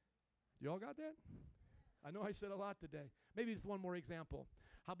 You all got that? I know I said a lot today. Maybe just one more example.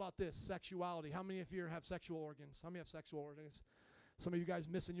 How about this? Sexuality. How many of you have sexual organs? How many have sexual organs? Some of you guys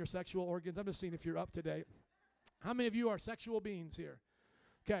missing your sexual organs. I'm just seeing if you're up to date. How many of you are sexual beings here?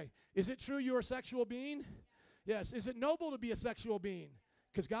 Okay. Is it true you're a sexual being? Yes. Is it noble to be a sexual being?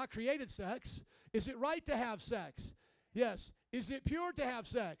 Because God created sex. Is it right to have sex? Yes. Is it pure to have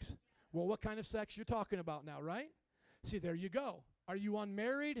sex? Well, what kind of sex you're talking about now, right? See, there you go. Are you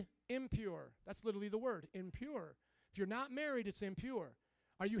unmarried? Impure. That's literally the word, impure. If you're not married, it's impure.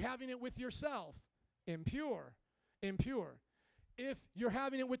 Are you having it with yourself? Impure. Impure. If you're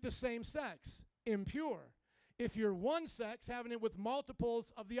having it with the same sex, impure. If you're one sex, having it with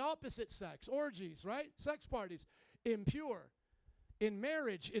multiples of the opposite sex, orgies, right? Sex parties, impure. In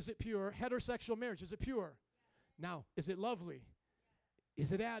marriage, is it pure? Heterosexual marriage, is it pure? Now, is it lovely?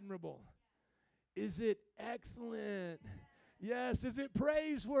 Is it admirable? Is it excellent? Yes. Is it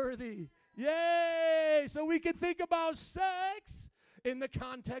praiseworthy? Yay! So we can think about sex in the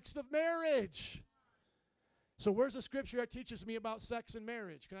context of marriage. So where's the scripture that teaches me about sex and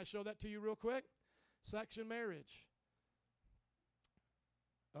marriage? Can I show that to you real quick? Sex and marriage.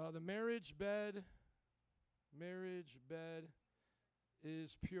 The marriage bed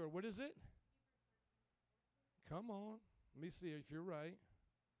is pure. What is it? Come on. Let me see if you're right.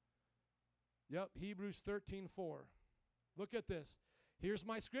 Yep, Hebrews 13:4. Look at this. Here's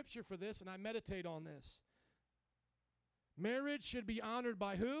my scripture for this, and I meditate on this. Marriage should be honored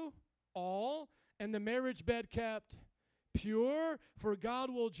by who? All, and the marriage bed kept pure, for God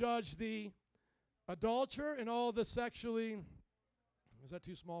will judge the adulterer and all the sexually. Is that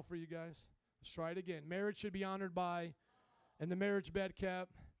too small for you guys? Let's try it again. Marriage should be honored by, and the marriage bed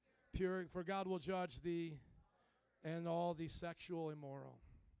kept pure, for God will judge the, and all the sexual immoral.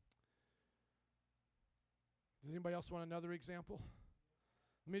 Does anybody else want another example?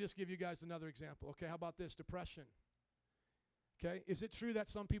 Let me just give you guys another example. Okay, how about this? Depression. Okay, is it true that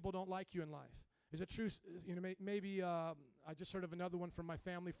some people don't like you in life? Is it true, maybe I just heard of another one from my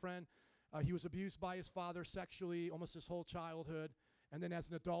family friend. He was abused by his father sexually almost his whole childhood, and then as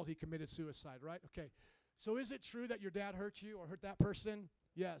an adult he committed suicide, right? Okay, so is it true that your dad hurt you or hurt that person?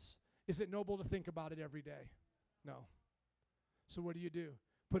 Yes. Is it noble to think about it every day? No. So what do?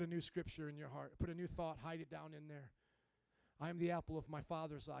 Put a new scripture in your heart. Put a new thought, hide it down in there. I am the apple of my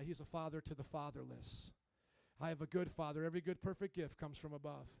Father's eye. He's a father to the fatherless. I have a good Father. Every good, perfect gift comes from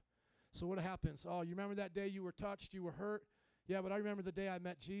above. So what happens? Oh, you remember that day you were touched, you were hurt? Yeah, but I remember the day I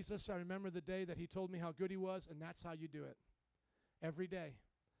met Jesus. I remember the day that he told me how good he was, and that's how you do it. Every day.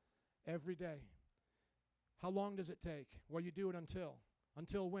 Every day. How long does it take? Well, you do it until.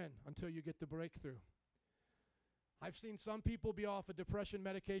 Until when? Until you get the breakthrough. I've seen some people be off a depression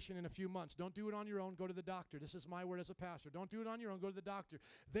medication in a few months. Don't do it on your own. Go to the doctor. This is my word as a pastor. Don't do it on your own. Go to the doctor.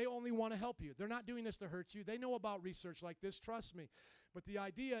 They only want to help you. They're not doing this to hurt you. They know about research like this. Trust me. But the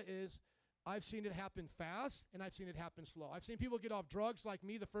idea is I've seen it happen fast, and I've seen it happen slow. I've seen people get off drugs like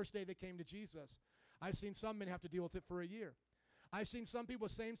me the first day they came to Jesus. I've seen some men have to deal with it for a year. I've seen some people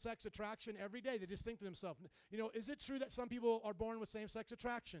with same-sex attraction every day. They just think to themselves, is it true that some people are born with same-sex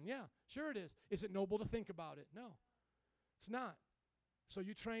attraction? Yeah, sure it is. Is it noble to think about it? No. It's not. So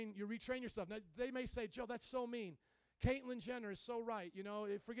you retrain yourself. Now, they may say, Joe, that's so mean. Caitlyn Jenner is so right.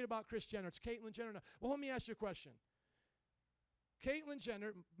 Forget about Kris Jenner. It's Caitlyn Jenner. Well, let me ask you a question. Caitlyn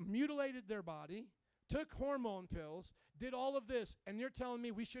Jenner mutilated their body, took hormone pills, did all of this, and you're telling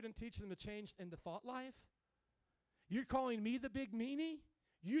me we shouldn't teach them to change in the thought life? You're calling me the big meanie?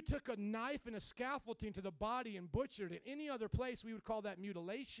 You took a knife and a scaffolding to the body and butchered it. Any other place, we would call that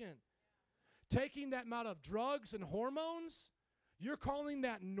mutilation. Taking that amount of drugs and hormones, you're calling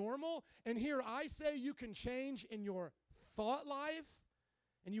that normal? And here I say you can change in your thought life?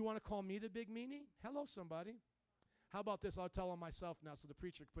 And you want to call me the big meanie? Hello, somebody. How about this? I'll tell on myself now so the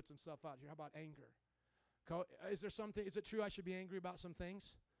preacher puts himself out here. How about anger? Is it true I should be angry about some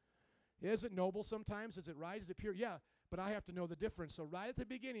things? Is it noble sometimes? Is it right? Is it pure? Yeah, but I have to know the difference. So right at the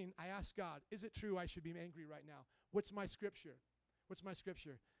beginning, I ask God, is it true I should be angry right now? What's my scripture? What's my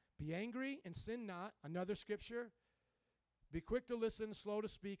scripture? Be angry and sin not. Another scripture. Be quick to listen, slow to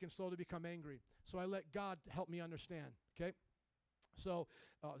speak, and slow to become angry. So I let God help me understand, okay? So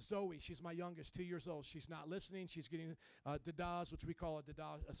Zoe, she's my youngest, 2 years old. She's not listening. She's getting dadas, which we call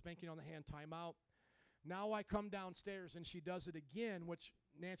a spanking on the hand, timeout. Now I come downstairs, and she does it again, which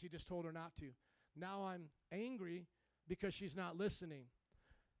Nancy just told her not to. Now I'm angry because she's not listening.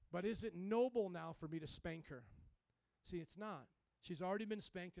 But is it noble now for me to spank her? See, it's not. She's already been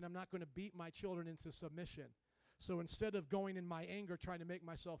spanked, and I'm not going to beat my children into submission. So instead of going in my anger, trying to make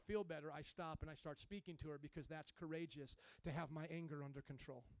myself feel better, I stop and I start speaking to her because that's courageous to have my anger under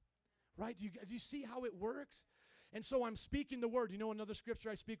control. Right? Do you see how it works? And so I'm speaking the word. You know another scripture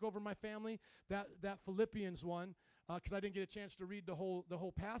I speak over my family? That Philippians one, because I didn't get a chance to read the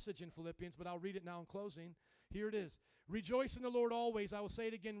whole passage in Philippians, but I'll read it now in closing. Here it is. Rejoice in the Lord always. I will say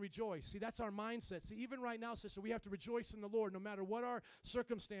it again, rejoice. See, that's our mindset. See, even right now, sister, we have to rejoice in the Lord no matter what our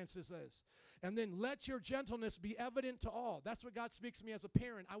circumstances is. And then let your gentleness be evident to all. That's what God speaks to me as a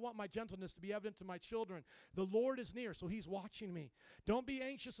parent. I want my gentleness to be evident to my children. The Lord is near, so he's watching me. Don't be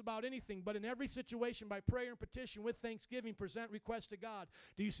anxious about anything, but in every situation, by prayer and petition with thanksgiving, present requests to God.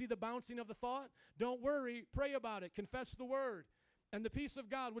 Do you see the bouncing of the thought? Don't worry. Pray about it. Confess the word. And the peace of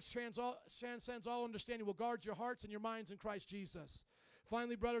God, which transcends all understanding, will guard your hearts and your minds in Christ Jesus.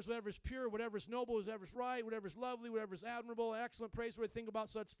 Finally, brothers, whatever is pure, whatever is noble, whatever is right, whatever is lovely, whatever is admirable, excellent, praiseworthy, think about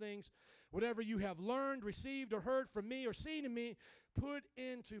such things. Whatever you have learned, received, or heard from me, or seen in me, put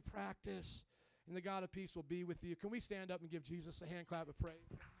into practice. And the God of peace will be with you. Can we stand up and give Jesus a hand clap of praise?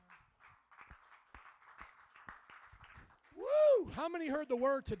 Woo! How many heard the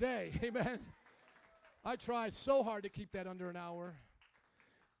word today? Amen. I tried so hard to keep that under an hour.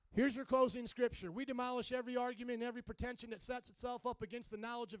 Here's your closing scripture. We demolish every argument and every pretension that sets itself up against the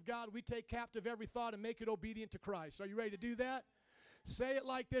knowledge of God. We take captive every thought and make it obedient to Christ. Are you ready to do that? Say it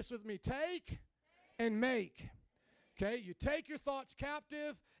like this with me. Take and make. Okay? You take your thoughts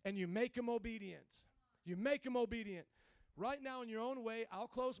captive and you make them obedient. You make them obedient. Right now in your own way, I'll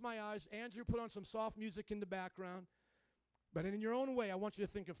close my eyes. Andrew, put on some soft music in the background. But in your own way, I want you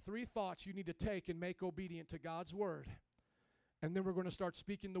to think of 3 thoughts you need to take and make obedient to God's word. And then we're going to start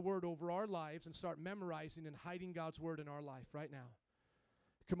speaking the word over our lives and start memorizing and hiding God's word in our life right now.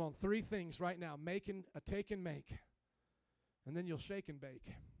 Come on, 3 things right now. Take and make. And then you'll shake and bake.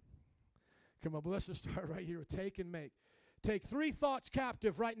 Come on, but let's just start right here with take and make. Take 3 thoughts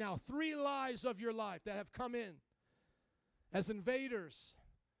captive right now. 3 lies of your life that have come in as invaders.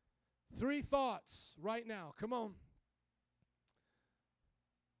 3 thoughts right now. Come on.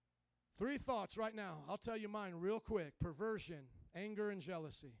 3 thoughts right now. I'll tell you mine real quick. Perversion, anger, and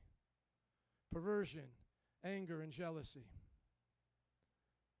jealousy. Perversion, anger, and jealousy.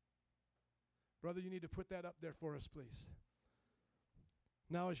 Brother, you need to put that up there for us, please.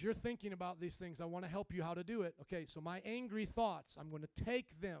 Now, as you're thinking about these things, I want to help you how to do it. Okay, so my angry thoughts, I'm going to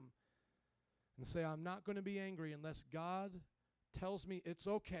take them and say, I'm not going to be angry unless God tells me it's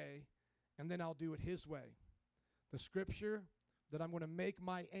okay, and then I'll do it his way. The scripture that I'm going to make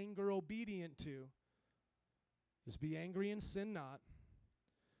my anger obedient to is be angry and sin not.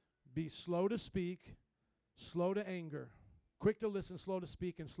 Be slow to speak, slow to anger. Quick to listen, slow to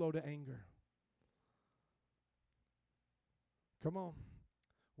speak, and slow to anger. Come on.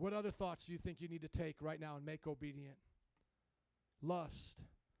 What other thoughts do you think you need to take right now and make obedient? Lust.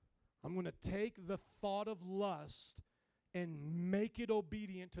 I'm going to take the thought of lust and make it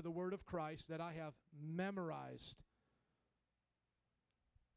obedient to the word of Christ that I have memorized